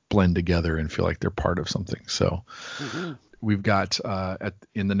of blend together and feel like they're part of something. So we've got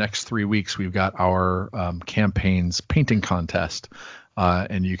in the next 3 weeks, we've got our campaign's painting contest,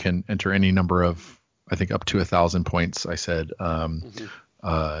 and you can enter any number of, I think, up to 1,000 points, I said,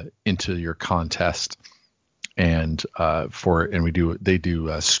 into your contest, and they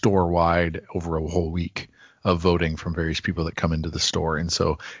do store wide over a whole week of voting from various people that come into the store. And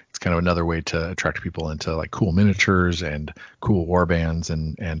so it's kind of another way to attract people into like cool miniatures and cool warbands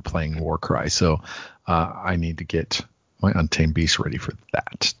and playing Warcry. So I need to get my Untamed Beast ready for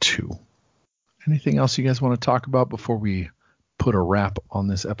that too. Anything else you guys want to talk about before we put a wrap on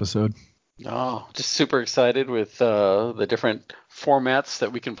this episode? Oh, just super excited with the different formats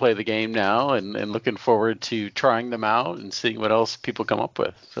that we can play the game now, and looking forward to trying them out and seeing what else people come up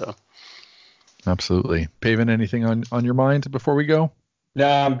with. So, absolutely. Paven, anything on your mind before we go? No,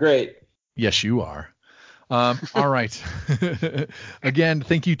 I'm great. Yes, you are. All right. Again,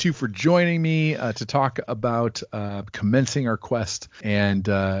 thank you two for joining me to talk about commencing our quest, and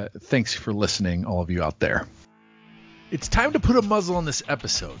thanks for listening, all of you out there. It's time to put a muzzle on this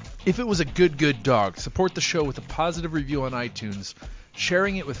episode. If it was a good dog, support the show with a positive review on iTunes,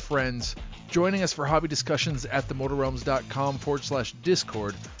 sharing it with friends, joining us for hobby discussions at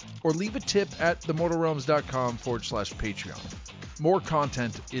themortalrealms.com/Discord, or leave a tip at themortalrealms.com/Patreon. More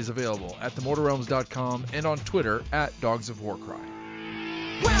content is available at themortalrealms.com and on Twitter at Dogs of Warcry.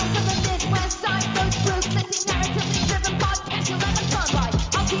 Welcome to the Midwest side, those groups that the narratively driven podcast, you'll never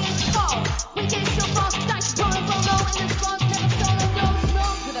sunlight. I'll be in the fall. We get your frost dice, rolling below in this long, never stolen, no,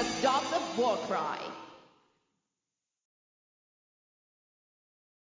 to the Dogs of Warcry.